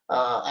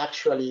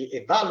actually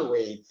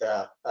evaluate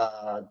the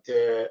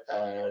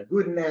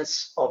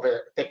goodness of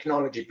a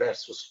technology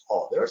versus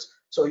others.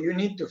 So you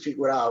need to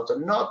figure out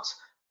not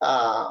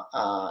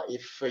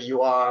if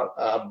you are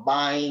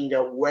buying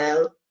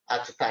well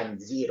at time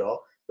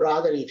zero,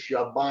 rather if you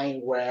are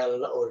buying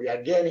well or you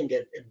are getting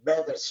a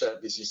better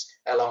services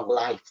along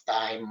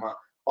lifetime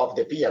of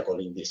the vehicle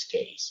in this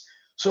case.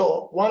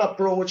 So one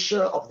approach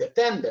of the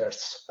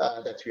tenders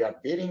that we are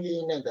bidding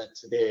in and that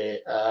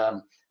the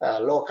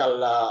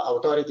local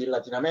authority in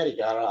Latin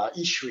America are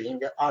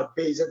issuing are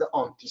based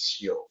on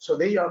TCO. So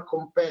they are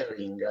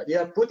comparing, they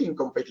are putting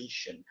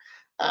competition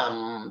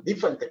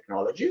different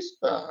technologies,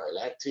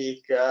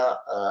 electric,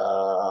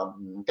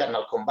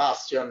 internal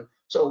combustion,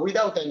 so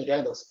without any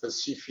kind of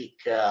specific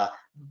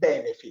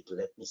benefit,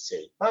 let me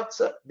say. But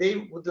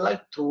they would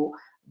like to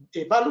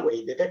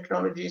evaluate the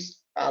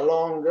technologies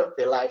along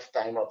the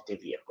lifetime of the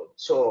vehicle.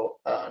 So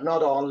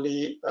not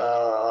only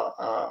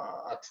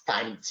at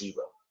time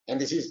zero. And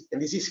this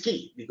is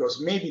key, because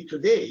maybe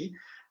today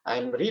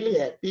I'm really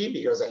happy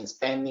because I'm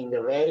spending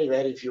very,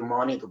 very few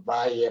money to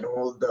buy an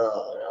old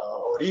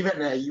or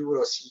even a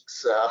Euro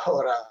 6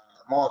 or a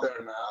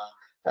modern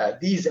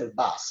diesel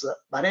bus.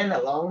 But then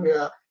along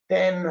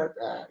 10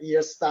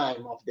 years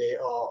time of the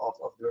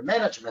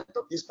management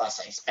of this bus,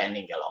 I'm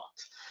spending a lot.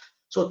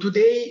 So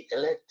today,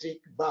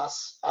 electric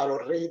buses are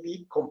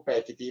already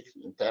competitive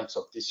in terms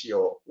of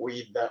TCO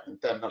with the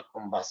internal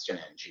combustion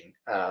engine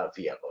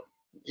vehicle,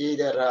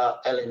 either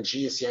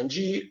LNG,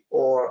 CNG,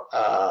 or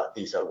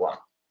diesel one.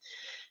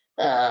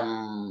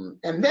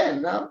 And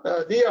then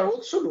they are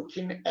also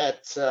looking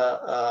at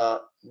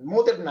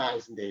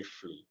modernizing their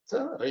fleet,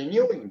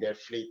 renewing their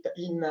fleet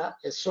in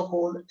a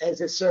so-called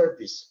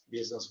as-a-service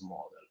business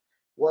model.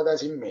 What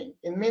does it mean?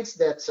 It means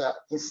that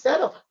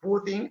instead of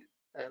putting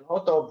a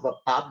lot of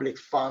public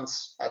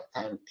funds at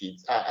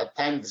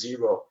time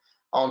zero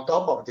on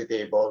top of the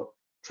table,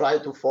 try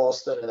to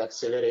foster and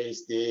accelerate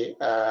the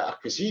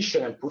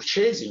acquisition and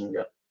purchasing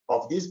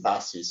of these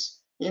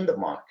buses in the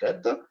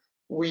market,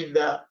 with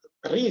the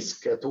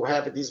risk to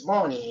have this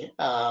money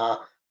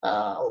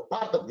or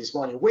part of this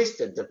money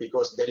wasted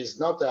because there is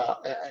not a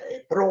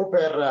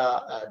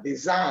proper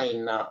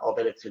design of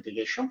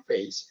electrification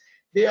phase.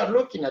 They are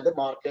looking at the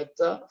market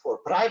for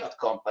private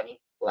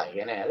company like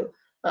Enel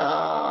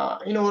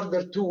in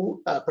order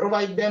to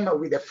provide them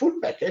with a full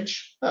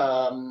package,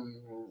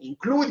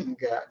 including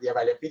the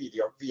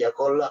availability of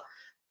vehicle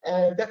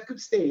that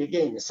could stay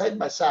again side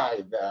by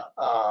side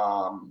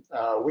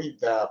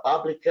with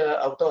public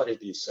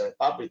authorities,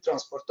 public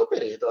transport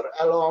operator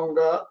along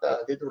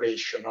the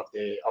duration of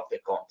the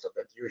contract,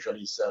 that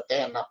usually is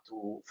 10 up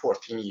to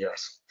 14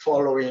 years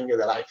following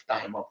the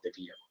lifetime of the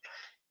vehicle.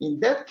 In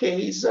that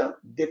case,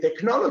 the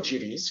technology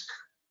risk,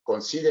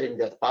 considering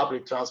that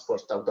public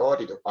transport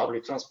authority or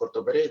public transport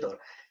operator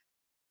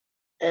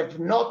have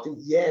not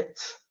yet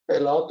a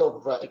lot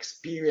of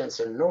experience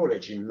and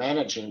knowledge in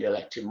managing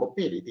electric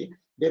mobility,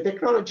 the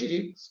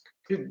technology risk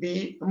could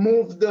be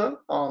moved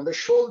on the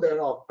shoulder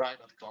of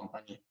private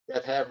companies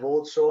that have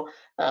also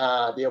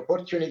the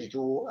opportunity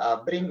to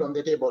bring on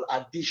the table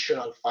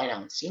additional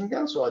financing,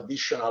 so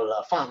additional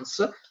funds,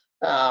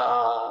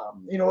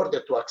 in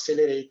order to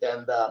accelerate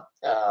and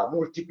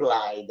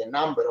multiply the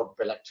number of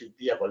electric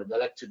vehicles, the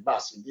electric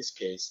bus in this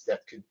case,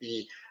 that could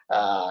be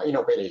in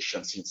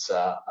operation since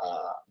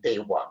day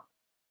one.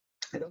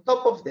 And on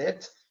top of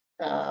that,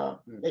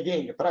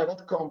 again, the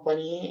private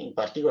company, in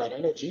particular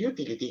energy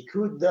utility,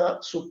 could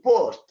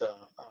support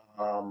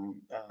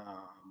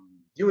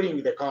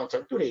during the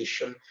contract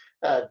duration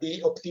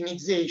the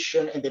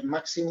optimization and the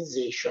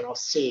maximization of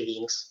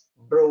savings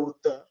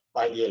brought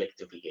by the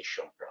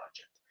electrification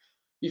project.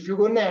 If you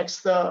go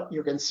next,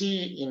 you can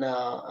see in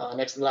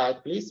next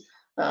slide, please.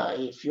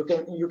 If you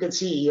can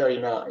see here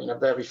in a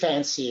very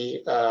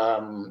fancy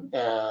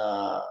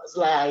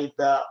slide,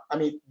 I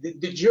mean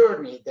the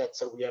journey that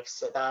we have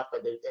set up,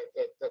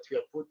 that we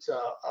have put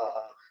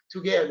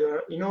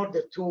together in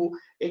order to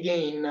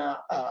again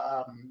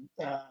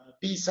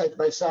be side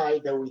by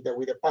side with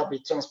the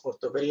public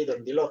transport operator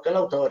and the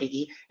local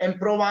authority, and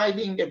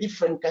providing a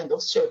different kind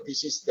of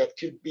services that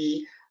could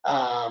be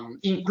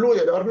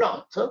included or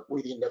not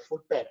within the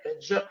full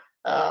package,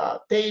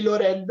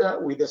 tailored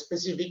with the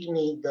specific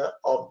need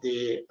of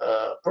the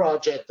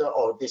project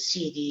or the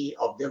city,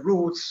 of the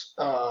routes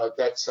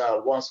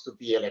that wants to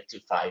be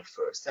electrified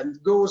first. And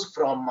it goes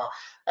from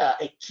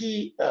a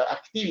key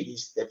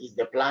activities, that is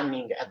the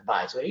planning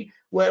advisory,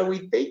 where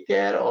we take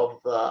care of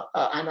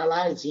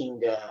analyzing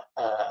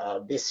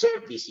the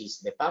services,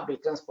 the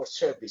public transport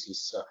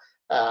services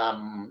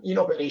in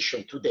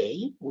operation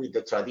today with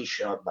the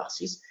traditional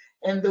buses,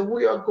 and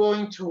we are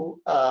going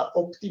to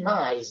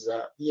optimize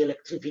the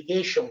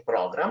electrification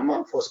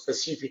program for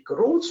specific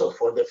routes or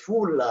for the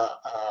full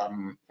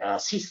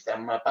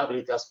system,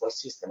 public transport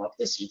system of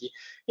the city,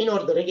 in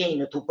order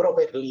again to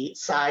properly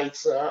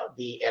size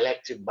the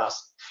electric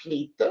bus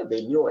fleet,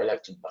 the new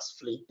electric bus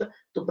fleet,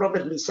 to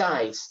properly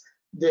size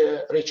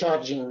the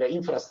recharging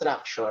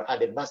infrastructure at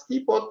the bus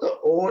depot,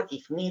 or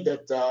if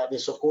needed, the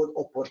so-called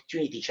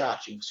opportunity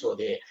charging, so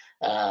the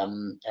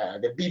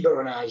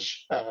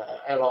biberonage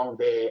along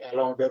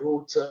the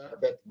route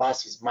that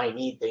buses might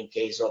need in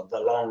case of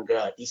the long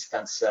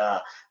distance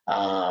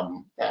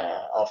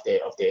of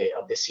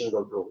the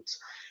single routes.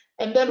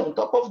 And then on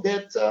top of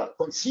that,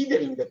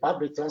 considering the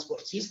public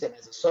transport system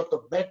as a sort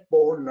of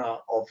backbone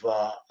of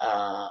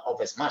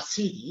a smart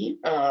city,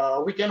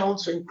 we can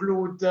also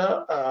include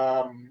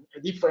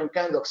different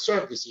kind of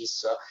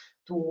services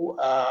to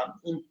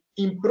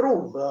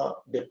improve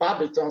the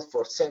public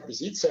transport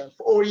service itself,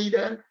 or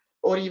even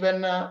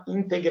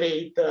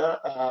integrate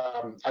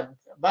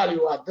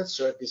value-added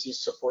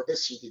services for the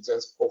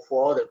citizens or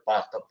for other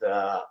part of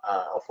the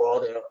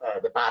other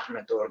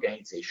department or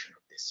organization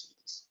of the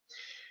cities.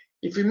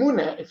 If we move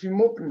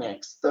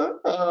next, so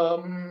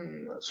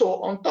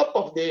on top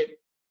of the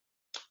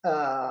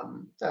I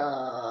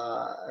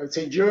would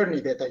say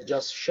journey that I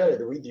just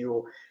shared with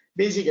you,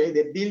 basically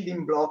the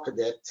building block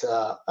that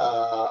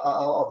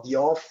of the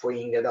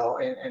offering and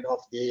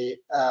of the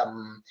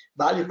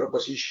value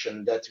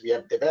proposition that we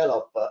have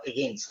developed,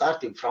 again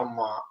starting from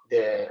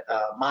the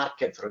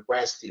market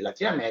request in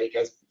Latin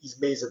America, is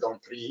based on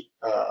three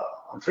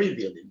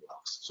building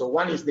blocks. So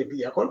one is the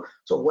vehicle,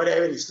 so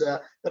whatever is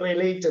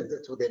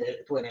related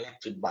to an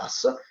electric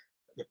bus,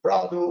 the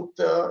product,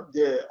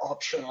 the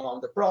optional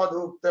on the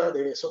product,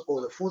 the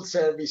so-called full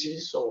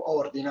services, so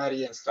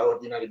ordinary and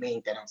extraordinary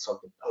maintenance of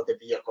the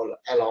vehicle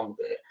along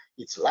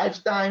its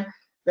lifetime.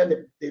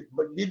 Then the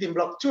building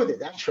block 2,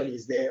 that actually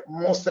is the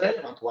most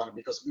relevant one,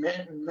 because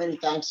many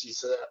times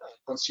is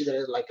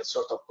considered like a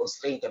sort of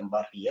constraint and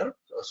barrier.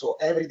 So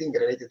everything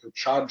related to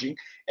charging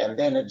and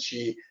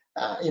energy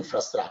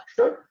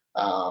infrastructure,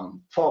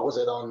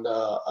 focused on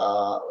the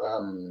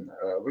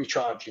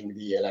recharging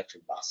the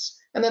electric bus.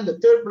 And then the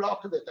third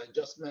block that I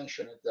just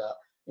mentioned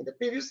in the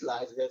previous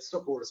slides, that's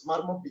so-called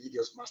smart mobility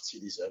or smart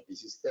city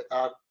services, that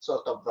are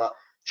sort of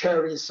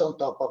cherries on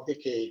top of the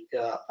cake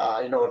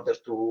in order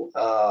to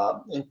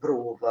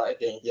improve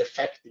again the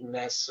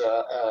effectiveness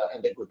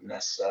and the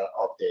goodness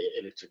of the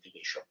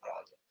electrification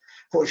project.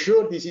 For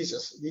sure, this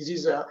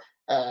is a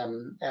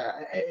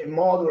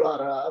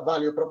modular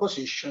value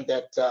proposition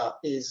that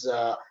is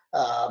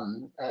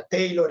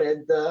tailored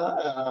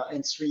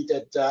and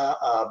suited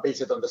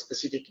based on the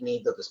specific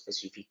need of the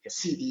specific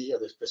city or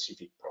the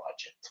specific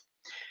project.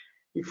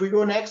 If we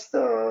go next,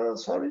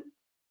 sorry.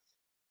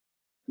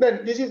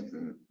 Then this is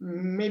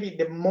maybe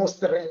the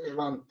most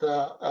relevant,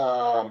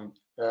 I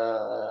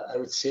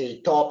would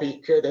say,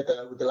 topic that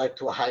I would like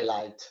to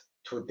highlight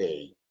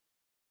today.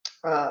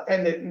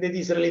 And that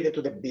is related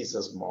to the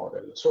business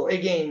model. So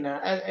again,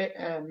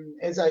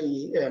 as I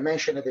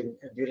mentioned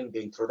during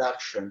the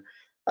introduction,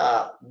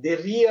 the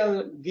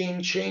real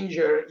game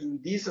changer in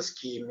this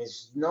scheme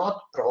is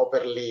not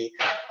properly,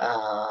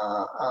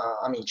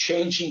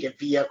 changing a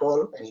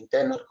vehicle, an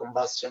internal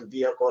combustion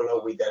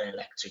vehicle, with an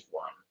electric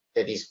one.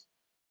 That is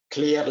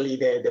clearly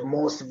the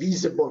most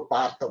visible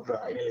part of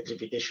an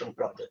electrification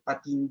project.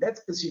 But in that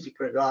specific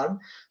regard,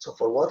 so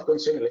for what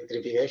concerns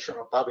electrification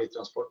of public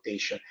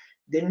transportation,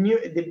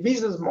 the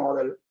business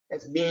model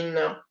has been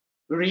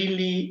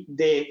really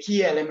the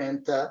key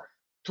element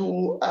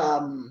to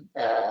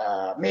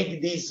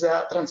make this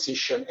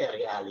transition a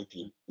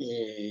reality.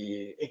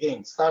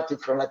 Again, starting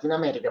from Latin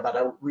America,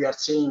 but we are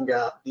seeing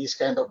this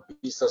kind of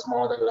business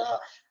model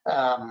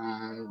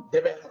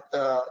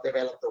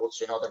developed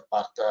also in other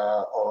parts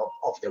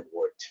of the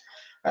world.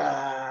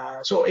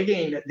 So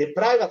again, the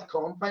private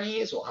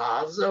company, so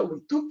us,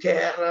 we took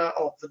care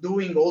of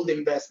doing all the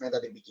investment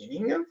at the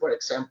beginning. For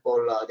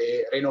example,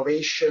 the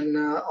renovation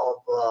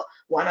of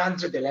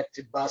 100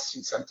 electric buses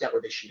in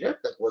Santiago de Chile.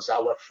 That was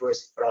our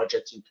first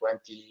project in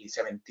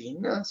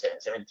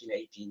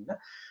 2017-18.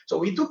 So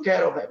we took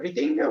care of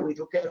everything. We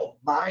took care of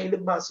buying the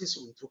buses.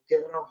 We took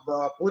care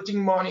of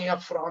putting money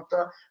up front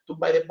to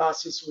buy the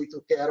buses. We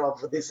took care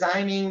of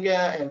designing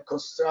and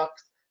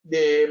construct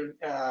the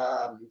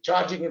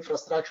charging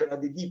infrastructure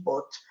at the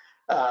depot.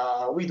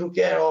 We took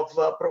care of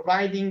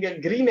providing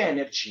green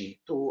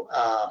energy to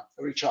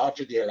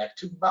recharge the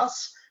electric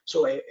bus,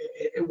 so a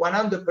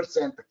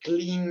 100%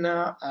 clean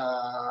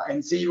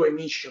and zero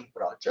emission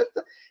project.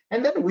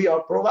 And then we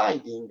are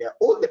providing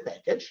all the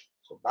package,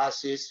 so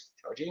buses,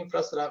 charging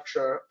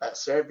infrastructure,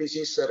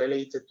 services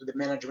related to the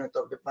management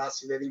of the bus,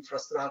 the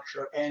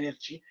infrastructure,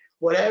 energy,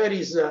 whatever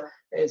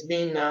has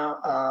been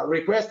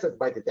requested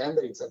by the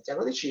tender in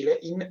Santiago de Chile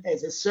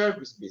as a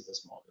service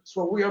business model.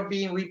 So we are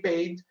being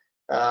repaid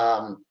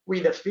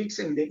with a fixed,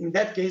 in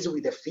that case,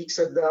 with a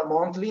fixed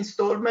monthly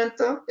installment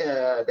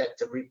that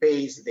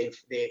repays the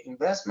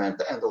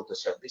investment and all the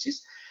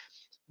services.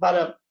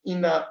 But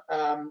in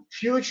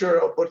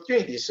future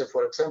opportunities,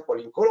 for example,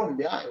 in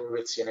Colombia, we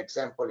will see an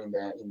example in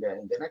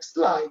the next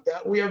slide.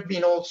 We have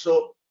been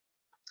also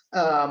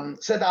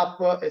set up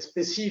a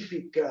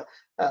specific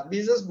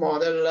business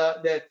model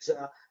that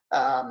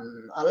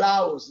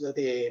allows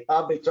the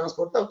public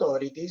transport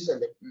authorities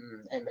and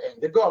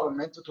the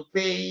government to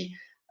pay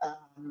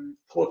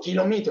for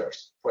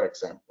kilometers, for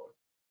example.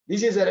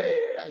 This is,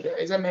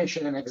 as I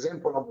mentioned, an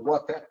example of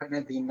what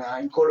happened in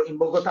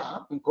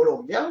Bogota, in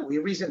Colombia. We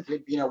recently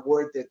been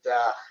awarded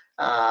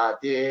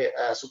the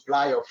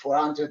supply of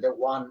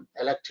 401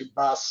 electric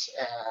bus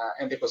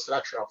and the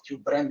construction of 2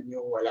 brand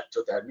new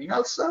electro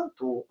terminals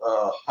to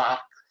park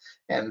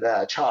and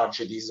charge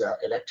these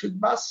electric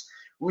bus.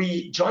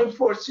 We joined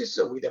forces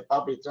with a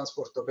public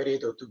transport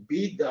operator to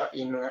bid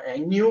in a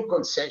new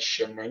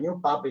concession, a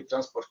new public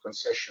transport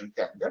concession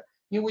tender,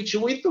 in which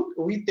we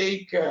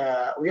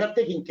are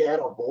taking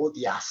care of all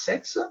the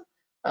assets,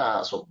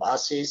 so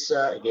buses,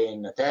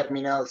 again,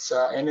 terminals,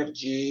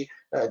 energy,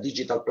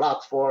 digital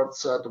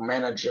platforms to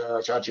manage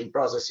charging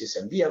processes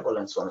and vehicle,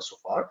 and so on and so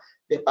forth.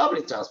 The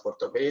public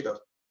transport operator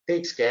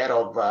takes care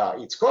of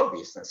its core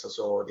business,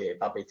 so the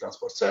public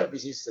transport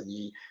services,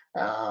 the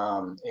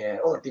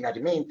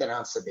ordinary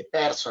maintenance, the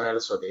personnel,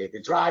 so the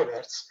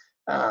drivers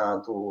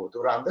to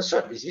run the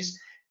services.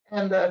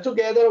 And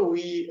together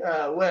we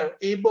were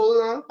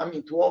able,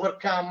 to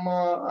overcome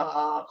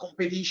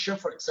competition,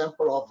 for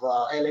example, of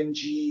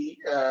LNG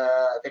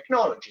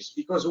technologies,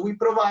 because we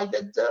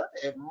provided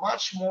a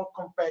much more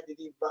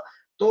competitive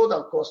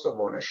total cost of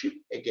ownership,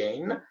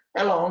 again,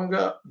 along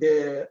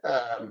the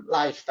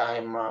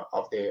lifetime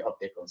of the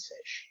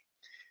concession.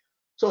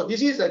 So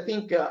this is, I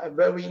think, a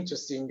very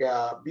interesting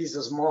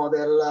business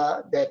model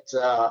that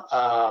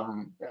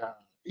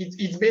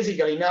it's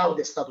basically now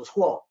the status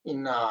quo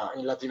in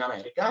Latin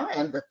America,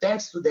 and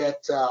thanks to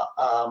that,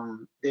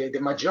 the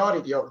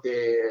majority of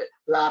the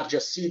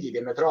largest city,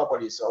 the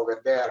metropolis over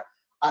there,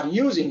 are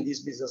using this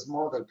business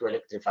model to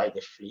electrify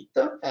the fleet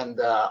and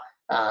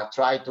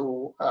try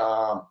to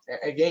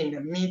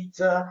again meet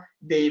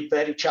the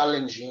very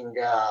challenging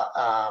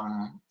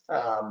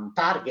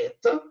target.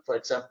 For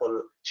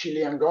example,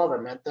 Chilean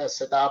government has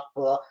set up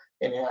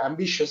an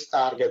ambitious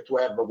target to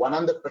have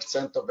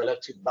 100% of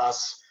electric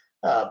bus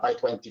by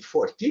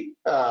 2040.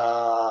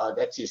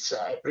 That is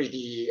a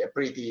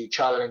pretty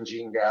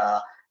challenging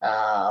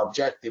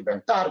objective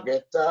and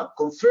target,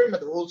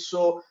 confirmed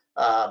also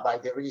by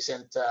the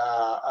recent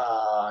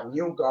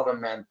new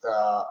government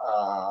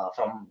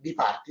from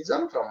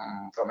bipartisan,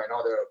 from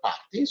another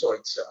party. So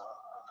it's a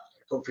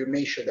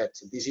confirmation that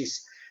this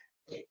is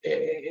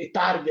a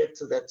target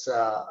that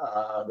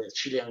the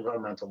Chilean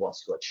government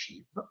wants to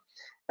achieve.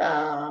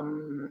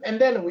 And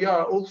then we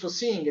are also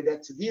seeing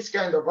that this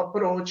kind of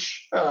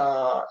approach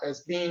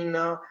has been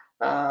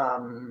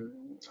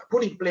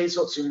put in place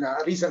also in a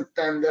recent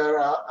tender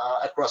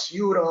across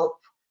Europe,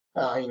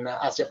 in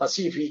Asia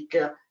Pacific,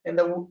 and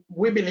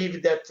we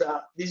believe that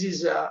this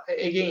is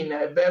again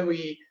a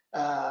very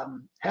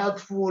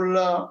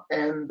helpful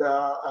and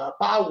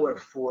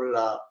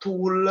powerful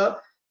tool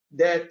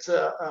that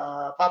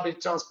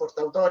public transport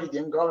authority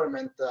and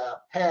government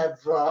have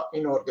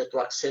in order to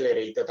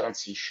accelerate the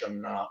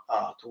transition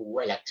to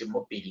electric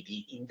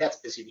mobility, in that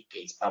specific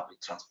case, public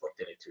transport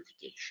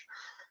electrification.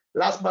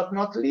 Last but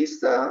not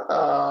least, the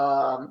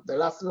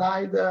last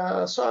slide,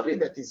 sorry,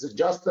 that is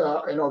just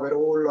an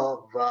overall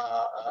of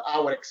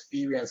our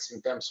experience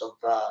in terms of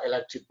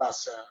electric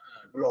bus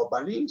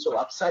globally. So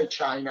outside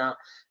China,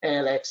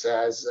 NLX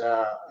has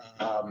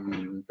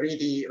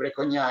pretty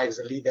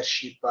recognized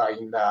leadership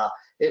in the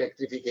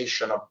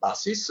electrification of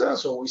buses.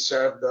 So we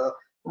served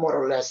more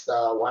or less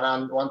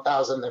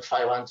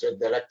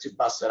 1,500 electric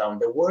buses around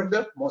the world,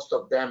 most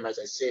of them, as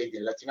I said,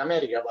 in Latin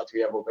America, but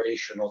we have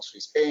operation also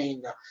in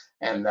Spain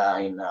and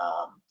in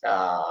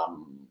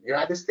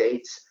United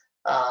States.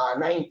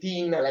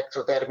 19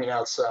 electro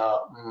terminals,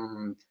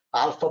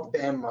 half of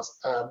them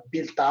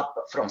built up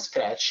from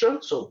scratch,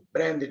 so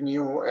brand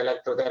new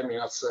electro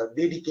terminals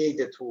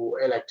dedicated to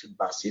electric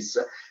buses.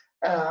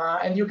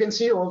 And you can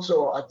see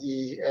also at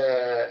the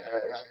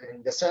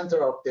in the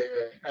center of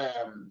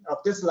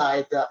the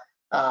slide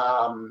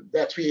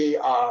that we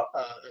are,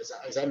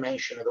 as I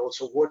mentioned,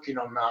 also working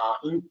on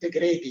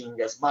integrating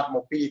smart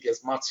mobility and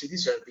smart city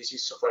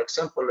services. So, for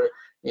example,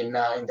 in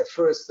the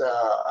first,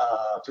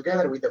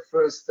 together with the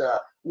first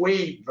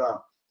wave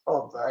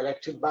of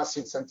electric bus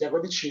in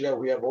Santiago de Chile,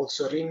 we have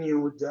also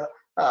renewed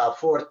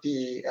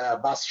 40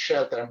 bus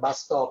shelter and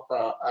bus stop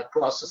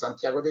across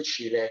Santiago de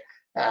Chile,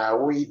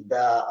 with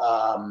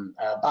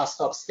bus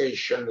stop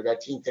station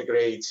that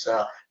integrates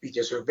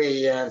video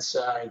surveillance,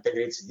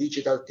 integrates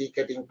digital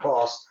ticketing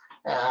cost,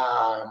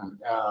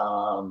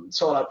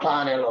 solar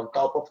panel on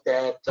top of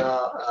that,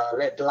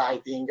 LED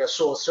lighting,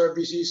 so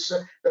services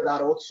that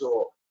are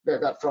also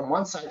from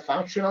one side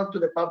functional to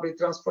the public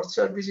transport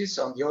services,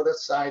 on the other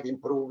side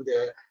improve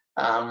the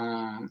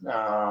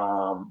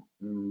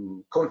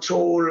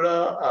control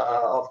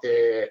of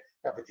the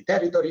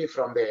territory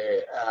from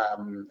the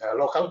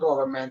local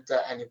government,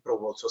 and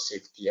improve also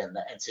safety and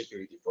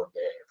security for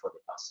the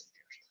buses.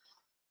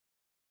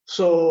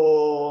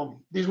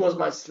 So this was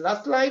my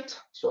last slide.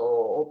 So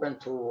open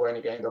to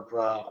any kind of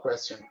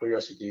question,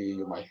 curiosity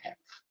you might have.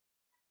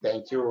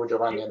 Thank you,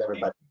 Giovanni, and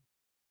everybody.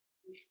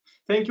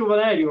 Thank you,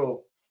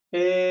 Valerio.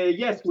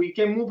 Yes, we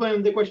can move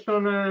on the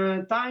question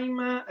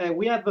time.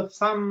 We have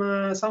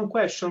some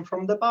questions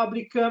from the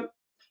public.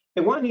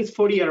 One is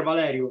for you,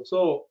 Valerio.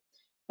 So,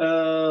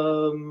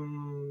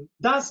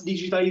 does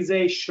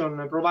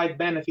digitalization provide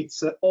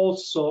benefits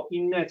also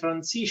in a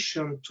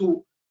transition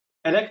to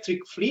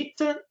electric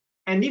fleet?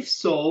 And if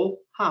so,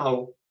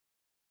 how?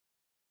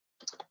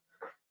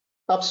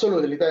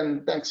 Absolutely.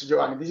 Then, thanks,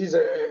 Giovanni. This is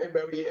a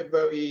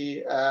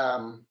very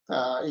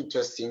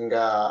interesting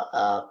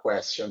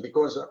question,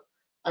 because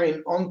I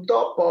mean, on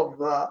top of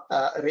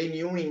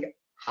renewing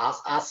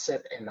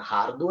asset and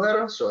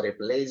hardware, so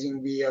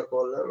replacing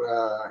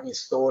vehicle,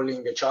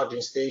 installing a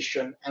charging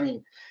station, I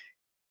mean,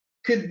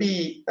 could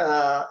be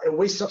a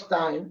waste of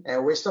time and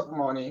a waste of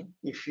money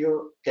if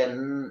you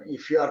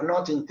are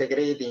not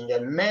integrating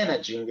and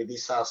managing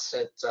this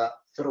asset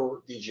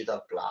through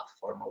digital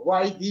platform.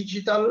 Why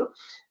digital?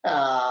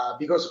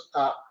 Because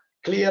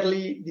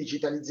clearly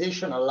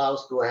digitalization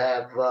allows to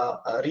have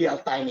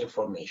real-time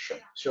information.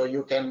 So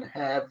you can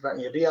have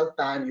in real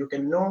time, you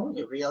can know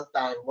in real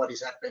time what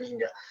is happening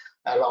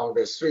along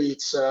the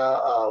streets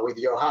with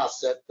your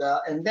asset,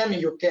 and then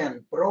you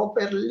can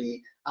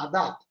properly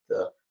adapt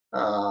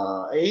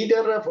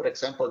either, for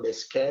example, the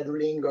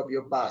scheduling of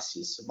your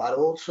buses, but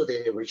also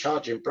the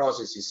recharging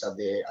processes at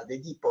the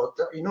depot,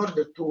 in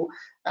order to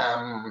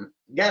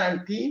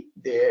guarantee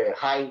the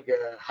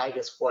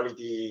highest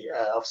quality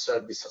of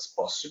service as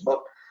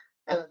possible,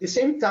 and at the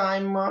same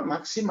time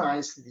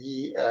maximize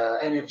the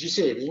energy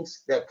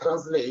savings that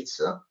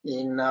translates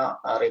in a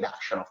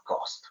reduction of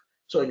cost.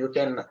 So you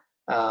can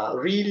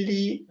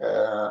really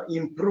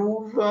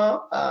improve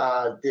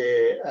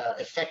the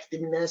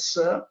effectiveness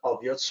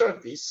of your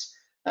service,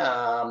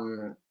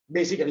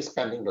 basically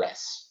spending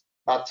less.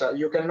 But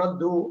you cannot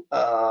do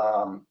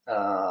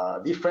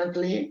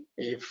differently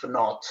if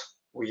not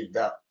with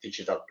the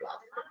digital platform.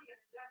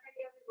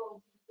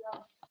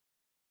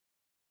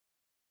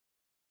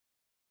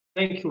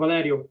 Thank you,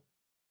 Valerio.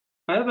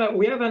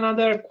 We have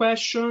another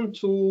question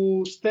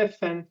to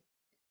Stefan.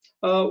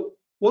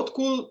 What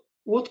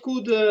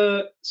could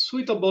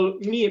suitable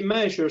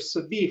measures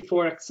be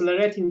for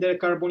accelerating the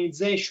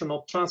decarbonization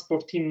of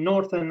transport in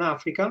Northern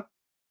Africa?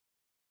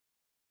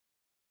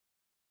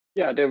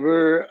 Yeah, there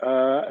were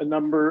a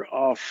number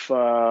of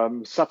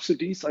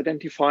subsidies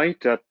identified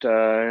that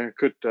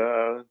could,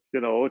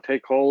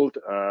 take hold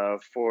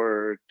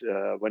for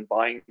when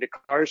buying the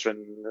cars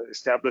and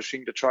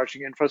establishing the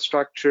charging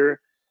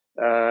infrastructure,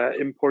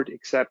 import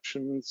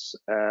exemptions,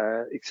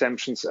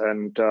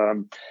 and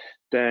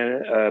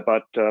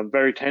but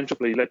very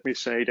tangibly, let me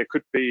say, there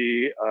could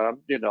be,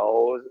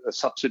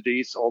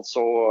 subsidies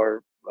also,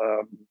 or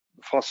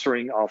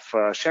fostering of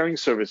sharing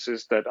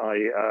services that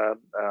I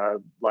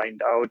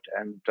lined out,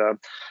 and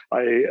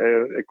I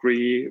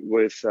agree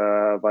with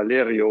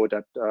Valerio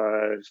that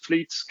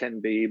fleets can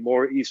be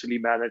more easily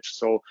managed.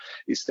 So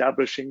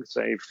establishing,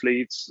 say,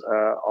 fleets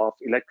of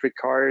electric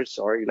cars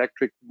or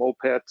electric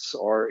mopeds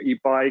or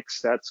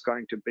e-bikes, that's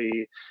going to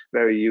be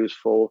very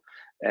useful.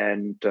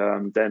 And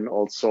then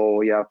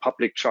also, yeah,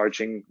 public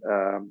charging,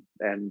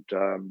 and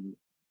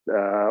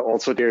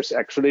also there's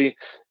actually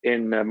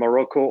in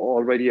Morocco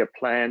already a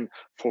plan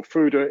for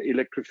further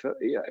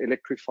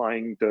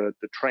electrifying the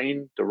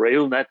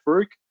rail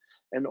network,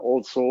 and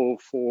also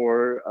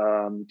for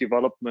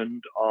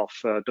development of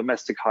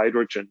domestic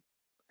hydrogen.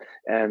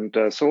 And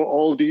so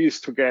all these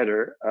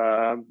together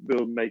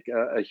will make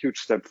a huge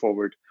step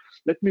forward.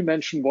 Let me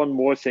mention one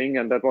more thing,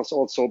 and that was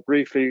also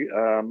briefly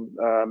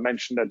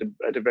mentioned at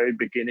the very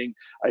beginning.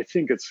 I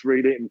think it's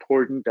really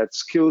important that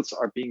skills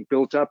are being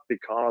built up,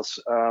 because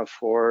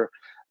for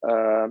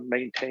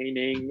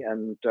maintaining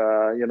and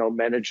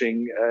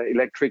managing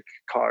electric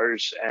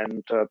cars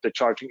and the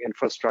charging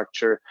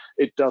infrastructure,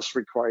 it does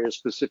require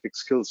specific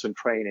skills and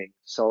training.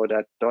 So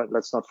that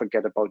let's not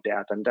forget about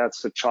that. And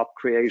that's the job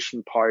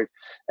creation part,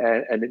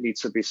 and it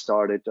needs to be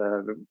started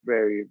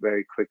very,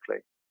 very quickly.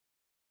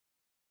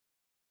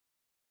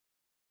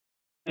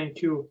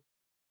 Thank you,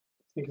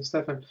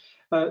 Stefan.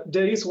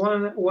 There is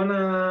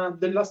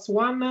the last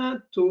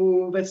one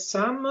to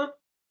Vessam.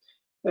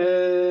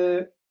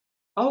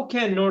 How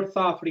can North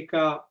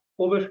Africa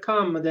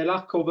overcome the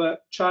lack of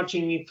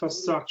charging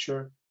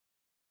infrastructure?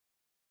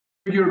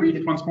 Could you repeat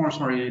it once more?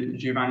 Sorry,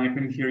 Giovanni, I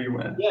couldn't hear you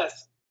well.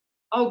 Yes.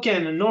 How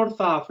can North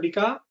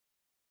Africa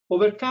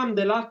overcome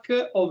the lack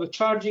of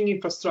charging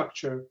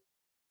infrastructure?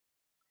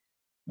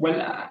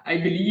 Well, I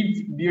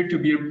believe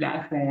peer-to-peer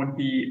platform would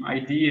be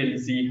ideal.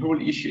 The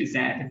whole issue is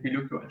that if we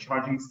look at a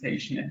charging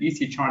station, a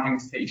DC charging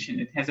station,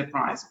 it has a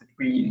price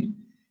between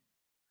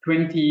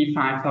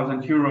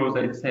 25,000 euros,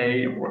 I'd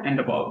say, and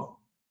above.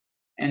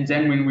 And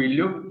then when we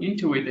look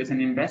into it as an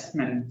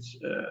investment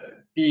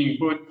being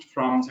put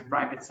from the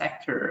private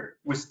sector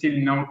with still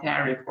no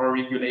tariff or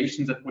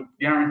regulations that would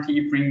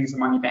guarantee bringing the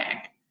money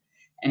back.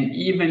 And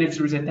even if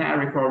there is a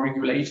tariff or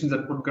regulations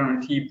that would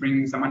guarantee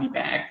bringing the money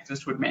back,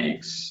 this would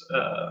make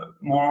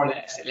more or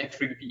less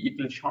electric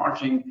vehicle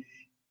charging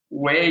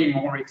way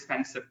more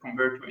expensive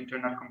compared to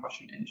internal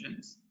combustion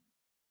engines.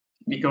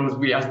 Because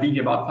we are speaking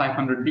about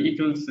 500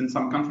 vehicles in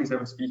some countries, I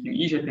was speaking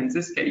Egypt in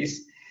this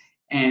case,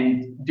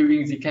 and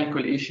doing the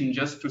calculation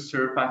just to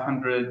serve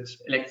 500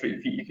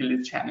 electric vehicles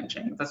is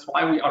challenging. That's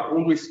why we are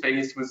always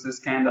faced with this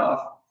kind of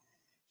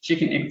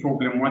chicken egg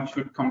problem, what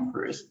should come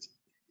first?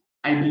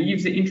 I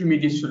believe the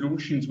intermediate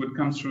solutions would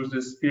come through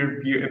this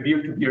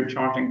peer-to-peer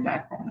charging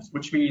platforms,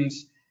 which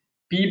means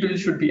people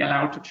should be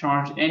allowed to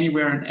charge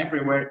anywhere and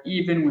everywhere,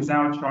 even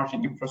without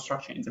charging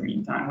infrastructure in the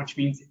meantime, which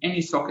means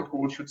any socket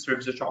hole should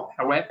serve the job.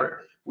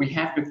 However, we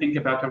have to think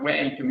about a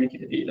way to make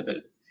it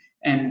available.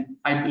 And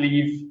I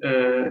believe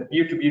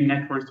peer-to-peer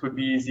networks would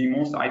be the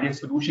most ideal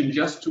solution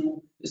just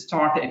to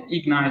start and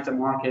ignite the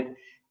market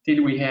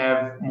till we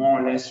have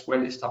more or less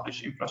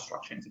well-established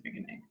infrastructure in the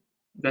beginning.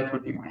 That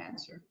would be my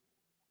answer.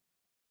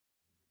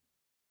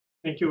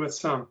 Thank you,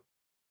 Bassam.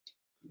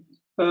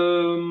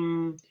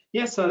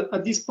 Yes,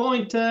 at this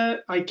point,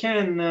 I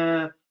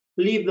can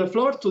leave the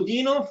floor to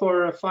Dino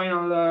for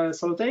final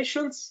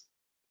salutations,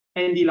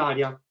 and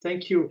Ilaria.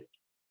 Thank you.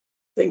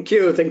 Thank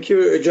you,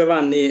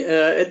 Giovanni,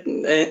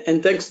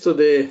 and thanks to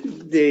the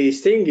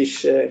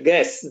distinguished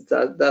guests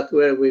that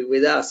were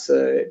with us,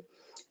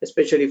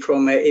 especially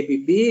from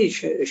ABB,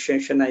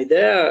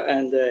 Schneider,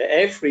 and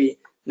EFRI,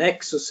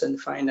 Nexus, and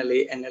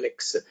finally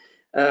NLX.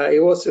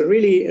 It was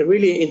really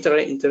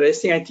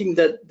interesting. I think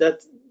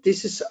that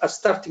this is a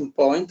starting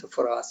point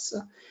for us,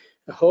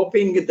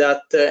 hoping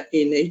that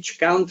in each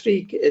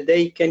country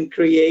they can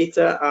create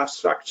a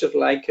structure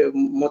like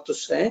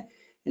Motose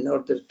in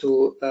order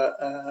to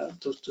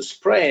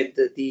spread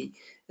the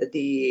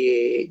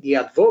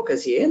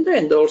advocacy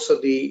and also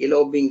the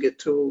lobbying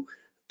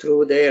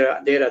through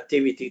their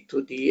activity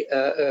to the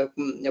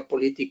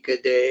political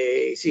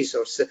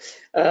decisors.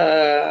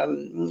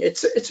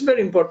 It's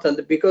very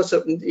important because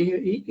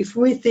if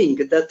we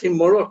think that in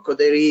Morocco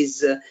there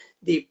is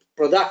the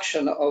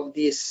production of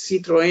the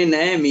Citroën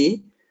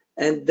EMI,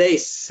 and they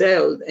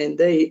sell and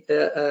they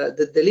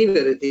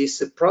deliver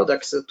these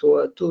products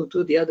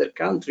to the other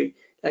country,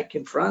 like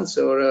in France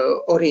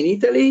or in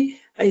Italy,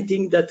 I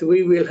think that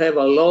we will have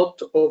a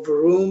lot of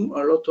room,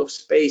 a lot of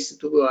space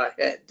to go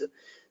ahead.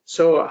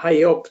 So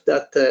I hope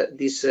that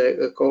this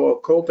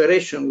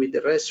cooperation with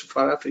the rest of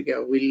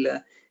Africa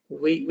will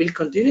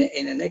continue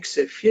in the next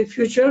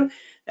future,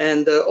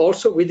 and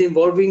also with the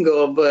involving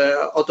of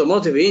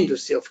automotive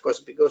industry, of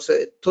course, because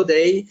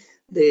today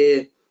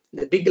the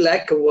big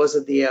lack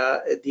was the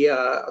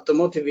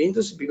automotive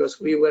industry, because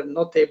we were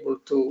not able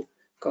to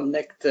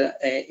connect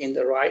in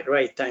the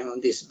right time on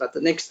this. But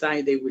the next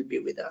time they will be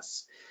with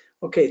us.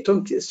 Okay,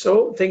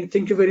 so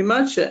thank you very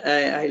much.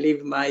 I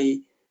leave my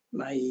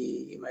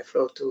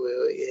floor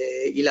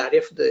to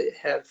Ilaria for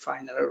her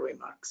final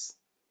remarks.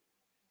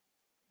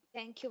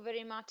 Thank you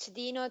very much,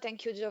 Dino.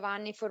 Thank you,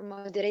 Giovanni, for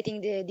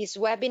moderating this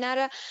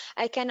webinar.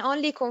 I can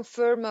only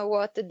confirm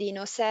what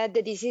Dino said.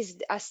 This is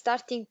a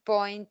starting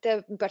point,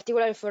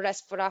 particularly for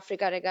Rest for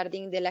Africa,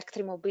 regarding the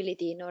electric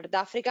mobility in North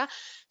Africa.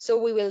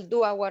 So we will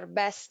do our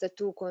best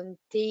to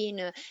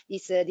contain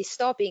this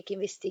topic,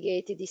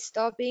 investigate this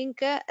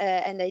topic,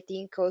 and I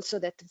think also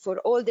that for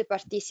all the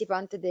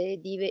participants,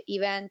 the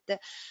event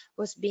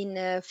was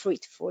been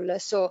fruitful.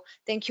 So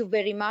thank you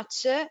very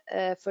much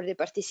for the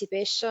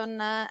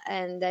participation,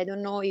 and I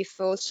don't know if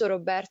also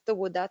Roberto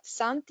would add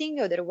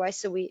something,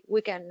 otherwise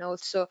we can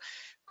also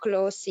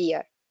close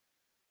here.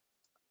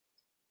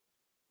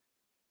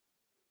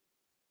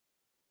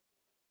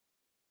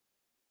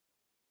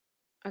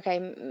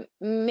 Okay,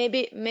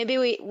 maybe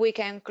we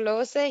can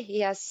close. He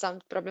has some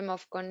problem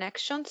of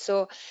connection.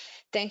 So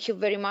thank you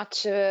very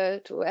much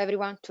to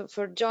everyone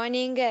for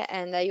joining,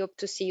 and I hope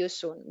to see you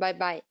soon.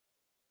 Bye-bye.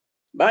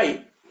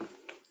 Bye.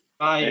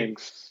 Bye.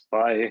 Thanks.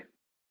 Bye.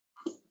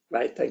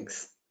 Bye.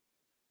 Thanks.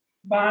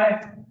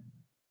 Bye.